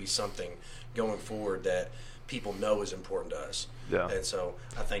want that to be something going forward that people know is important to us. Yeah. And so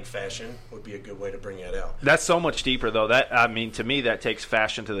I think fashion would be a good way to bring that out. That's so much deeper, though. To me, that takes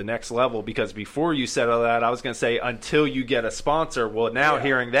fashion to the next level because before you said all that, I was going to say until you get a sponsor. Well, now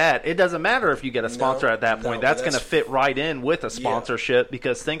hearing that, it doesn't matter if you get a sponsor at that point. That's going to fit right in with a sponsorship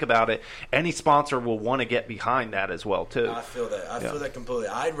because think about it. Any sponsor will want to get behind that as well, too. I feel that. I feel that completely.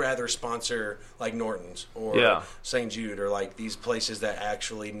 I'd rather sponsor like Norton's or St. Jude or like these places that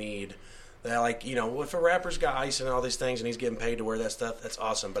actually need – that, like, if a rapper's got Ice and all these things and he's getting paid to wear that stuff, that's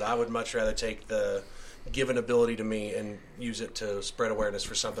awesome. But I would much rather take the given ability to me and use it to spread awareness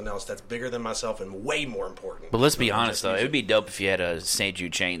for something else that's bigger than myself and way more important. But let's be honest, though. It would be dope if you had a St.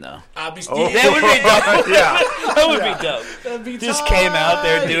 Jude chain, though. That would be dope. That would be dope. That'd be just came out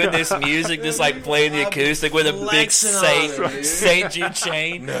there doing this music, just like playing the acoustic with a big St. Jude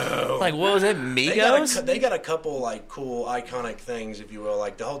chain. No. Like, what was it, Migos? They got a couple, like, cool, iconic things, if you will.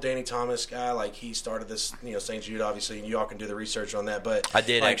 Like, the whole Danny Thomas guy, like, he started this, St. Jude, obviously, and you all can do the research on that. But I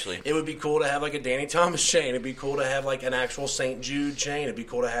did, like, actually. It would be cool to have, like, a Danny Thomas chain. It'd be cool to have like an actual St. Jude chain. It'd be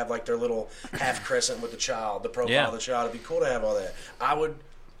cool to have like their little half crescent with the child, the profile of the child. It'd be cool to have all that. I would.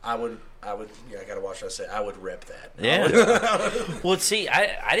 I gotta watch what I say. I would rep that. Yeah. Well, see,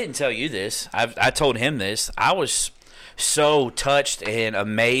 I didn't tell you this. I told him this. I was so touched and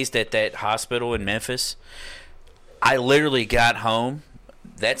amazed at that hospital in Memphis. I literally got home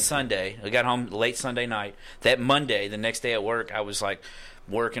that Sunday. I got home late Sunday night. That Monday, the next day at work, I was like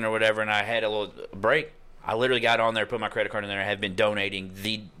working or whatever, and I had a little break. I literally got on there, put my credit card in there, and have been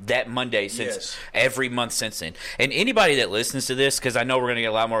donating that Monday since every month since then. And anybody that listens to this, because I know we're going to get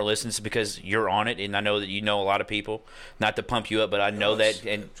a lot more listens because you're on it, and I know that you know a lot of people. Not to pump you up, but I know that.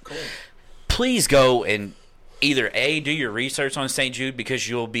 And cool. Please go and either A, do your research on St. Jude because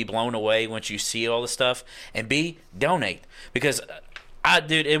you'll be blown away once you see all the stuff, and B, donate. Because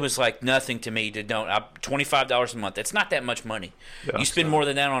dude, it was like nothing to me to $25 a month. It's not that much money. Yeah, you spend more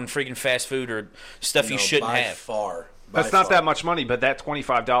than that on freaking fast food or stuff you shouldn't have. That's not that much money, but that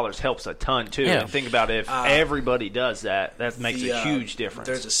 $25 helps a ton too. Yeah. And think about if everybody does that makes a huge difference.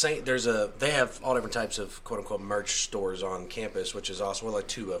 They have all different types of quote unquote merch stores on campus, which is awesome. Well, like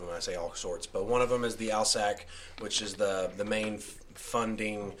two of them, I say all sorts, but one of them is the ALSAC, which is the main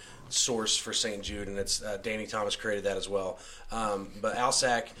funding source for St. Jude, and it's Danny Thomas created that as well. But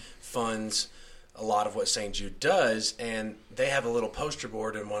ALSAC funds a lot of what St. Jude does, and they have a little poster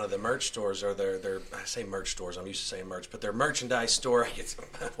board in one of the merch stores, or their I say merch stores, I'm used to saying merch, but their merchandise store,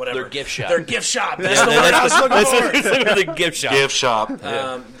 whatever. Their gift shop. Their gift shop. That's the word I was looking for. The gift shop. Gift shop.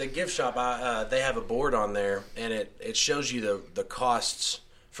 The gift shop, they have a board on there, and it shows you the costs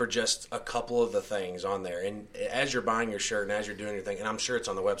for just a couple of the things on there. And as you're buying your shirt and as you're doing your thing, and I'm sure it's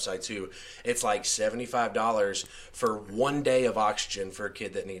on the website too, it's like $75 for 1 day of oxygen for a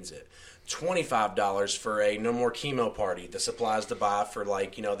kid that needs it. $25 for a no more chemo party, the supplies to buy for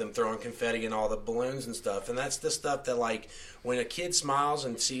them throwing confetti and all the balloons and stuff. And that's the stuff that when a kid smiles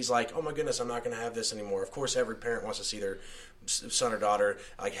and sees oh my goodness, I'm not going to have this anymore. Of course, every parent wants to see their son or daughter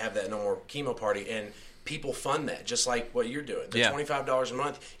have that no more chemo party, and people fund that just like what you're doing. The $25 a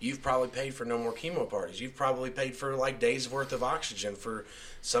month, you've probably paid for no more chemo parties. You've probably paid for days worth of oxygen for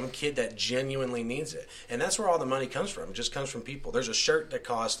some kid that genuinely needs it. And that's where all the money comes from. It just comes from people. There's a shirt that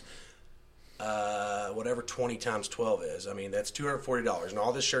costs whatever 20 times 12 is. I mean, that's $240. And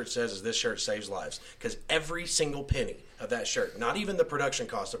all this shirt says is this shirt saves lives. Because every single penny of that shirt, not even the production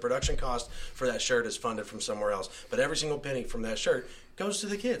cost for that shirt is funded from somewhere else, but every single penny from that shirt goes to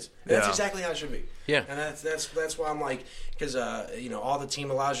the kids. And that's exactly how it should be. Yeah. And that's why I'm because all the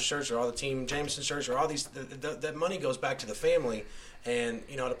Team Elijah shirts or all the Team Jameson shirts or all these, that money goes back to the family. And,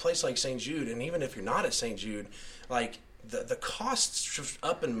 at a place like St. Jude, and even if you're not at St. Jude, the costs of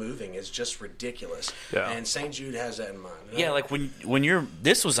up and moving is just ridiculous. Yeah. And St. Jude has that in mind. Yeah, when you're,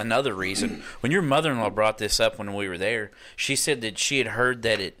 this was another reason. When your mother-in-law brought this up when we were there, she said that she had heard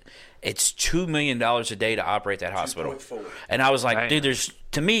that it's $2 million a day to operate that hospital. 2.4. And I was like, dude,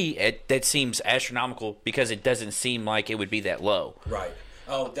 to me, that seems astronomical because it doesn't seem like it would be that low. Right.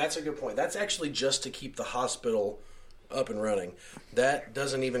 Oh, that's a good point. That's actually just to keep the hospital up and running. That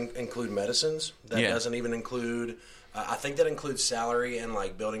doesn't even include medicines. That doesn't even include... I think that includes salary and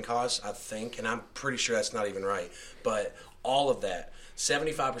building costs, I think, and I'm pretty sure that's not even right. But all of that,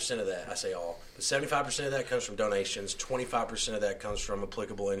 75% of that, I say all, but 75% of that comes from donations, 25% of that comes from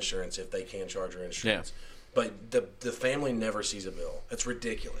applicable insurance if they can charge your insurance. Yeah. But the family never sees a bill. It's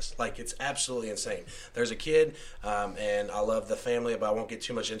ridiculous. It's absolutely insane. There's a kid, and I love the family, but I won't get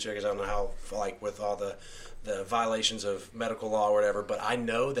too much into it because I don't know how, with all the violations of medical law or whatever, but I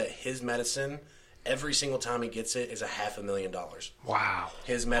know that his medicine... every single time he gets it is $500,000. Wow.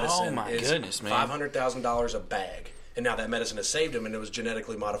 His medicine is $500,000 a bag. And now that medicine has saved him, and it was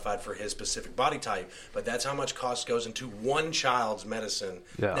genetically modified for his specific body type. But that's how much cost goes into one child's medicine.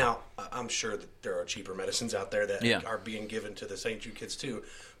 Yeah. Now, I'm sure that there are cheaper medicines out there that are being given to the St. Jude kids too.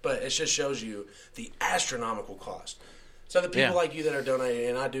 But it just shows you the astronomical cost. So the people like you that are donating,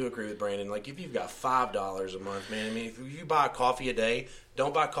 and I do agree with Brandon, if you've got $5 a month, man, I mean, if you buy a coffee a day,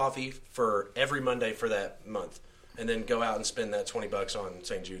 don't buy coffee for every Monday for that month, and then go out and spend that $20 on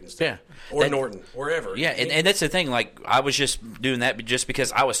St. Jude instead. Yeah. Or Norton, wherever. Yeah, and that's the thing. I was just doing that just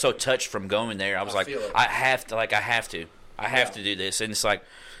because I was so touched from going there. I was I have to do this. And it's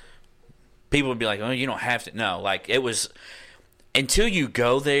people would be like, oh, you don't have to. No, it was... until you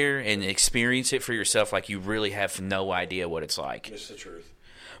go there and experience it for yourself, you really have no idea what it's like. It's the truth.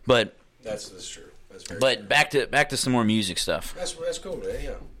 But that's true. That's very but true. back to some more music stuff. That's cool, man.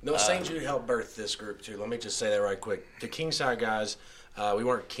 Yeah. No, St. Jude helped birth this group too. Let me just say that right quick. The Kingside guys, we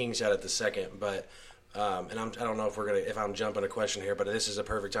weren't Kingside at the second, but and I don't know if I'm jumping a question here, but this is a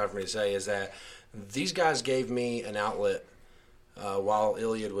perfect time for me to say is that these guys gave me an outlet while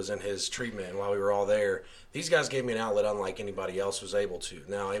Iliad was in his treatment and while we were all there. These guys gave me an outlet unlike anybody else was able to.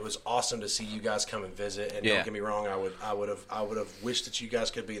 Now, it was awesome to see you guys come and visit, and don't get me wrong, I would have wished that you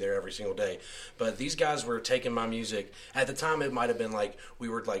guys could be there every single day. But these guys were taking my music. At the time, it might have been we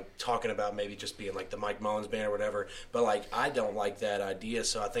were talking about maybe just being the Mike Mullins band or whatever. But I don't like that idea,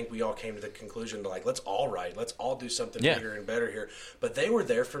 so I think we all came to the conclusion to let's all write, let's all do something bigger and better here. But they were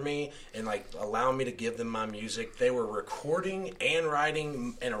there for me and allowing me to give them my music. They were recording and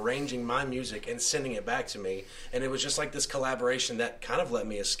writing and arranging my music and sending it back to me, and it was just this collaboration that kind of let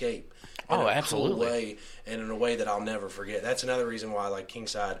me escape in a absolutely cool way, and in a way that I'll never forget. That's another reason why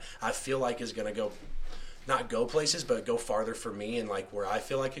Kingside I feel is going to go, not go places, but go farther for me and where I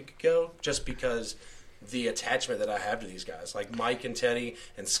feel it could go, just because the attachment that I have to these guys. Mike and Teddy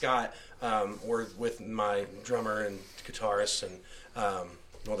and Scott were with my drummer and guitarist, and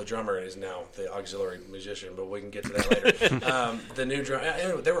well, the drummer is now the auxiliary musician, but we can get to that later. The new drum,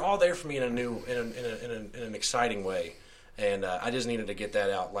 they were all there for me in an exciting way, and I just needed to get that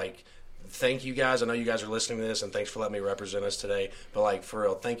out. Like, thank you guys. I know you guys are listening to this, and thanks for letting me represent us today. But like, for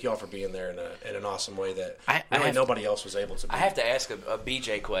real, thank you all for being there in an awesome way that nobody else was able to be. I have to ask a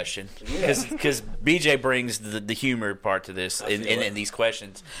BJ question because BJ brings the humor part to this in these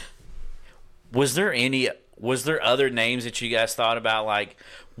questions. Was there other names that you guys thought about? Like,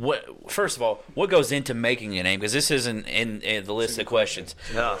 first of all, what goes into making a name? Because this isn't in the list of questions.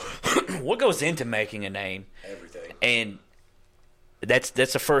 No. What goes into making a name? Everything. And that's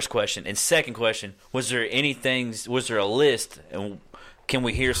the first question. And second question, was there a list? And can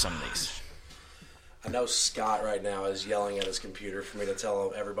we hear some of these? I know Scott right now is yelling at his computer for me to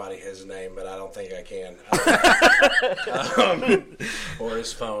tell everybody his name, but I don't think I can. Or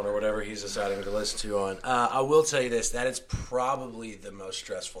his phone or whatever he's deciding to listen to on. I will tell you this, that is probably the most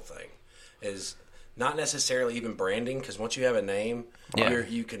stressful thing, is not necessarily even branding, because once you have a name,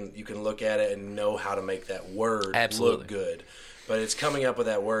 you can look at it and know how to make that word look good. But it's coming up with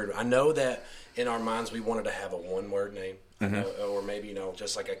that word. I know that in our minds we wanted to have a one-word name. Or maybe,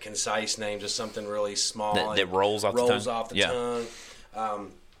 just like a concise name, just something really small. That rolls off the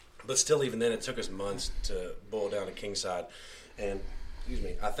tongue. But still, even then, it took us months to boil down to Kingside. And,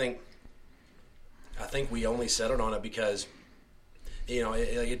 I think we only settled on it because,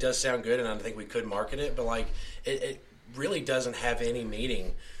 it does sound good, and I think we could market it. But, it really doesn't have any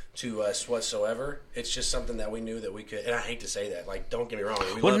meaning to us whatsoever. It's just something that we knew that we could, and I hate to say that. Like, don't get me wrong.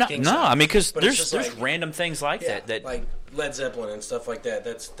 We love Kingside, because there's random things like that. Like Led Zeppelin and stuff like that.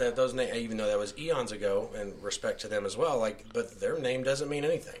 Those names, even though that was eons ago, and respect to them as well. But their name doesn't mean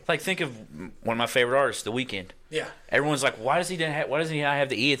anything. Like, think of one of my favorite artists, The Weeknd. Yeah. Everyone's like, why doesn't he not have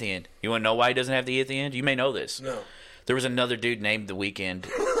the E at the end? You want to know why he doesn't have the E at the end? You may know this. No. There was another dude named The Weeknd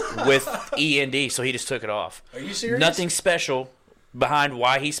with E-N-D, so he just took it off. Are you serious? Nothing special behind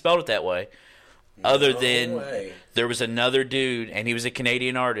why he spelled it that way, other than there was another dude, and he was a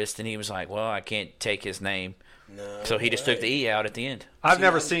Canadian artist, and he was like, well, I can't take his name. So he just took the E out at the end. I've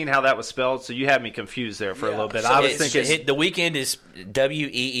never seen how that was spelled, so you had me confused there for a little bit. So I was thinking The Weeknd is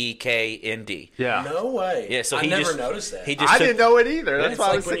Weeknd. Yeah. No way. Yeah, so I never noticed that. I didn't know it either. That's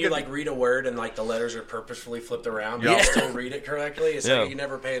why I was when thinking. you read a word and the letters are purposefully flipped around, but you still read it correctly. It's like you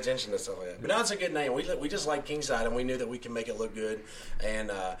never pay attention to stuff like that. But now it's a good name. We just like Kingside, and we knew that we can make it look good, and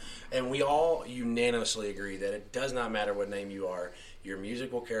we all unanimously agree that it does not matter what name you are. Your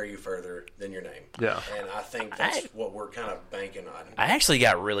music will carry you further than your name. Yeah. And I think that's what we're kind of banking on. I actually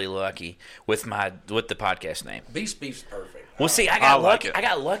got really lucky with the podcast name. Beef's perfect. Well, see, I got lucky. I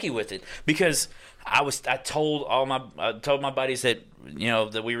got lucky with it because I told my buddies that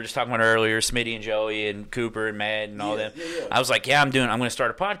that we were just talking about earlier, Smitty and Joey and Cooper and Matt and all them. Yeah. I was like, I'm going to start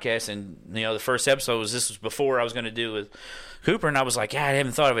a podcast, and the first episode was before I was going to do with Cooper, and I was like, I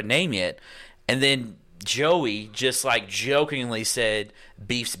haven't thought of a name yet, and then Joey just jokingly said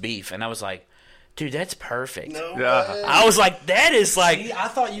Beef's Beef, and I was like, dude, that's perfect. No way. I was like, that is See, I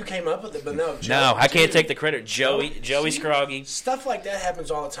thought you came up with it, but no. No, I can't take the credit. Joey Scroggy. Stuff like that happens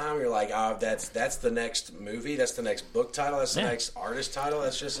all the time. You're like, that's the next movie, that's the next book title, that's the next artist title.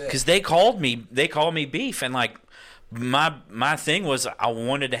 That's just it. Because they called me Beef, and my thing was I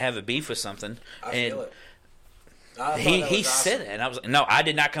wanted to have a beef with something. I feel it. He said it, and I was like, no, I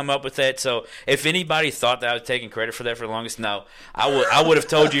did not come up with that. So if anybody thought that I was taking credit for that for the longest, no, I would have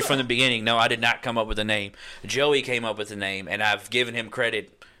told you from the beginning. No, I did not come up with the name. Joey came up with the name, and I've given him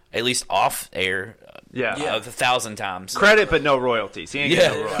credit, at least off air, 1,000 times. Credit, but no royalties. He ain't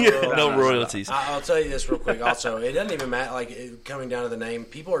getting no royalties. I'll tell you this real quick. Also, it doesn't even matter. Coming down to the name,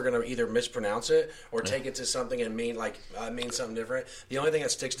 people are going to either mispronounce it or take it to something and mean something different. The only thing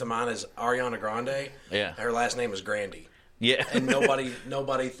that sticks to mind is Ariana Grande. Yeah, her last name is Grandy. Yeah, and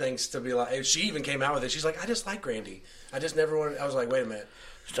nobody thinks to be like. She even came out with it. She's like, I just like Grandy. I just never wanted. I was like, wait a minute.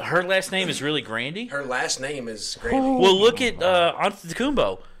 So her last name is really Grandy? Her last name is Grandy. Well, look at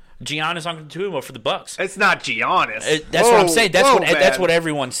Antetokounmpo. Giannis Antetokounmpo for the Bucks. It's not Giannis. That's what I'm saying. That's what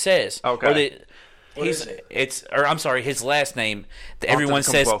everyone says. Okay. I'm sorry. His last name. Everyone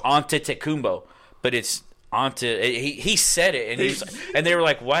says Antetokounmpo, but it's He said it, and they were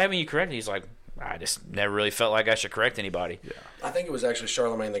like, "Why haven't you corrected?" He's like, "I just never really felt like I should correct anybody." Yeah. I think it was actually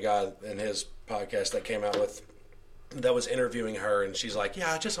Charlemagne the God in his podcast that came out with that was interviewing her, and she's like,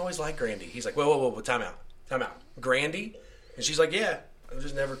 "Yeah, I just always liked Grandy." He's like, "Whoa, time out, Grandy," and she's like, "Yeah." I've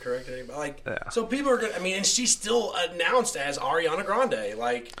just never corrected anybody. Like, Yeah. so people are gonna. I mean, and she's still announced as Ariana Grande.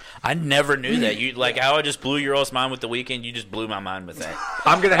 Like, I never knew that. You like how I just blew your all's mind with The Weeknd. You just blew my mind with that.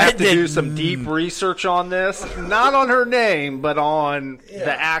 I'm gonna have to did- do some deep research on this, not on her name, but on Yeah.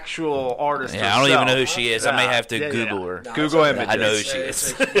 the actual artist. Yeah, I don't even know who herself. she is. I may have to Yeah, Google yeah. her. no, Google it's okay. images. I know who It's- she it's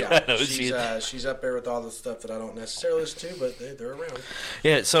is. a- yeah, I know who she is. she's up there with all the stuff that I don't necessarily listen to, but they're around.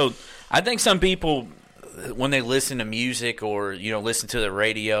 Yeah, so I think some people, when they listen to music or listen to the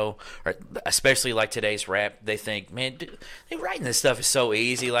radio, or especially like today's rap, they think, man, dude, writing this stuff is so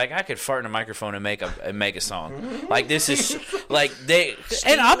easy. Like I could fart in a microphone and make a song. Like this is like they.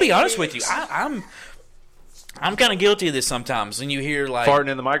 And I'll be honest with you, I'm kind of guilty of this sometimes. When you hear like Farting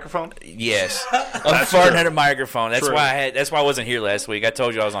in the microphone. yes, I'm farting at a microphone. That's True. why I wasn't here last week. I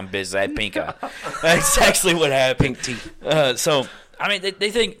told you I was on business. I had pink eye. That's actually what happened. Pink tea. So I mean, they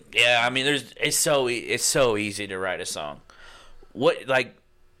think, yeah. I mean, it's so easy to write a song. What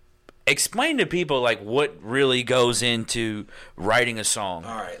explain to people like what really goes into writing a song.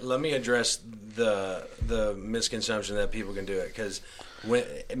 All right, let me address the misconception that people can do it, because when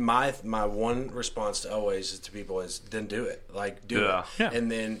my one response to always to people is then do it, like do Yeah. it, Yeah.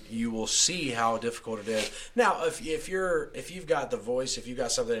 and then you will see how difficult it is. Now, if you've got the voice, if you've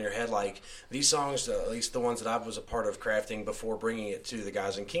got something in your head, like these songs, at least the ones that I was a part of crafting before bringing it to the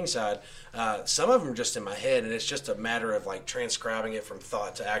guys in Kingside, some of them are just in my head, and it's just a matter of like transcribing it from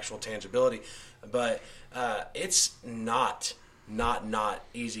thought to actual tangibility. But it's not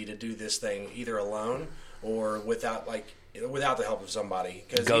easy to do this thing either alone or without the help of somebody.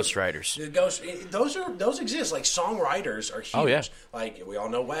 Ghostwriters. Those exist. Like songwriters are huge. Oh, yeah. Like we all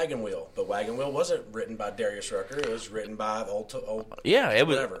know Wagon Wheel, but Wagon Wheel wasn't written by Darius Rucker. It was written by old Yeah, it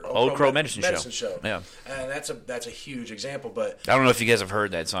was whatever, Old Crow Medicine Show. Yeah, and that's a huge example. But I don't know if you guys have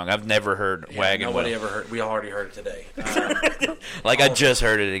heard that song. I've never heard Wagon nobody Wheel. ever heard. We already heard it today. Like I just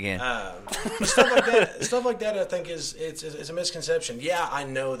heard it again. Stuff like that I think is a misconception. Yeah, I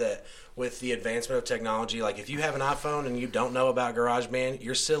know that with the advancement of technology, like if you have an iPhone and you don't know about GarageBand,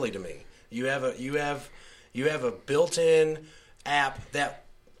 you're silly to me. You have a built-in app that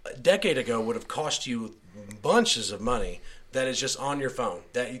a decade ago would have cost you bunches of money, that is just on your phone,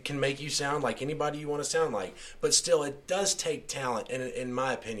 that can make you sound like anybody you want to sound like. But still, it does take talent, and in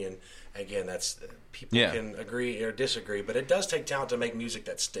my opinion, again, that's people Yeah. can agree or disagree, but it does take talent to make music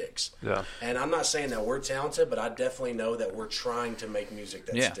that sticks. Yeah. And I'm not saying that we're talented, but I definitely know that we're trying to make music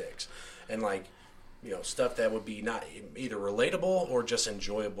that Yeah. sticks, and stuff that would be not either relatable or just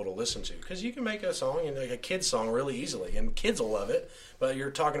enjoyable to listen to. Because you can make a song, like a kid's song, really easily, and kids will love it. But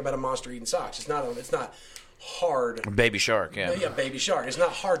you're talking about a monster eating socks. It's not hard. Baby Shark. Yeah. Yeah, Baby Shark. It's not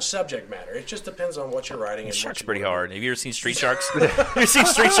hard subject matter. It just depends on what you're writing. And Shark's what you pretty wanna hard. Have you ever seen Street Sharks? Have you seen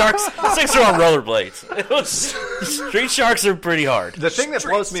Street Sharks? Those things are on rollerblades. Street Sharks are pretty hard. The thing that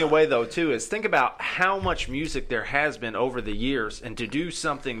blows me away, though, too, is think about how much music there has been over the years, and to do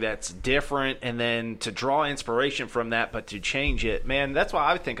something that's different and then to draw inspiration from that, but to change it, man, that's what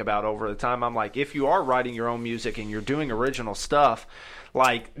I think about over the time. I'm like, if you are writing your own music and you're doing original stuff,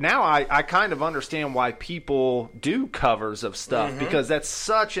 like now I kind of understand why people do covers of stuff, because that's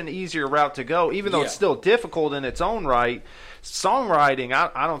such an easier route to go, even though it's Yeah. still difficult in its own right. Songwriting,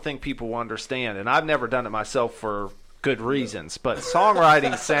 I don't think people will understand, and I've never done it myself for good reasons, but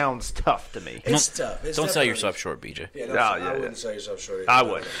songwriting sounds tough to me. It's tough. Don't It's sell definitely- yourself short, BJ. Yeah, Oh, I yeah, wouldn't sell yourself short. I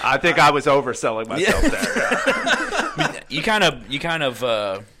would. I think I was overselling myself there. You kind of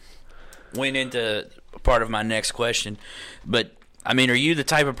went into part of my next question, but I mean, are you the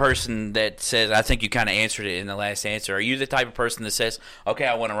type of person that says, I think you kind of answered it in the last answer, are you the type of person that says, okay,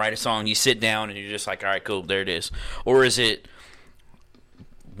 I want to write a song, you sit down and you're just like, all right, cool, there it is? Or is it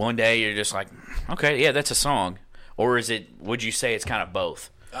one day you're just like, okay, yeah, that's a song? Or is it, would you say it's kind of both?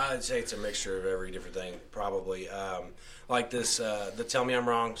 I'd say it's a mixture of every different thing, probably. Like this, the Tell Me I'm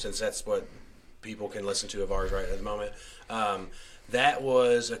Wrong, since that's what people can listen to of ours right at the moment. That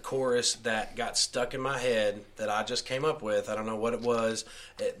was a chorus that got stuck in my head that I just came up with. I don't know what it was.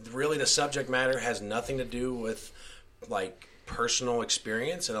 Really, the subject matter has nothing to do with, like, personal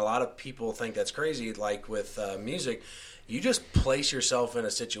experience, and a lot of people think that's crazy. Like with music, you just place yourself in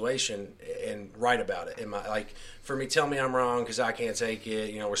a situation and write about it. Like for me, Tell Me I'm Wrong because I can't take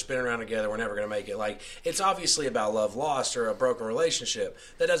it. We're spinning around together. We're never going to make it. Like it's obviously about love lost or a broken relationship.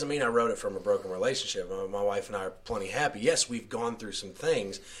 That doesn't mean I wrote it from a broken relationship. My wife and I are plenty happy. Yes, we've gone through some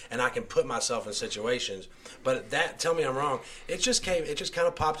things, and I can put myself in situations. But that Tell Me I'm Wrong, it just kind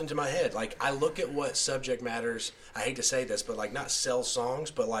of popped into my head. Like I look at what subject matters. I hate to say this, but like not sell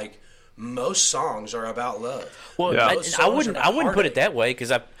songs, but like most songs are about love. Well, Yeah. I wouldn't put it that way because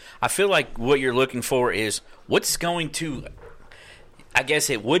I feel like what you're looking for is what's going to. I guess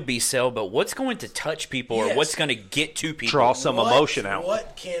it would be sell, but what's going to touch people or Yes. what's going to get to people? Draw some emotion out.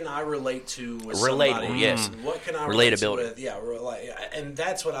 What can I relate to with Relatable, somebody? yes. What can I relate to Relatability. with? Yeah, and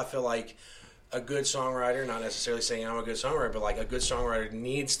that's what I feel like a good songwriter, not necessarily saying I'm a good songwriter, but like a good songwriter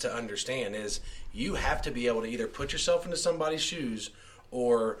needs to understand is you have to be able to either put yourself into somebody's shoes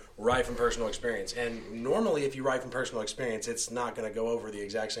or write from personal experience. And normally if you write from personal experience, it's not going to go over the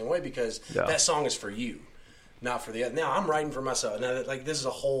exact same way because that song is for you. Not for the other. Now I'm writing for myself. Now, like this is a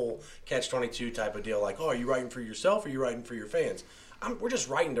whole catch-22 type of deal. Like, oh, are you writing for yourself or are you writing for your fans? We're just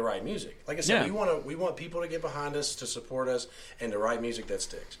writing to write music. Like I said, we want people to get behind us, to support us, and to write music that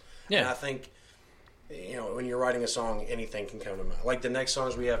sticks. Yeah. And I think, when you're writing a song, anything can come to mind. Like the next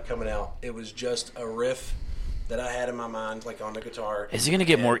songs we have coming out, it was just a riff that I had in my mind, like on the guitar. Is it going to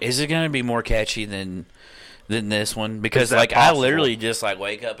get more? Is it going to be more catchy than this one? Because that like possible? I literally just like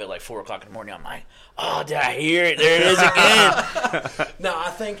wake up at like 4:00 in the morning. I'm like, oh, did I hear it? There it is again. No, I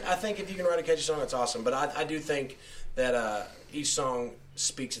think if you can write a catchy song, that's awesome. But I do think that each song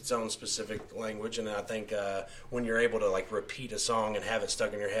speaks its own specific language, and I think when you're able to like repeat a song and have it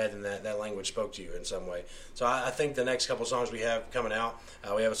stuck in your head, and that language spoke to you in some way. So I think the next couple songs we have coming out,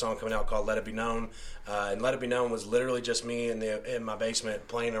 we have a song coming out called "Let It Be Known," and "Let It Be Known" was literally just me in my basement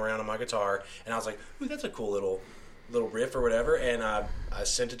playing around on my guitar, and I was like, "Ooh, that's a cool little riff or whatever," and I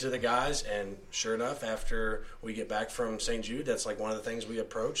sent it to the guys, and sure enough, after we get back from St. Jude, that's like one of the things we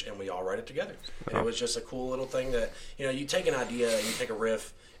approach, and we all write it together. And it was just a cool little thing that, you take an idea and you take a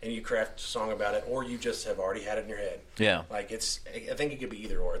riff and you craft a song about it, or you just have already had it in your head. Yeah. Like I think it could be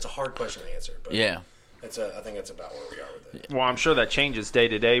either or. It's a hard question to answer, but Yeah. I think that's about where we are with it. Well, I'm sure that changes day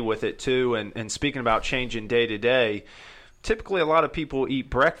to day with it too. And speaking about changing day to day, typically a lot of people eat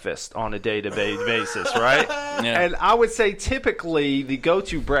breakfast on a day-to-day basis, right? Yeah. And I would say typically the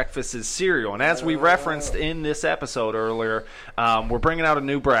go-to breakfast is cereal. And as we referenced in this episode earlier, we're bringing out a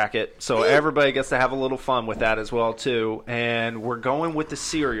new bracket, so everybody gets to have a little fun with that as well too. And we're going with the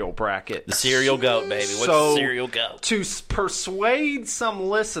cereal bracket. The cereal goat, baby. What's So, the cereal goat? To persuade some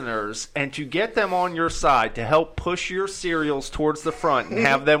listeners and to get them on your side to help push your cereals towards the front and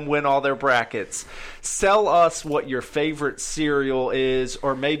have them win all their brackets, sell us what your favorite cereal is,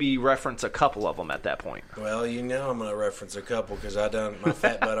 or maybe reference a couple of them at that point. Well, I'm going to reference a couple because my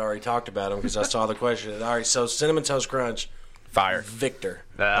fat butt already talked about them because I saw the question. All right, so Cinnamon Toast Crunch, Fire. Victor,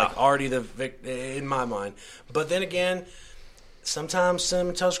 Yeah. like already in my mind. But then again, sometimes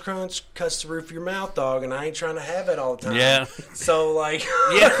Cinnamon Toast Crunch cuts the roof of your mouth, dog, and I ain't trying to have it all the time. Yeah. So like,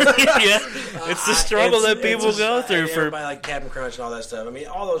 Yeah. It's the struggle that people go through for. everybody like Captain Crunch and all that stuff. I mean,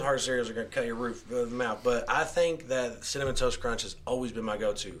 all those hard cereals are going to cut your roof of the mouth. But I think that Cinnamon Toast Crunch has always been my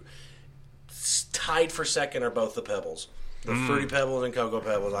go-to. Tied for second are both the Pebbles. The Fruity Pebbles and Cocoa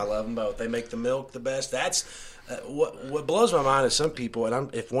Pebbles. I love them both. They make the milk the best. That's what blows my mind is some people,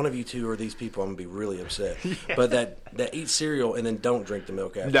 and if one of you two are these people, I'm going to be really upset. But that eat cereal and then don't drink the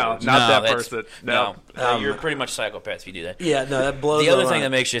milk afterwards. No, not No, that that's- person. No. You're pretty much a psychopath if you do that. Yeah, no, that blows The my other thing mind. that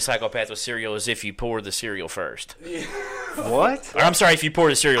makes you a psychopath with cereal is if you pour the cereal first. What? Or I'm sorry, if you pour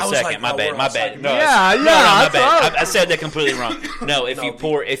the cereal I was second. like, my oh, bad. My we're bad. all No, Yeah, no, yeah, my bad. that's I said that completely wrong. No, if No, you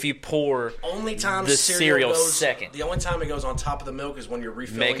pour Only time the cereal goes second. The only time it goes on top of the milk is when you're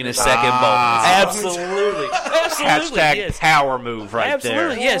refilling. making your a second bowl. Ah. Absolutely. Absolutely. Hashtag Yes. power move right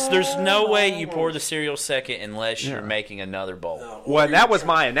Absolutely, there. yes. There's no way you pour the cereal second unless you're making another bowl. Well, that was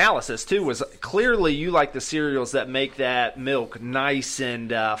my analysis too. Was clearly you like the cereals that make that milk nice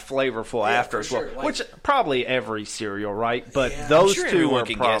and flavorful after for as well. sure. Like- Which probably every cereal, right? But Yeah. those I'm sure two everyone are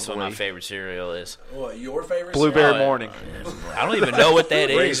can guess what my probably favorite cereal is. What, your favorite? Blueberry cereal? Morning. I don't even know what that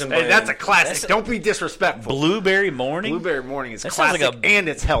is. Raisin Hey, that's a Bran. classic. Don't be disrespectful. Blueberry Morning? Blueberry Morning is That sounds classic like a- and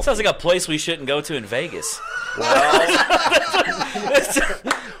it's healthy. Sounds like a place we shouldn't go to in Vegas.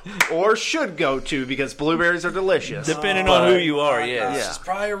 or should go to because blueberries are delicious. Depending on who you are, Gosh, yes. It's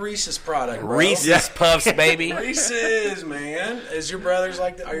probably a Reese's product, bro. Reese's Puffs, baby. Reese's, man. Are your brothers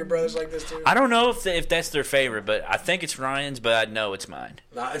like this too? I don't know if that's their favorite, but I think it's Ryan's, but I know it's mine.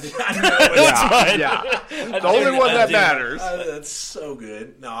 I know it's Yeah. The only one that matters. That's so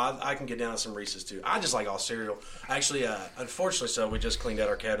good. No, I can get down to some Reese's too. I just like all cereal. Actually, unfortunately, so we just cleaned out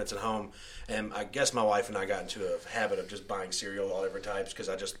our cabinets at home, and I guess my wife and I got into a habit of just buying cereal all different types because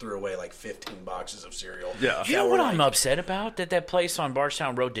I just threw away like 15 boxes of cereal. Yeah. You know what I'm upset about? That place on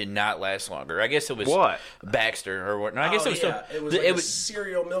Bardstown Road did not last longer. I guess it was What? Baxter or what? No, I guess it was still. It was like a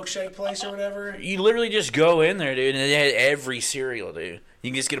cereal milkshake place or whatever. You literally just go in there, dude, and they had every cereal, dude. You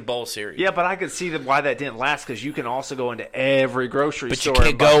can just get a bowl of cereal. Yeah, but I could see why that didn't last because you can also go into every grocery but store. you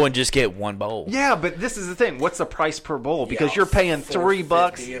can't go and just get one bowl. Yeah, but this is the thing. What's the price per bowl? Because Yeah, you're paying $3.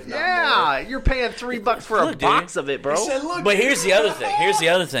 $4.50 if not Yeah, you're paying $3 for a Look, box dude. of it, bro. He said, "Look, But here's the other thing. Here's the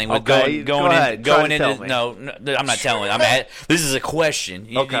other thing with Okay, go ahead. Try to tell into me. no, I'm not telling you. This is a question.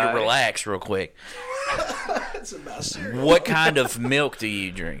 You need Okay. to relax real quick. it's about cereal." What kind of milk do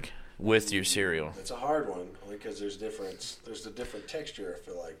you drink with your cereal? It's a hard one because there's a different texture. I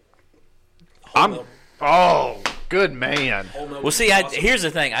feel like. Oh, good man. Whole milk Well, is see, awesome. here's the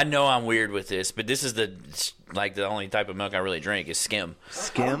thing. I know I'm weird with this, but this is the only type of milk I really drink is skim.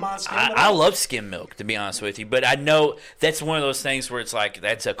 I don't mind skim at I all. love skim milk, to be honest with you, but I know that's one of those things where it's like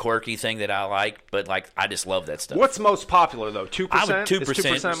that's a quirky thing that I like, but like I just love that stuff. What's most popular though? 2%. I would 2%. Is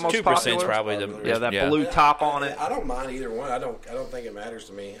 2% most 2% is popular? probably the Yeah, that blue top on it. I don't mind either one. I don't think it matters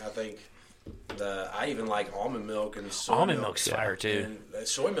to me. I think I even like almond milk and soy Almond milk. milk's fire too. And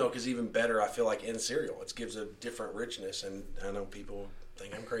soy milk is even better. I feel like in cereal, it gives a different richness. And I know people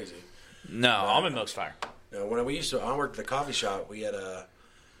think I'm crazy. No, almond milk's fire. No, when I worked at the coffee shop. We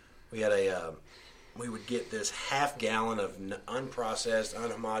would get this half gallon of unprocessed,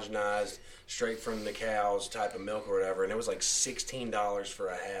 unhomogenized, straight from the cows type of milk or whatever, and it was like $16 for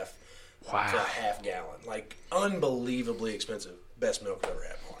a half. Wow. For a half gallon, like unbelievably expensive. Best milk I've ever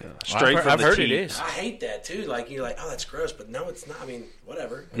had in my life. Straight from I've the heard teat. it is. I hate that too. Like you're like, oh, that's gross, but no, it's not. I mean,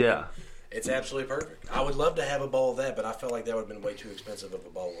 whatever. Yeah. It's absolutely perfect. I would love to have a bowl of that, but I felt like that would have been way too expensive of a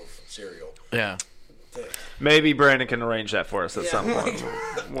bowl of cereal. Yeah. Maybe Brandon can arrange that for us at some Yeah. point.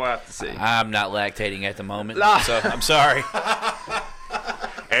 We'll have to see. I'm not lactating at the moment, Nah. so I'm sorry.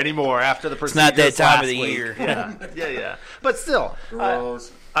 Anymore after the It's procedure. not that time of last the week. year. Yeah. But still,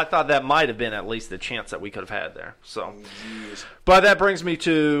 Gross. I thought that might have been at least a chance that we could have had there. So, Jeez. but that brings me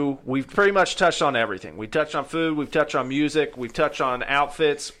to we've pretty much touched on everything. We touched on food, we've touched on music, we've touched on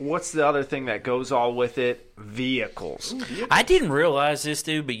outfits. What's the other thing that goes all with it? Vehicles. I didn't realize this,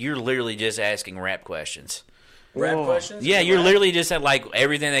 dude, but you're literally just asking rap questions. Rap Whoa. questions? Yeah, Is it you're rap? literally just at like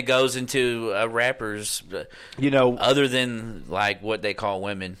everything that goes into rappers, You know, other than like what they call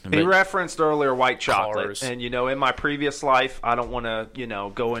women. he But- referenced earlier white chocolate. Cars. And, in my previous life, I don't want to,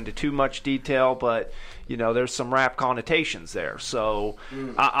 go into too much detail, but, there's some rap connotations there. So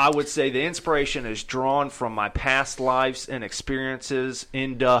I would say the inspiration is drawn from my past lives and experiences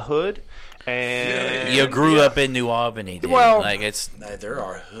in the hood. And you grew up in New Albany, dude. Well- like it's Nah, there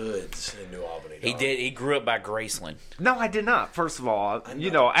are hoods in New Albany. he dog. did. He grew up by Graceland. No, I did not. First of all,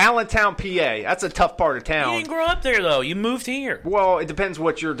 know. Allentown, PA. That's a tough part of You town. didn't grow up there though. You moved here. Well, it depends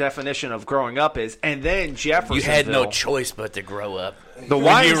what your definition of growing up is. And then Jeffersonville. You had no choice but to grow up. The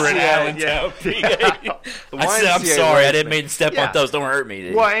When you were in YMCA, Allentown, The I said, I'm YMCA sorry. I raised didn't me. mean to step Yeah. on toes. Don't hurt me,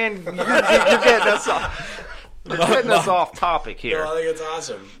 dude. Well, and you're getting us off. You're getting us off topic here. No, I think it's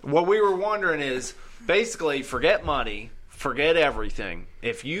awesome. What we were wondering is basically forget money, forget everything.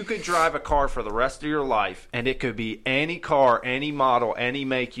 If you could drive a car for the rest of your life, and it could be any car, any model, any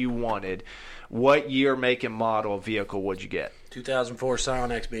make you wanted, what year, make, and model vehicle would you get? 2004 Scion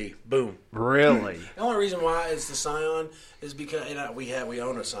XB. Boom. Really? The only reason why it's the Scion is because we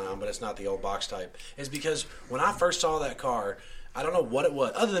own a Scion, but it's not the old box type. Is because when I first saw that car, I don't know what it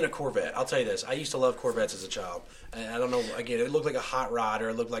was, other than a Corvette. I'll tell you this: I used to love Corvettes as a child. And I don't know. Again, it looked like a hot rod, or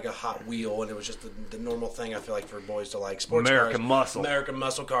it looked like a Hot Wheel, and it was just the normal thing. I feel like for boys to like sports American cars, muscle. American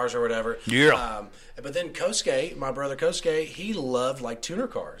muscle cars, or whatever. Yeah. But then Kosuke, my brother Kosuke, he loved like tuner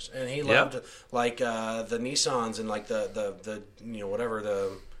cars, and he loved like the Nissans and like the whatever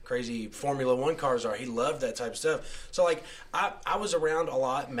the crazy Formula One cars are. He loved that type of stuff. So like I was around a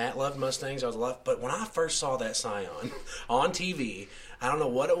lot. Matt loved Mustangs. I was left, but when I first saw that Scion on TV, I don't know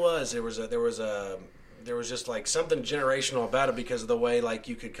what it was. There was just like something generational about it because of the way like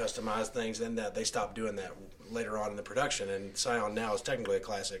you could customize things. And that they stopped doing that later on in the production. And Scion now is technically a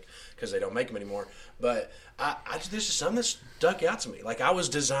classic because they don't make them anymore. But there's just something that stuck out to me. Like I was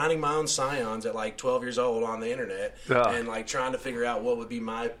designing my own Scions at like 12 years old on the internet and like trying to figure out what would be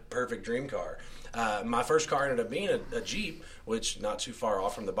my perfect dream car. My first car ended up being a Jeep, which not too far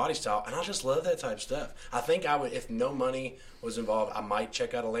off from the body style, and I just love that type of stuff. I think I would, if no money was involved, I might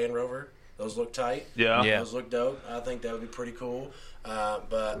check out a Land Rover. Those look tight. Yeah. Those look dope. I think that would be pretty cool.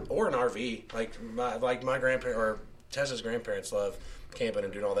 Or an RV, like my grandparents or Tessa's grandparents love camping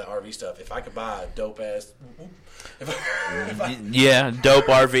and doing all that RV stuff. If I could buy a dope ass, Yeah, dope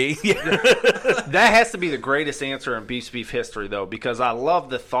RV. That has to be the greatest answer in Beast Beef history, though, because I love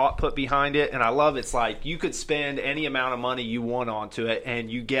the thought put behind it, and I love it's like you could spend any amount of money you want onto it, and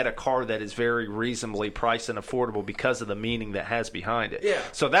you get a car that is very reasonably priced and affordable because of the meaning that has behind it. Yeah.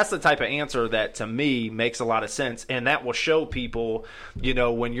 So that's the type of answer that, to me, makes a lot of sense, and that will show people,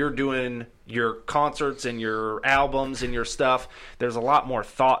 when you're doing your concerts and your albums and your stuff, there's a lot more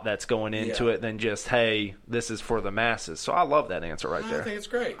thought that's going into it than just, hey, this is for the masses. So I love that answer right there. I think it's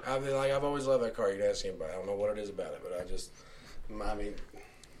great. I mean, I've always loved that car. You can ask anybody. I don't know what it is about it, but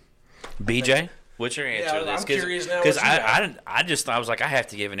BJ, what's your answer to this? I'm curious now. Because I was like, I have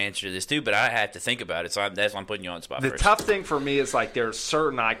to give an answer to this too, but I have to think about it. So that's why I'm putting you on the spot The first. tough thing for me is like there's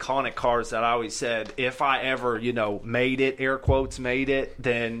certain iconic cars that I always said if I ever, made it, air quotes, made it,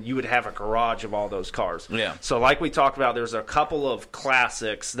 then you would have a garage of all those cars. Yeah. So like we talked about, there's a couple of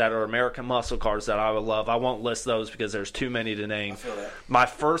classics that are American muscle cars that I would love. I won't list those because there's too many to name. I feel that. My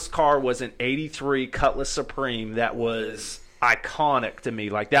first car was an 83 Cutlass Supreme that was iconic to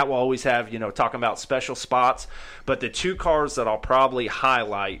me. Like that will always have, talking about special spots. But the two cars that I'll probably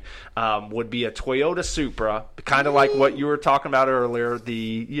highlight would be a Toyota Supra, kind of like what you were talking about earlier,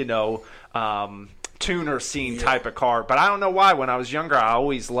 the, tuner scene type of car. But I don't know why. When I was younger, I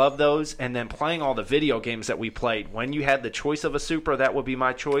always loved those. And then playing all the video games that we played, when you had the choice of a Supra, that would be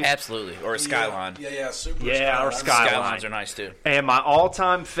my choice. Absolutely. Or a Skyline. Super. Yeah, or Skyline. Skylines are nice too. And my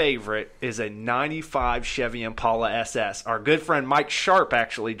all-time favorite is a 95 Chevy Impala SS. Our good friend Mike Sharp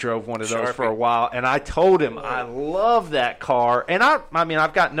actually drove one of those for a while, and I told him I love that car. And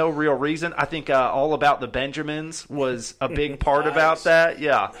I've got no real reason. I think All About the Benjamins was a big part about that.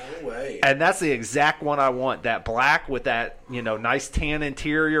 Yeah. No way. And that's the exact one I want. That black with that, nice tan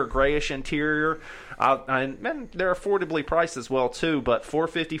interior, grayish interior. And they're affordably priced as well too, but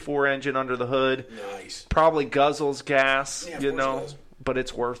 454 engine under the hood. Nice. Probably guzzles gas, Yeah, of course it does. but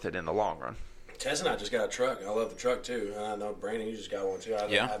it's worth it in the long run. Tess and I just got a truck. I love the truck too. And I know Brandon, you just got one too.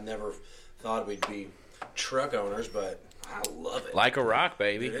 I've never thought we'd be truck owners, but I love it. Like a rock,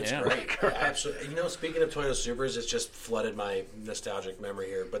 baby. Dude, it's yeah. great. Absolutely. Speaking of Toyota Supras, it's just flooded my nostalgic memory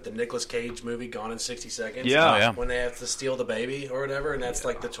here. But the Nicolas Cage movie, Gone in 60 Seconds. Yeah. Oh, yeah. When they have to steal the baby or whatever, and that's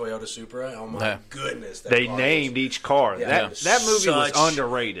like the Toyota Supra. Oh, my goodness. They named each car. Yeah. That movie was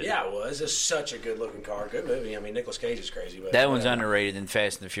underrated. Yeah, it was. It's such a good-looking car. Good movie. I mean, Nicolas Cage is crazy. But That one's underrated and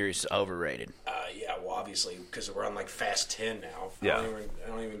Fast and the Furious is overrated. Yeah, well, obviously, because we're on like Fast 10 now. Yeah. I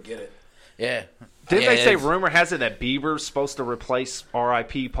don't even get it. Yeah. Didn't they say, rumor has it that Bieber's supposed to replace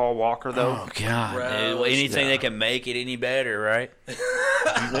R.I.P. Paul Walker, though? Oh, God. Gross. Anything that can make it any better, right?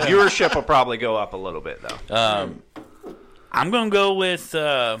 Viewership will probably go up a little bit, though. I'm going to go with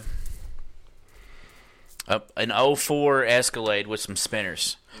an 04 Escalade with some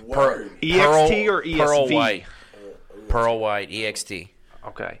spinners. Word. EXT or ESV? Pearl White. Pearl White, EXT.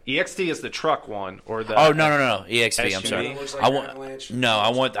 Okay. EXT is the truck one, or the Oh no, EXV. I'm SUV? sorry. It looks like I an want Avalanche. no. I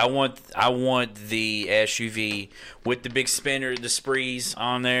want the SUV with the big spinner, the sprees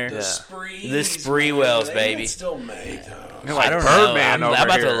on there. The Spree. The Spree wells, They baby. still made those. You're like I don't Birdman know. over I'm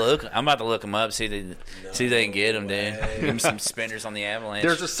about here. to look. I'm about to look them up. See if they can get them, dude. Give them some spinners on the Avalanche.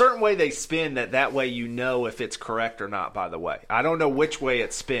 There's a certain way they spin that way you know if it's correct or not, by the way. I don't know which way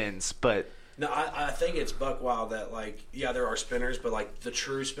it spins, but No, I think it's buck wild that, like, yeah, there are spinners, but, like, the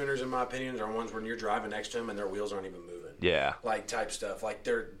true spinners, in my opinion, are ones when you're driving next to them and their wheels aren't even moving. yeah. Like, type stuff. Like,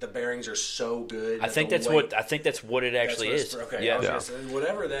 the bearings are so good. I think that's what it actually is. Okay, Yeah. I was gonna say,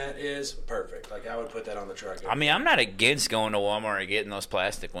 whatever that is, perfect. Like, I would put that on the truck. I mean, I'm not against going to Walmart and getting those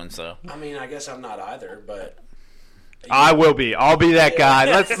plastic ones, though. I mean, I guess I'm not either, but I will be. I'll be that guy.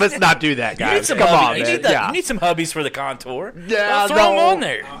 Let's not do that, You need guys. some Come on, hubbies. man. You need some hubbies for the contour. Yeah, throw them no. on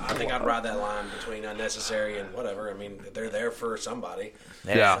there. I think I'd ride that line between unnecessary and whatever. I mean, they're there for somebody.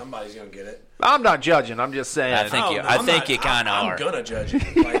 Yeah. Somebody's gonna get it. I'm not judging. I'm just saying. I think you I'm kind of are. I'm gonna judge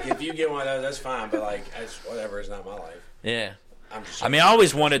you. Like, if you get one of those, that's fine. But like, whatever. It's not my life. Yeah. I'm just. I mean, I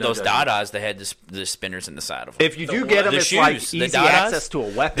always wanted No those judgment. Dadas that had the spinners in the side of them. if you do The get what? them, The it's like shoes, the easy Dadas? access to a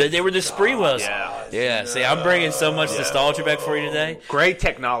weapon. They were the spree wells. yeah. Yeah. See, I'm bringing so much nostalgia back for you today. Great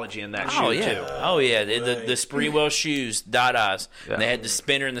technology in that shoe, Oh yeah, too. oh yeah. The Spreewell shoes, Dadas, Yeah. and they had the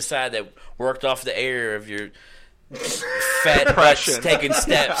spinner in the side that worked off the air of your fat Depression. butts taking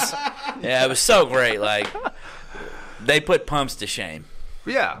steps. Yeah, it was so great. Like they put pumps to shame.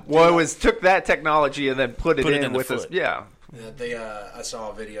 Yeah. Well, it was took that technology and then put it Put it in in the with this. foot. Yeah. I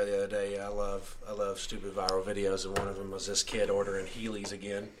saw a video the other day. I love stupid viral videos, and one of them was this kid ordering Heelys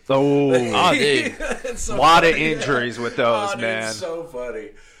again. Oh, Oh, dude. It's so a lot of funny. injuries with those, Oh, dude, man. it's so funny.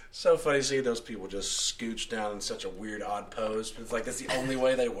 So funny seeing those people just scooch down in such a weird, odd pose. It's like that's the only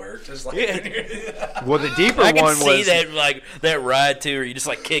way they work. Just like Well, the deeper I can one see was that ride too, where you just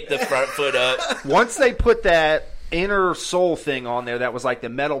like kick the front foot up. once they put that inner soul thing on there that was like the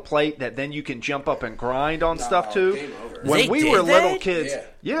metal plate that then you can jump up and grind on stuff too. game over. When They we did were little that? kids,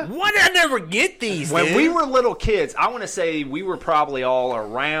 yeah. Why did I never get these? When dude? we were little kids, I want to say we were probably all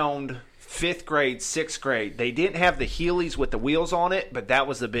around 5th grade, 6th grade. They didn't have the Heelys with the wheels on it, but that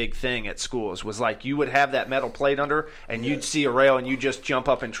was the big thing at schools. Was like you would have that metal plate under, and you'd see a rail, and you just jump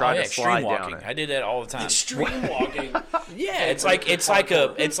up and try to slide extreme down walking. it. I did that all the time. Extreme walking. Yeah, it's like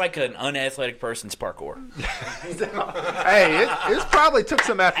an unathletic person's parkour. Hey, it probably took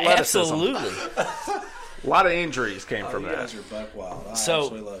some athleticism. Absolutely. A lot of injuries came from You that. guys are buck wild. I So-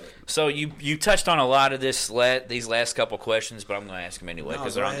 absolutely love it. So you touched on a lot of these last couple questions, but I'm going to ask them anyway No,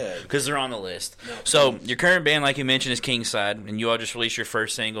 because go ahead. they're on the list. No, So your current band, like you mentioned, is Kingside, and you all just released your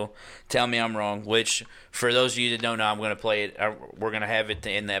first single, "Tell Me I'm Wrong," which for those of you that don't know, I'm going to play it. We're going to have it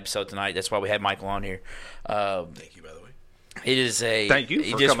in the episode tonight. That's why we had Michael on here. Thank you, by the way. It is a Thank you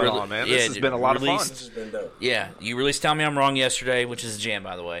it for just coming on, man. This has been a lot of fun. This has been dope. Yeah, you released "Tell Me I'm Wrong" yesterday, which is a jam,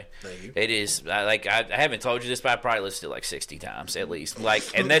 by the way. Thank you. It is. I haven't told you this, but I probably listened to it like 60 times at least.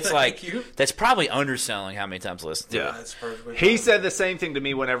 And that's Thank you. that's probably underselling how many times I listened to Yeah. it. That's perfectly He fine. said the same thing to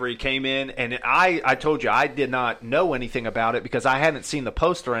me whenever he came in, and I told you I did not know anything about it because I hadn't seen the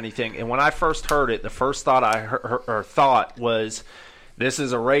post or anything. And when I first heard it, the first thought I thought was, this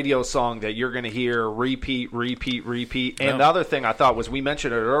is a radio song that you're going to hear repeat. And No. the other thing I thought was, we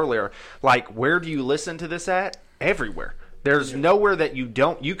mentioned it earlier, like, where do you listen to this at? Everywhere. There's nowhere that you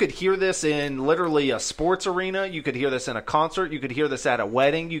don't. You could hear this in literally a sports arena. You could hear this in a concert. You could hear this at a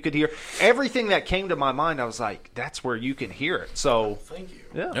wedding. You could hear everything that came to my mind. I was like, that's where you can hear it. So, Thank you.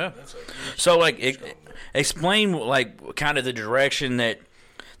 yeah. Yeah. That's a So explain like kind of the direction that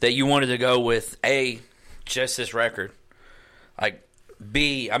you wanted to go with just this record. Like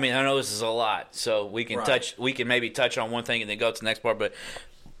B, I mean, I know this is a lot, so we can Right. maybe touch on one thing and then go to the next part. But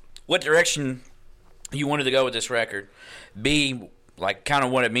what direction you wanted to go with this record? B, like kind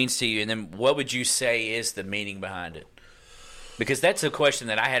of what it means to you, and then what would you say is the meaning behind it? Because that's a question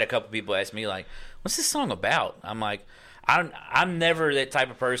that I had a couple people ask me, like, "What's this song about?" I'm like, I'm never that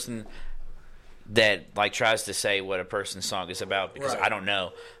type of person that like tries to say what a person's song is about because Right. I don't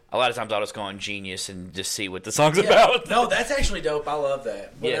know. A lot of times I'll just go on Genius and just see what the song's about. No, that's actually dope. I love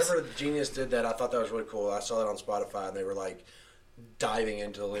that. Yes. Whenever Genius did that, I thought that was really cool. I saw that on Spotify, and they were like diving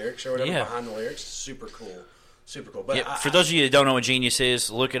into the lyrics or whatever Yeah. behind the lyrics. Super cool. Super cool. But Yeah, for those of you that don't know what Genius is,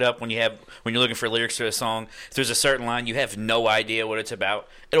 look it up when you're looking for lyrics to a song. If there's a certain line you have no idea what it's about,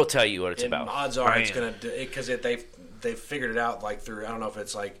 it'll tell you what it's and about. odds are it's Man. gonna because they've figured it out like through, I don't know if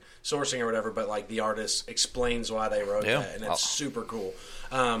it's like sourcing or whatever, but like the artist explains why they wrote Yeah. that, and it's super cool.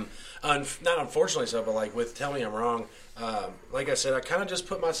 Not unfortunately so, but like with "Tell Me I'm Wrong," like I said, I kind of just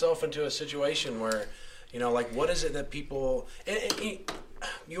put myself into a situation where, like what is it that people and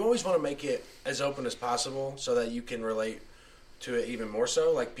you always want to make it as open as possible so that you can relate to it even more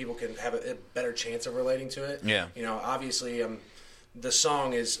so, like people can have a better chance of relating to it. Yeah. Obviously, the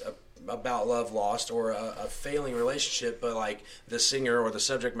song is about love lost or a failing relationship, but like the singer or the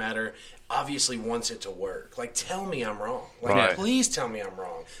subject matter obviously wants it to work. Like, tell me I'm wrong. Like, Right. please tell me I'm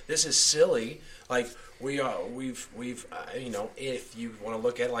wrong. This is silly. Like, we've if you want to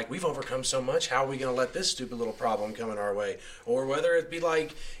look at it, like, we've overcome so much. How are we going to let this stupid little problem come in our way? Or whether it be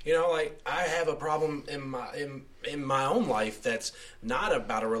like, like I have a problem in my own life that's not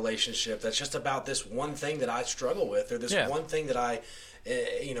about a relationship. That's just about this one thing that I struggle with, or this Yeah. one thing that I,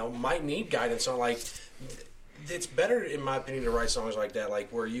 might need guidance on. Like, it's better, in my opinion, to write songs like that, like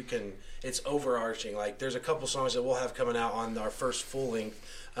where you can. It's overarching. Like, there's a couple songs that we'll have coming out on our first full length.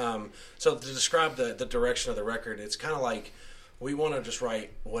 So to describe the direction of the record, it's kind of like we want to just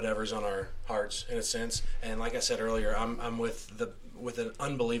write whatever's on our hearts in a sense. And like I said earlier, I'm with an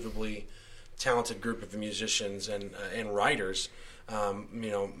unbelievably talented group of musicians and writers.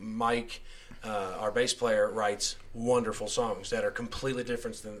 Mike, our bass player, writes wonderful songs that are completely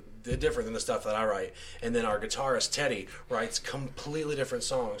different than the stuff that I write. And then our guitarist, Teddy, writes completely different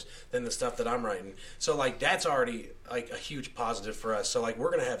songs than the stuff that I'm writing. So, like, that's already, like, a huge positive for us. So, like,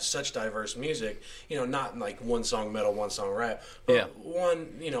 we're going to have such diverse music, not like one song metal, one song rap, but Yeah.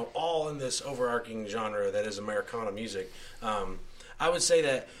 one, all in this overarching genre that is Americana music. I would say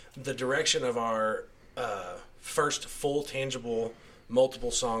that the direction of our first full, tangible,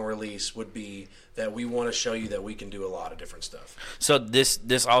 multiple song release would be that we want to show you that we can do a lot of different stuff. So this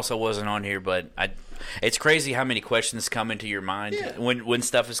also wasn't on here, but it's crazy how many questions come into your mind Yeah. when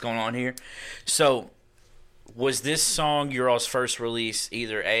stuff is going on here. So was this song your all's first release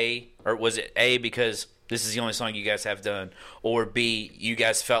either A, or was it A because this is the only song you guys have done, or B, you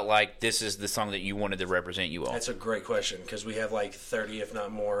guys felt like this is the song that you wanted to represent you all? That's a great question because we have like 30, if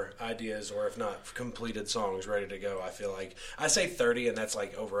not more, ideas or if not completed songs ready to go. I feel like I say 30, and that's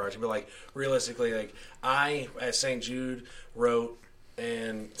like overarching, but like realistically, like I at St. Jude wrote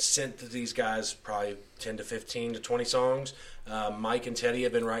and sent to these guys probably 10 to 15 to 20 songs. Mike and Teddy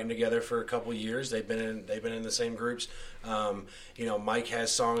have been writing together for a couple years. They've been in the same groups. Mike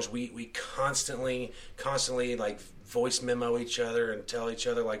has songs. We constantly like voice memo each other and tell each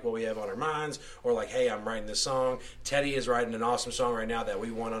other like what we have on our minds, or like, hey, I'm writing this song. Teddy is writing an awesome song right now that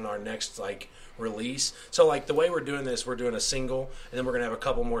we want on our next like release. So like the way we're doing this, we're doing a single, and then we're gonna have a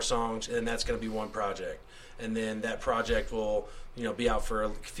couple more songs, and then that's gonna be one project, and then that project will be out for a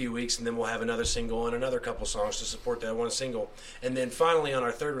few weeks, and then we'll have another single and another couple songs to support that one single. And then finally on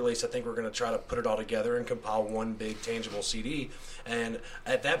our third release, I think we're going to try to put it all together and compile one big tangible CD. And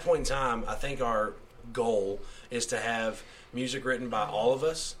at that point in time, I think our goal is to have music written by all of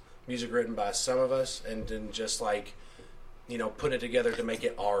us, music written by some of us, and then just like, put it together to make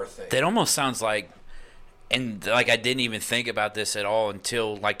it our thing. That almost sounds like, and like I didn't even think about this at all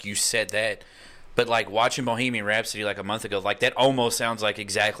until like you said that. But, like, watching Bohemian Rhapsody, like, a month ago, like, that almost sounds like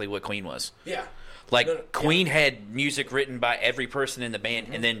exactly what Queen was. Yeah. Like, Queen had music written by every person in the band,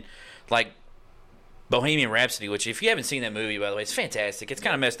 and then, like, Bohemian Rhapsody, which, if you haven't seen that movie, by the way, it's fantastic. It's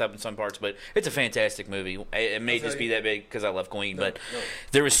kind of messed up in some parts, but it's a fantastic movie. It may just be that big because I love Queen, but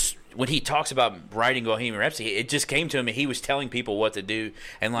there was, when he talks about writing Bohemian Rhapsody, it just came to him, and he was telling people what to do,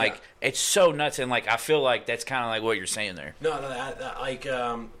 and, like, it's so nuts, and, like, I feel like that's kind of like what you're saying there.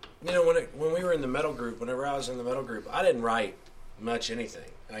 When we were in the metal group, whenever I was in the metal group, I didn't write much anything.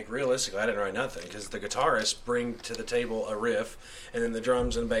 Like, realistically, I didn't write nothing because the guitarists bring to the table a riff, and then the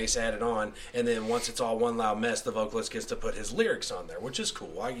drums and bass added on, and then once it's all one loud mess, the vocalist gets to put his lyrics on there, which is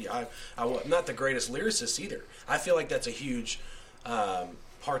cool. I'm not the greatest lyricist either. I feel like that's a huge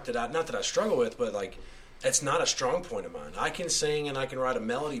part that not that I struggle with, but, like, it's not a strong point of mine. I can sing and I can write a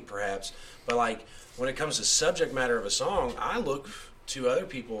melody perhaps, but, like, when it comes to subject matter of a song, I look to other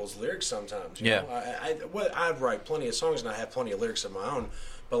people's lyrics sometimes. You know? I write plenty of songs and I have plenty of lyrics of my own,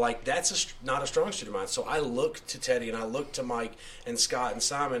 but like that's not a strong suit of mine. So I look to Teddy and I look to Mike and Scott and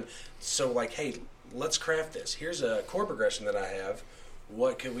Simon. So like, hey, let's craft this. Here's a chord progression that I have.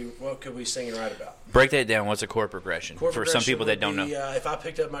 What could we sing and write about? Break that down. What's a chord progression for some people that don't know? If I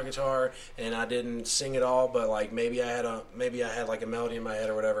picked up my guitar and I didn't sing it all, but like maybe I had like a melody in my head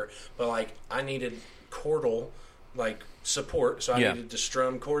or whatever, but like I needed chordal like support, so I needed to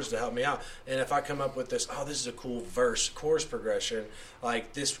strum chords to help me out. And if I come up with this is a cool verse chorus progression,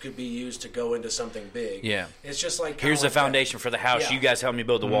 like this could be used to go into something big. Yeah, it's just like here's the foundation for the house. You guys helped me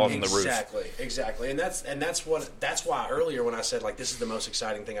build the walls and the roof. Exactly. And that's why earlier when I said like this is the most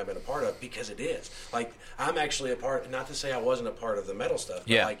exciting thing I've been a part of, because it is. Like I'm actually a part. Not to say I wasn't a part of the metal stuff.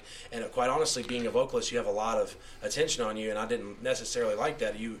 But like, and quite honestly, being a vocalist, you have a lot of attention on you, and I didn't necessarily like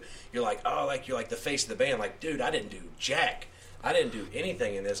that. You're like, you're like the face of the band. Like, dude, I didn't do jack. I didn't do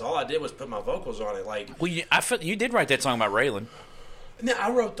anything in this. All I did was put my vocals on it. Like, well, I felt you did write that song about Raylan. No,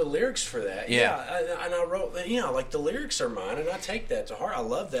 I wrote the lyrics for that. And I wrote, like the lyrics are mine, and I take that to heart. I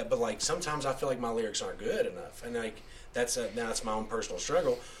love that, but like sometimes I feel like my lyrics aren't good enough, and like that's my own personal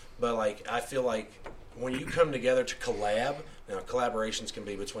struggle. But like I feel like when you come together to collab, now collaborations can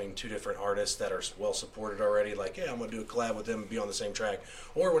be between two different artists that are well supported already. Like, I'm going to do a collab with them and be on the same track,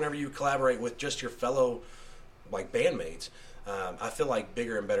 or whenever you collaborate with just your fellow like bandmates. I feel like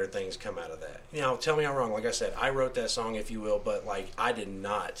bigger and better things come out of that. Tell me I'm wrong. Like I said, I wrote that song, if you will, but like I did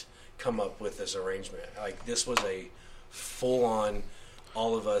not come up with this arrangement. Like this was a full-on,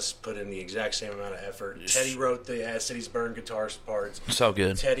 all of us put in the exact same amount of effort. Teddy wrote the As Cities Burn guitar parts. So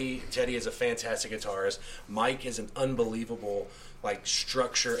good. Teddy is a fantastic guitarist. Mike is an unbelievable like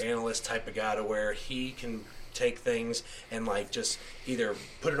structure analyst type of guy to where he can take things and like just either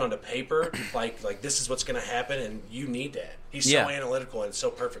put it onto paper like this is what's going to happen, and you need that. He's so analytical and so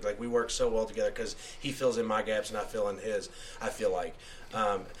perfect. Like we work so well together because he fills in my gaps and I fill in his. I feel like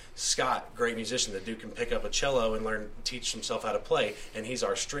Scott, great musician. The dude can pick up a cello and teach himself how to play, and he's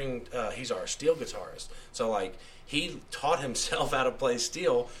our steel guitarist. So like he taught himself how to play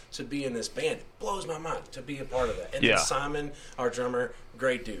steel to be in this band. It blows my mind to be a part of that. And then Simon, our drummer,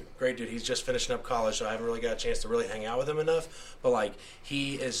 great dude. He's just finishing up college, so I haven't really got a chance to really hang out with him enough. But like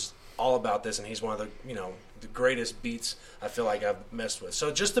he is all about this, and he's one of the greatest beats I feel like I've messed with.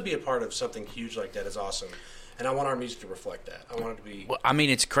 So just to be a part of something huge like that is awesome. And I want our music to reflect that. I want it to be... Well, I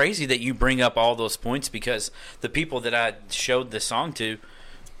mean, it's crazy that you bring up all those points because the people that I showed the song to,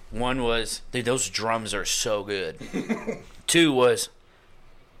 One was, dude, those drums are so good. Two was,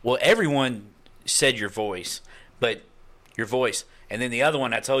 well, everyone said your voice, but your voice. And then the other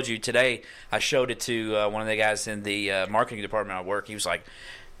one I told you today, I showed it to one of the guys in the marketing department at work. He was like,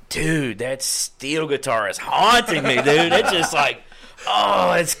 dude, that steel guitar is haunting me, dude. It's just like,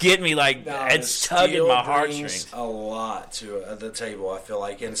 oh, it's getting me like, it's tugging my heartstrings. A lot to the table, I feel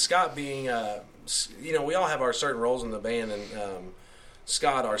like. And Scott being, we all have our certain roles in the band, and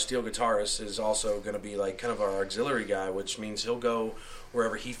Scott, our steel guitarist, is also going to be like kind of our auxiliary guy, which means he'll go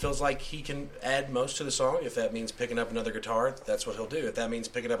wherever he feels like he can add most to the song. If that means picking up another guitar, that's what he'll do. If that means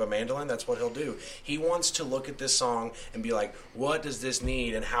picking up a mandolin, that's what he'll do. He wants to look at this song and be like, what does this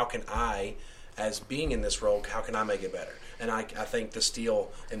need, and how can I, as being in this role, how can I make it better? And I think the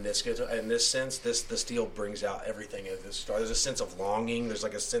steel in this sense, the steel brings out everything of this story. There's a sense of longing. There's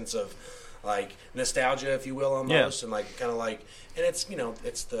like a sense of like nostalgia, if you will, almost, and like kind of like, and it's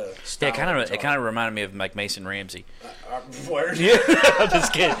it's the style. Yeah, it kind of reminded me of like Mason Ramsey. Word. Yeah, I'm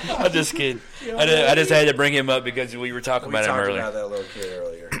just kidding. I just had to bring him up because we were talking about him earlier. We talked about that little kid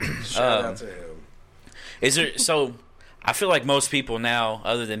earlier. Shout out to him. Is there? So I feel like most people now,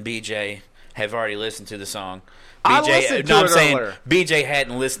 other than BJ, have already listened to the song. BJ, I'm saying earlier. BJ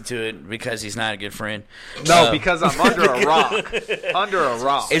hadn't listened to it because he's not a good friend. No, because I'm under a rock. Under a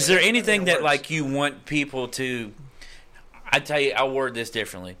rock. Is there anything that like you want people to? I tell you, I'll word this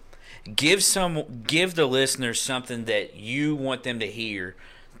differently. Give the listeners something that you want them to hear,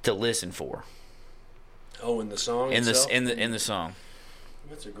 to listen for. Oh, in the song in itself? in the song.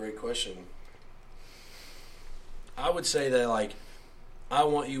 That's a great question. I would say that like I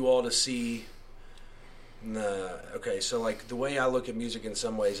want you all to see. Okay, so like the way I look at music in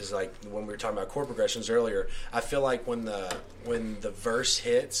some ways is like when we were talking about chord progressions earlier. I feel like when the verse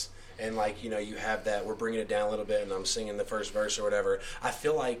hits and like you have that, we're bringing it down a little bit and I'm singing the first verse or whatever. I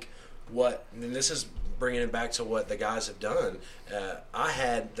feel like and this is bringing it back to what the guys have done. I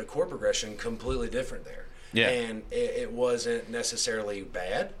had the chord progression completely different there. Yeah. And it wasn't necessarily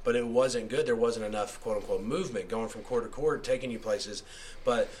bad, but it wasn't good. There wasn't enough, quote-unquote, movement going from chord to chord, taking you places.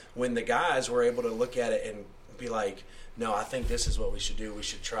 But when the guys were able to look at it and be like, no, I think this is what we should do. We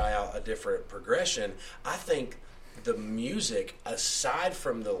should try out a different progression. I think the music, aside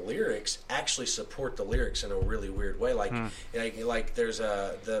from the lyrics, actually support the lyrics in a really weird way. Like there's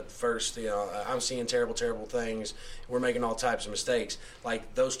the first, I'm seeing terrible, terrible things. We're making all types of mistakes.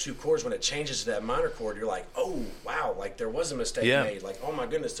 Like those two chords, when it changes to that minor chord, you're like, oh wow, like there was a mistake made. Like, oh my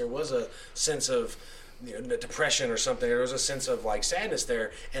goodness, there was a sense of depression or something. There was a sense of like sadness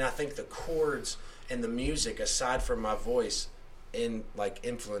there. And I think the chords and the music, aside from my voice,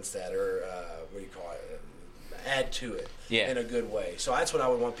 influence that, or what do you call it? Add to it in a good way. So that's what I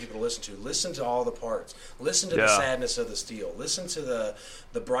would want people to listen to. Listen to all the parts. Listen to the sadness of the steel. Listen to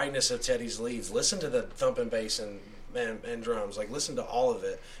the brightness of Teddy's leads. Listen to the thumping bass and drums. Like, listen to all of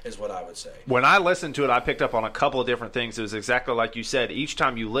it is what I would say. When I listened to it, I picked up on a couple of different things. It was exactly like you said. Each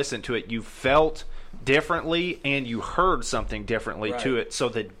time you listened to it, you felt differently and you heard something differently to it. So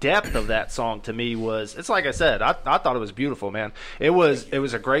the depth of that song to me was, it's like I said, I thought it was beautiful, man. It was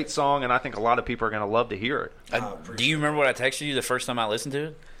a great song, and I think a lot of people are going to love to hear it. Do you remember what I texted you the first time I listened to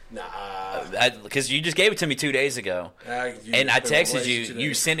it? Nah. Because you just gave it to me 2 days ago. And I texted you.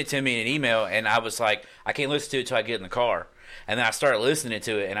 You sent it to me in an email, and I was like, I can't listen to it until I get in the car. And then I started listening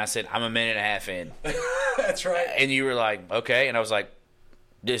to it, and I said, I'm a minute and a half in. That's right. And you were like, okay. And I was like,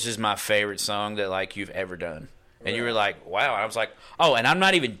 this is my favorite song that like you've ever done. And you were like, wow. And I was like, oh, and I'm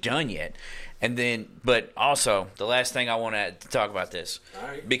not even done yet. And then, but also, the last thing I want to talk about this. All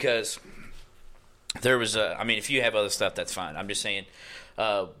right. Because there was if you have other stuff, that's fine. I'm just saying,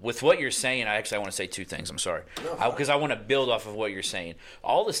 with what you're saying, I want to say two things. I'm sorry. Because I want to build off of what you're saying.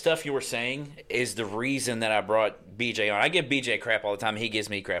 All the stuff you were saying is the reason that I brought BJ on. I give BJ crap all the time. He gives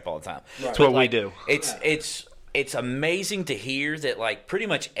me crap all the time. Right. That's what we do. It's amazing to hear that like pretty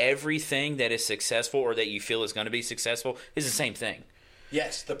much everything that is successful or that you feel is going to be successful is the same thing.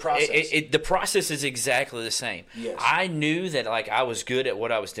 Yes, the process. The process is exactly the same. Yes. I knew that like I was good at what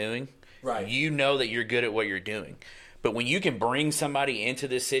I was doing. Right. You know that you're good at what you're doing. But when you can bring somebody into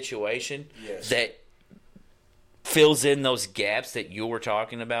this situation that fills in those gaps that you were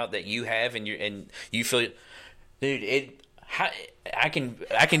talking about that you have and you feel, dude, I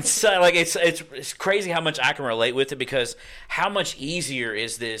can say like it's crazy how much I can relate with it, because how much easier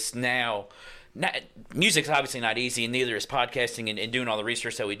is this now? Music's obviously not easy, and neither is podcasting and doing all the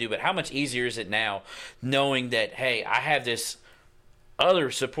research that we do. But how much easier is it now knowing that, hey, I have this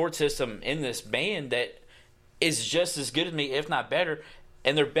other support system in this band that is just as good as me, if not better,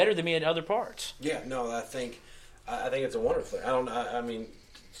 and they're better than me in other parts. Yeah, no, I think it's a wonderful thing. I mean,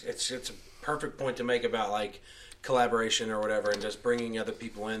 it's a perfect point to make about like collaboration or whatever, and just bringing other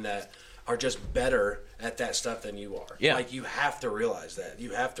people in that are just better at that stuff than you are. Yeah. Like, you have to realize that.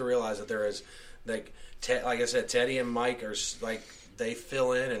 You have to realize that there is, like I said, Teddy and Mike are like, they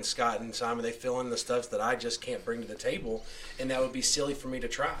fill in, and Scott and Simon, they fill in the stuff that I just can't bring to the table, and that would be silly for me to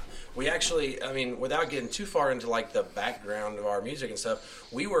try. We actually, I mean, without getting too far into like the background of our music and stuff,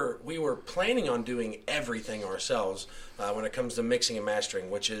 we were planning on doing everything ourselves when it comes to mixing and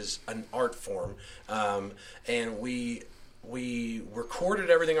mastering, which is an art form, and we recorded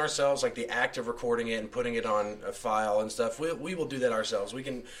everything ourselves, like the act of recording it and putting it on a file and stuff. We will do that ourselves. We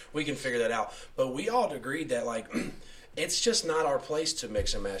can figure that out. But we all agreed that like it's just not our place to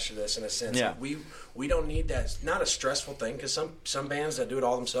mix and master this in a sense. Yeah. We don't need that. It's not a stressful thing, because some bands that do it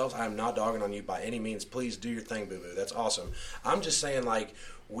all themselves, I'm not dogging on you by any means. Please do your thing, boo-boo. That's awesome. I'm just saying, like,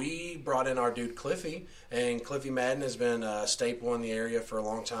 we brought in our dude Cliffy, and Cliffy Madden has been a staple in the area for a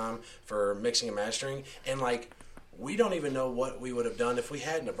long time for mixing and mastering. And, like, we don't even know what we would have done if we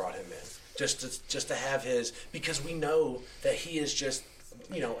hadn't have brought him in. Just to have his, because we know that he is just,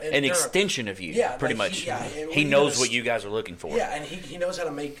 you know, An extension of you, Yeah, pretty like, much. and He we knows gotta- what you guys are looking for. Yeah, and he knows how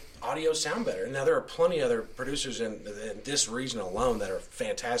to make audio sound better. And now there are plenty of other producers in this region alone that are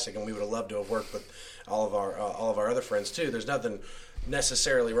fantastic, and we would have loved to have worked with all of our other friends too. There's nothing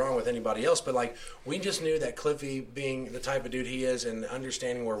necessarily wrong with anybody else, but like, we just knew that Cliffy, being the type of dude he is and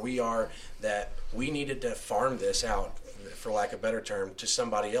understanding where we are, that we needed to farm this out, for lack of a better term, to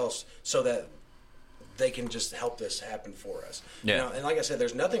somebody else, so that they can just help this happen for us. Yeah. You know, and like I said,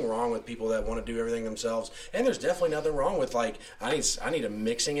 there's nothing wrong with people that want to do everything themselves, and there's definitely nothing wrong with, like, I need a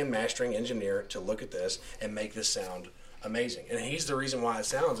mixing and mastering engineer to look at this and make this sound amazing. And he's the reason why it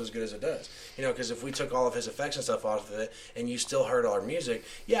sounds as good as it does. You know, because if we took all of his effects and stuff off of it, and you still heard our music,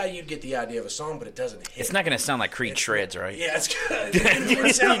 yeah, you'd get the idea of a song, but it doesn't hit. It's not going to sound like Creed Shreds, right? Yeah, it's good. It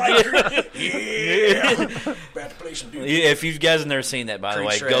would sound like yeah. About to play some dude. Yeah, if you guys have never seen that, by the Creed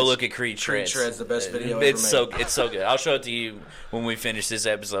way, Shreds. go look at Creed Creed Shreds. Shreds, the best video It's ever made. It's so good. I'll show it to you when we finish this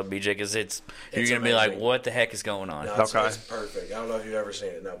episode, BJ, because you're It's gonna be like, amazing. what the heck is going on? No, Okay. it's perfect. I don't know if you've ever seen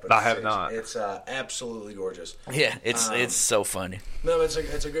it. No, but I have not. It's absolutely gorgeous. Yeah, it's so funny. No, it's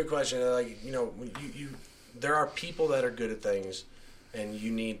a good question. Like, you know, you there are people that are good at things, and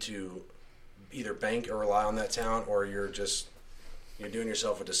you need to either bank or rely on that talent, or you're doing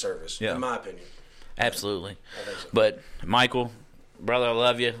yourself a disservice. Yeah. In my opinion. Absolutely. I think so. But Michael, brother, I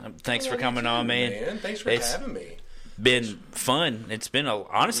love you. Thanks for Well, coming you on, too, man. Thanks for It's having me. been fun. It's been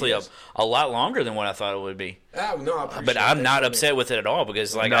honestly Yes. a lot longer than what I thought it would be. No, I appreciate But it. I'm not Thanks for upset with it at all,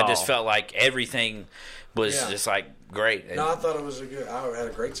 because like I No. just felt like everything was Yeah. just like great. And No, I thought it was I had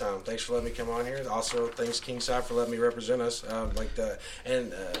a great time. Thanks for letting me come on here. Also, thanks Kingside for letting me represent us. Like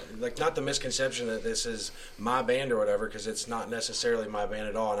not the misconception that this is my band or whatever, because it's not necessarily my band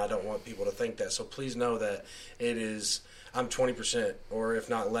at all, and I don't want people to think that. So please know that it is. I'm 20%, or if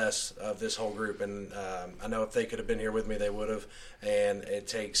not less, of this whole group, and I know if they could have been here with me, they would have. And it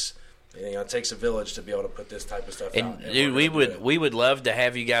takes. It takes a village to be able to put this type of stuff out. And dude, we would love to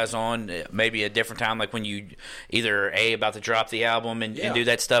have you guys on maybe a different time, like when you either about to drop the album and do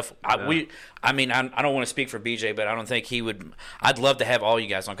that stuff. I don't want to speak for BJ, but I don't think he would. I'd love to have all you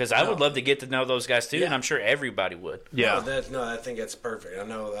guys on, because I would love to get to know those guys too, and I'm sure everybody would. Yeah. I think that's perfect. I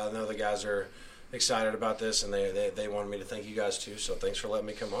know the guys are excited about this, and they wanted me to thank you guys too. So thanks for letting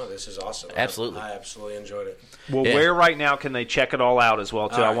me come on. This is awesome. Absolutely. I absolutely enjoyed it. Well, Yeah. where right now can they check it all out as well,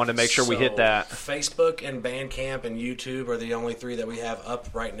 too? I want to make sure we hit that. Facebook and Bandcamp and YouTube are the only three that we have up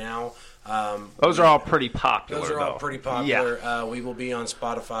right now. Those are all pretty popular, Those are all though. pretty popular. Yeah. We will be on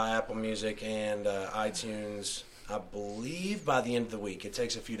Spotify, Apple Music, and iTunes, I believe, by the end of the week. It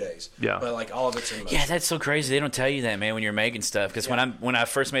takes a few days. Yeah. But like all of it's in motion. Yeah, that's so crazy. They don't tell you that, man, when you're making stuff. Because when I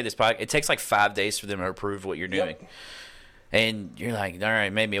first made this podcast, it takes like 5 days for them to approve what you're doing. Yep. And you're like, all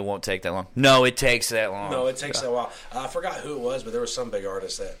right, maybe it won't take that long. No, it takes that long. No, it takes a while. I forgot who it was, but there was some big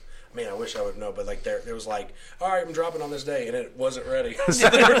artist that, man, I wish I would know, but like there was like, all right, I'm dropping on this day, and it wasn't ready.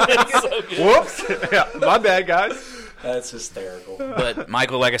 Whoops. Yeah, my bad, guys. That's hysterical. But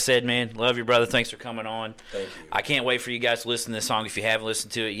Michael, like I said, man, love you, brother. Thanks for coming on. Thank you. I can't wait for you guys to listen to this song. If you haven't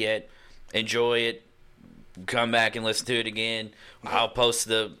listened to it yet, enjoy it. Come back and listen to it again.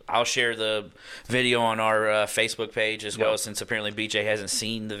 I'll share the video on our Facebook page as well, since apparently BJ hasn't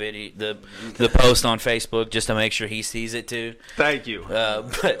seen the video, the post on Facebook, just to make sure he sees it too. Thank you.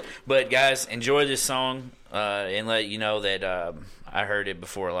 But guys, enjoy this song and let you know that I heard it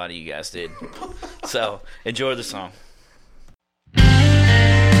before a lot of you guys did. So enjoy the song.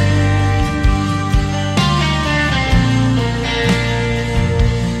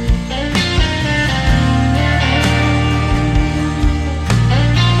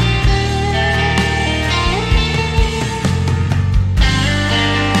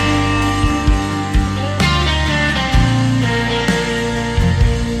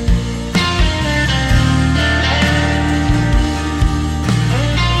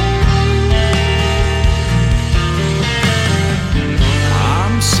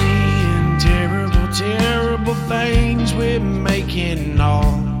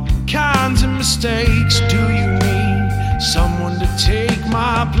 mistakes? Do you need someone to take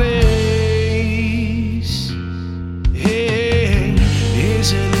my place? Hey,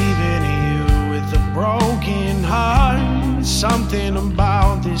 is it leaving you with a broken heart? Something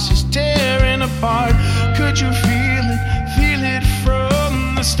about this is tearing apart. Could you feel it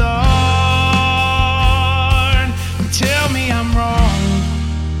from the start? Tell me I'm wrong,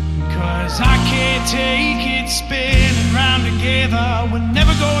 'cause I can't take it spinning round together. We're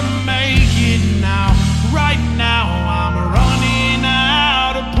never gonna make it now. Right now I'm running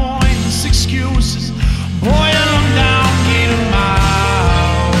out of pointless excuses. Boil them down, get them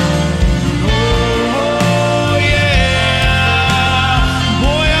out. Oh yeah,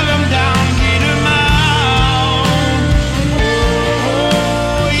 boil them down, get them out.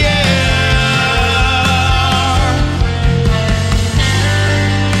 Oh yeah.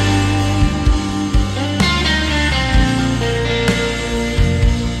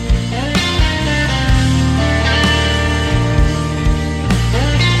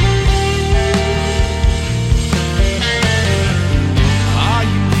 Are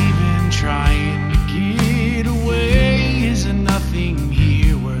you even trying to get away? Is there nothing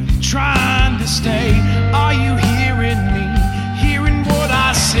here worth trying to stay? Are you hearing me, hearing what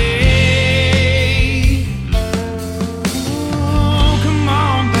I say? Oh, come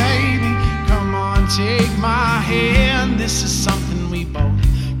on, baby, come on, take my hand. This is something we both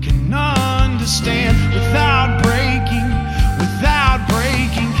can understand without breaking,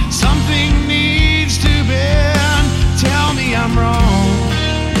 something needs to bend. Tell me I'm wrong,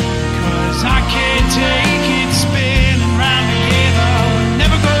 'cause I can't take it spinning round together. We're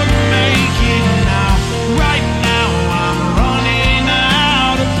never gonna make it now. Right now I'm running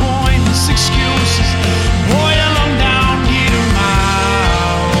out of pointless excuses. Boil them down, get them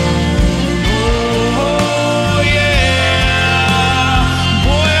out. Oh yeah,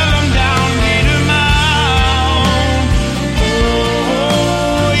 boil them down, get them out.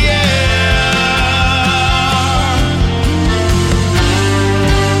 Oh yeah.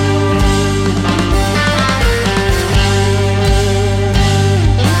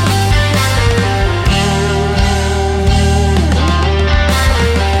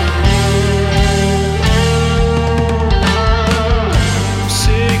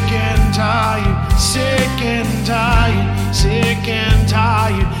 Sick and tired, sick and tired, sick and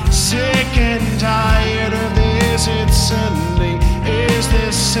tired, sick and tired of this. It's Sunday. Is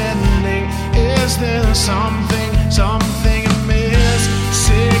this ending? Is there something amiss?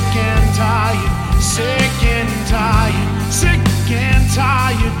 Sick and tired, sick and tired, sick and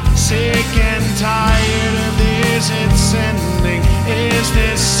tired, sick and tired of this. It's ending.